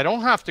bus. If I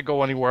don't have to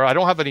go anywhere, I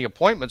don't have any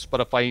appointments.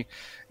 But if I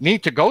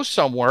need to go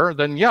somewhere,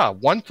 then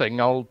one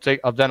thing I'll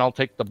take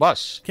the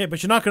bus. Okay,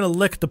 but you're not going to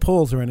lick the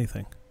poles or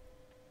anything.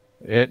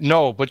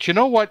 No, but you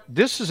know what?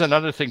 This is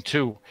another thing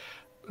too.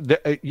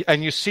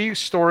 and you see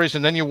stories,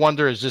 and then you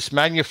wonder, is this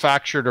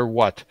manufactured or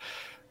what?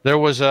 There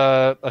was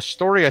a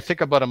story, I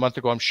think, about a month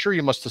ago. I'm sure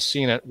you must have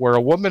seen it, where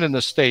a woman in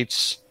the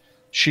States,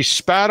 she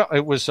spat.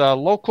 It was a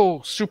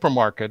local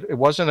supermarket. It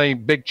wasn't a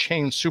big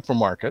chain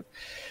supermarket.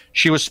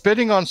 She was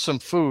spitting on some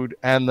food,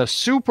 and the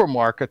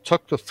supermarket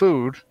took the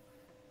food,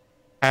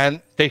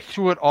 and they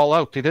threw it all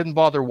out. They didn't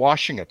bother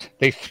washing it.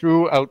 They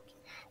threw out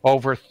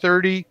over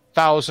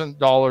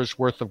 $30,000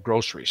 worth of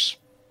groceries.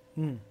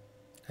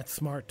 That's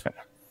smart.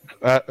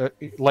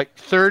 Like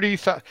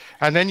 30,000,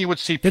 and then you would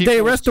see. Did they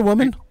arrest the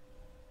woman?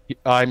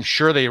 I'm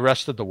sure they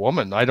arrested the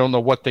woman. I don't know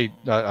what they.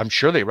 I'm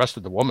sure they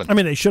arrested the woman. I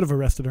mean, they should have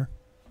arrested her.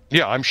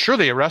 Yeah, I'm sure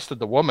they arrested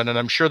the woman, and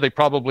I'm sure the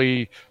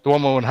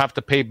woman would have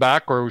to pay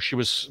back, or she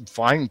was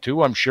fined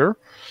too. I'm sure.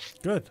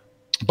 Good.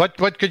 But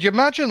could you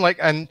imagine, like,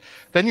 and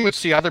then you would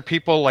see other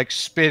people like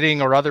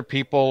spitting, or other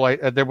people like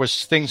there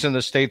was things in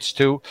the States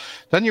too.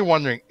 Then you're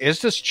wondering,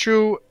 is this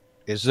true?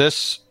 Is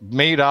this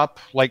made up?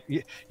 Like,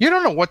 you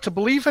don't know what to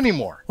believe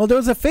anymore. Well, there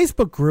was a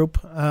Facebook group,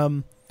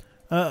 a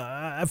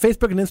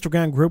Facebook and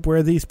Instagram group,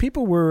 where these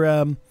people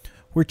were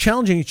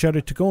challenging each other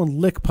to go and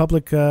lick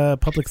public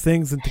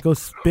things and to go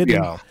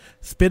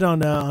spit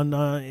on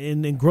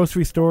in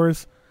grocery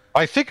stores.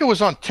 I think it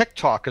was on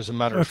TikTok, as a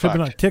matter of fact.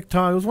 On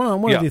TikTok, it was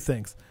one of these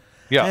things.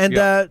 Yeah, and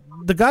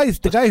the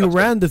guy who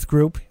ran this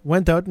group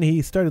went out and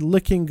he started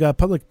licking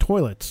public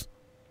toilets.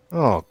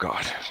 Oh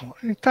God,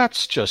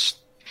 that's just.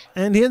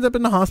 And he ended up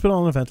in the hospital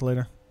on a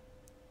ventilator.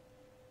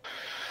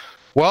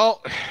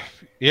 Well,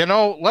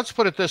 let's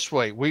put it this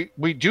way: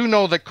 we do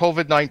know that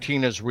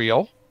COVID-19 is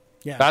real.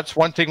 Yeah, that's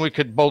one thing we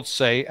could both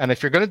say. And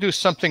if you're going to do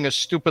something as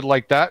stupid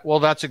like that, well,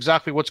 that's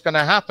exactly what's going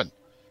to happen.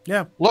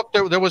 Yeah. Look,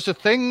 there was a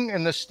thing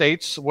in the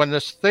States when when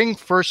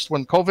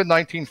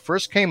COVID-19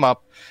 first came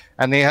up,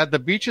 and they had the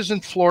beaches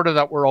in Florida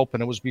that were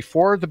open. It was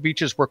before the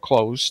beaches were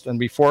closed, and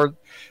before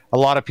a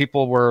lot of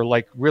people were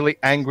like really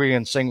angry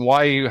and saying,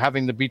 why are you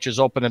having the beaches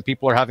open and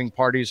people are having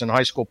parties and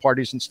high school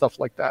parties and stuff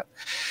like that?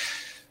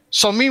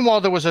 So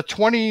meanwhile, there was a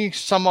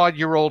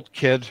 20-some-odd-year-old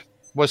kid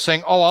was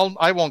saying,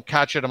 I won't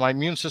catch it. My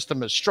immune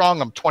system is strong.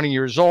 I'm 20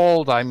 years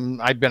old.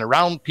 I've been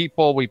around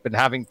people. We've been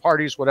having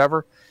parties,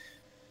 whatever.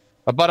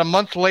 About a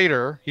month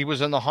later, he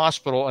was in the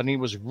hospital and he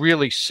was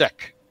really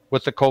sick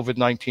with the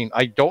COVID-19.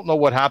 I don't know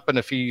what happened,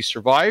 if he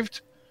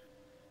survived,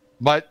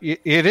 but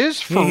it is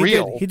for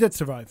real. He did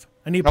survive,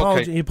 and he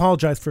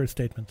apologized for his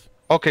statement.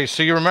 Okay,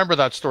 so you remember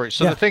that story.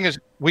 So the thing is,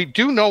 we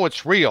do know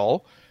it's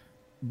real,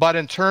 but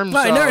in terms of...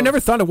 I never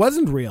thought it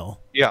wasn't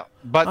real. Yeah,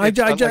 but I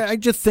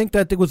just think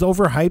that it was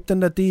overhyped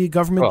and that the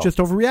government just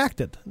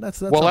overreacted. That's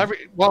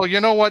well,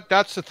 you know what?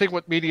 That's the thing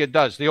what media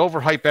does. They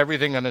overhype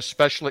everything, and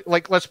especially,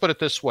 like, let's put it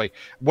this way: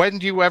 when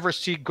do you ever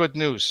see good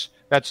news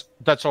that's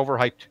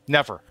overhyped?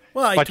 Never.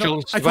 Well,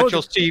 you'll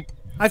see.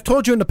 I've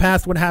told you in the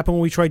past what happened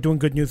when we tried doing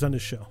good news on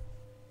this show.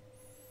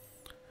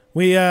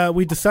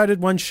 We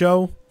decided one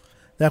show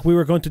that we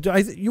were going to do.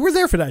 You were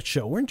there for that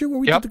show, weren't you? Where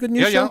we did the good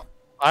news show? Yeah.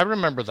 I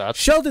remember that.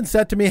 Sheldon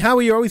said to me,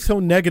 Howie, you're always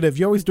so negative.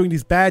 You're always doing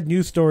these bad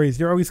news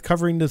stories. You're always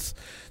covering this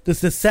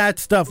sad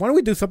stuff. Why don't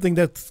we do something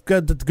that's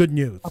good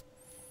news?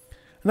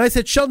 And I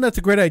said, Sheldon, that's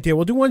a great idea.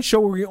 We'll do one show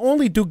where we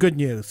only do good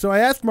news. So I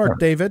asked Mark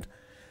David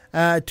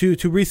to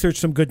research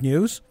some good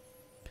news.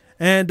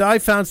 And I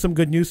found some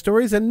good news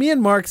stories. And me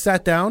and Mark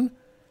sat down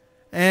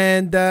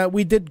and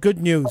we did good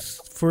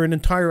news for an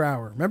entire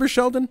hour. Remember,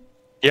 Sheldon?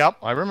 Yep,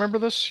 I remember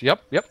this.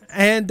 Yep.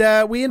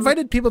 And we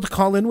invited people to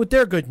call in with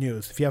their good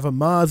news. If you have a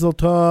mazel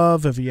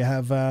tov, if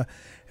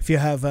you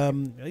have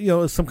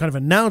some kind of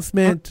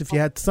announcement, if you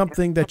had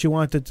something that you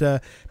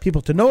wanted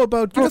people to know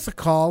about, give us a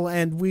call,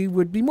 and we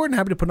would be more than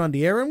happy to put on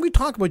the air, and we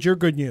talk about your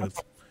good news.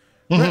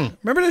 Mm-hmm.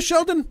 Remember this,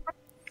 Sheldon?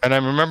 And I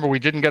remember we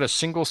didn't get a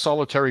single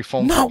solitary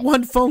phone call. Not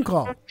one phone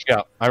call.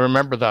 Yeah, I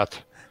remember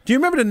that. Do you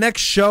remember the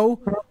next show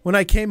when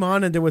I came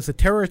on and there was a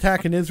terror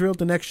attack in Israel,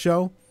 the next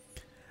show?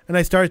 And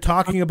I started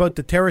talking about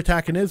the terror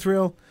attack in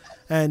Israel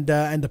and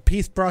the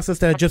peace process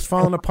that had just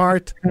fallen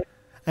apart,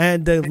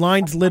 and the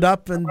lines lit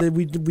up, and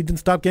we didn't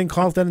stop getting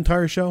calls that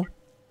entire show.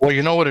 Well,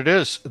 you know what it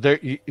is.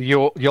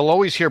 You'll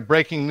always hear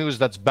breaking news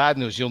that's bad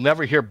news. You'll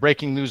never hear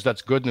breaking news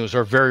that's good news,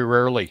 or very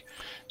rarely.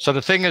 So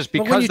the thing is,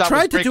 because when you that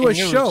tried was to do a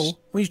show,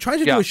 when you tried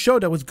to do a show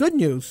that was good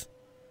news,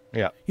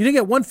 you didn't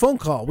get one phone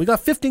call. We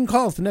got 15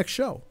 calls the next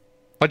show.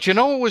 But you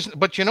know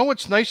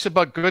what's nice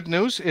about good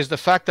news is the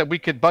fact that we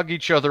could bug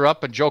each other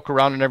up and joke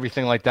around and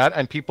everything like that,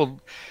 and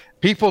people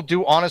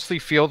do honestly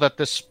feel that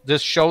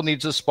this show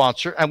needs a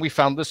sponsor, and we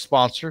found this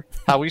sponsor,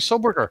 Howie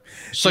Soberger.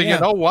 So you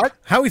know what?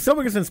 Howie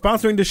Soberger's been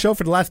sponsoring the show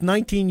for the last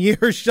 19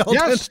 years, Sheldon.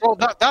 Yes, well,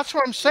 that's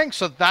what I'm saying.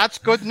 So that's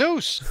good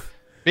news,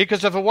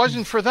 because if it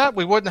wasn't for that,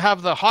 we wouldn't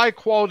have the high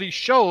quality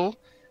show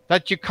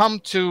that you come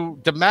to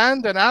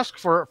demand and ask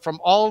for from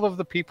all of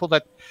the people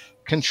that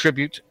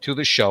contribute to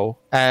the show,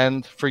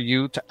 and for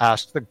you to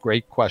ask the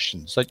great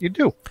questions that you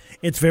do.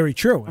 It's very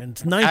true.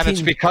 And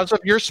it's because of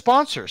your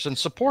sponsors and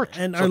support.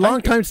 And our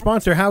longtime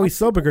sponsor, Howie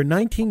Soberger,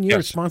 19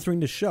 years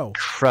sponsoring the show.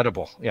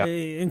 Incredible. Yeah.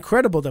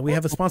 Incredible that we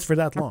have a sponsor for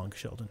that long,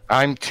 Sheldon.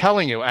 I'm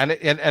telling you. And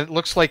it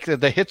looks like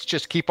the hits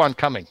just keep on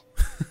coming.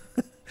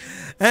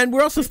 And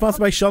we're also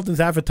sponsored by Sheldon's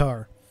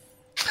Avatar.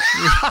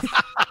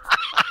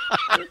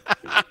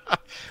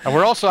 And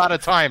we're also out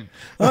of time.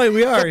 Oh,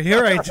 we are.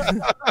 You're right.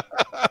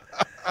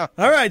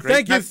 All right.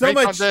 Thank you so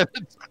much.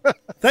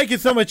 Thank you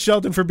so much,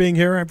 Sheldon, for being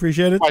here. I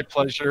appreciate it. My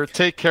pleasure.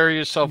 Take care of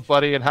yourself,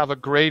 buddy, and have a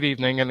great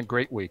evening and a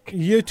great week.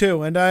 You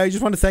too. And I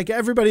just want to thank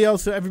everybody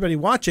else, everybody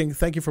watching.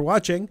 Thank you for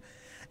watching.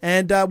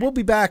 And we'll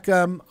be back.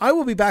 I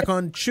will be back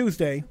on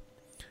Tuesday.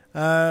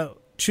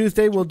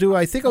 Tuesday we'll do.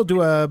 I think I'll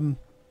do a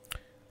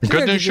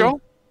good news show.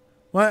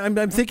 Well,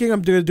 I'm thinking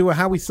I'm going to do a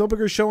Howie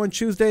Silberger show on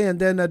Tuesday, and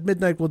then at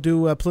midnight we'll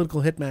do a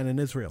political hitman in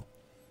Israel.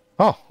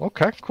 Oh,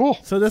 okay, cool.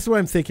 So that's what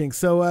I'm thinking.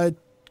 So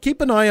keep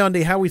an eye on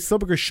the Howie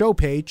Silberger show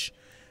page,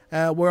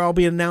 where I'll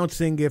be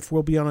announcing if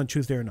we'll be on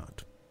Tuesday or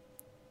not.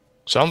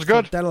 Sounds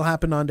good. So that'll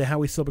happen on the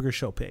Howie Silberger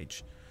show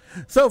page.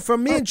 So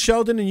from me and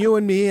Sheldon and you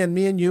and me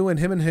and you and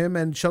him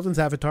and Sheldon's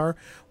Avatar,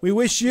 we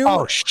wish you...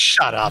 Oh,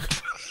 shut up.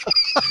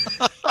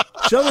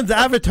 Sheldon's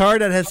Avatar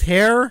that has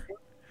hair.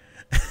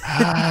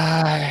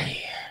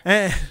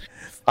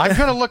 I'm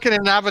gonna look at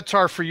an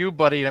avatar for you,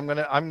 buddy. I'm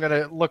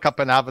gonna look up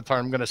an avatar.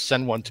 I'm gonna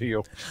send one to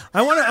you.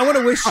 I want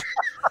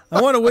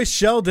to wish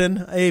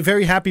Sheldon a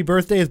very happy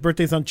birthday. His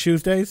birthday's on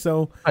Tuesday,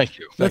 so thank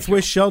you. Let's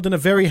wish Sheldon a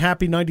very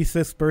happy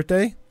 96th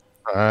birthday.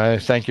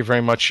 Thank you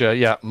very much.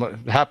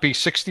 Happy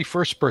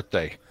 61st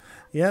birthday.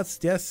 Yes.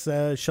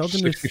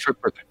 Sheldon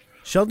 61st birthday.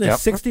 Sheldon is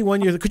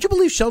 61 years. Could you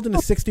believe Sheldon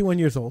is 61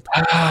 years old?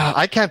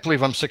 I can't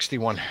believe I'm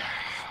 61.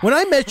 When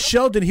I met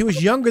Sheldon, he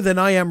was younger than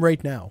I am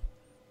right now.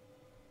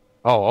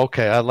 Oh,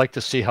 okay. I'd like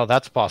to see how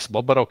that's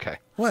possible, but okay.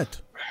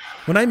 What?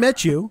 When I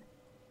met you,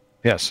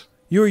 yes,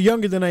 you were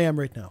younger than I am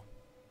right now.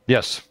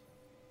 Yes,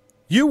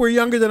 you were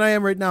younger than I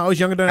am right now. I was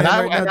younger than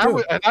I am right now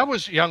too. I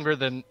was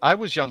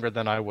younger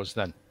than I was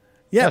then.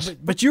 Yeah, yes.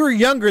 but you were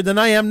younger than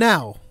I am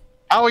now.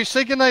 Howie,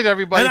 say goodnight,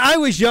 everybody. And I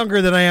was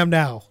younger than I am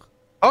now.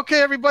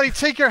 Okay, everybody,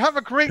 take care. Have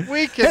a great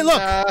week. Hey,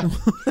 look.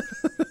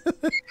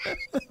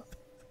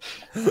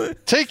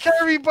 Take care,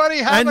 everybody.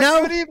 Have a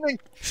good evening.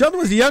 Sheldon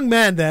was a young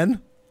man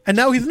then, and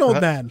now he's an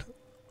old man.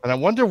 And I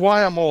wonder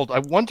why I'm old. I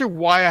wonder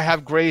why I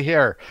have gray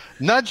hair.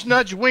 Nudge,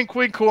 nudge, wink,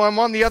 wink, who I'm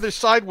on the other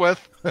side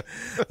with. All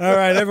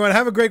right, everyone.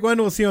 Have a great one.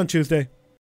 We'll see you on Tuesday.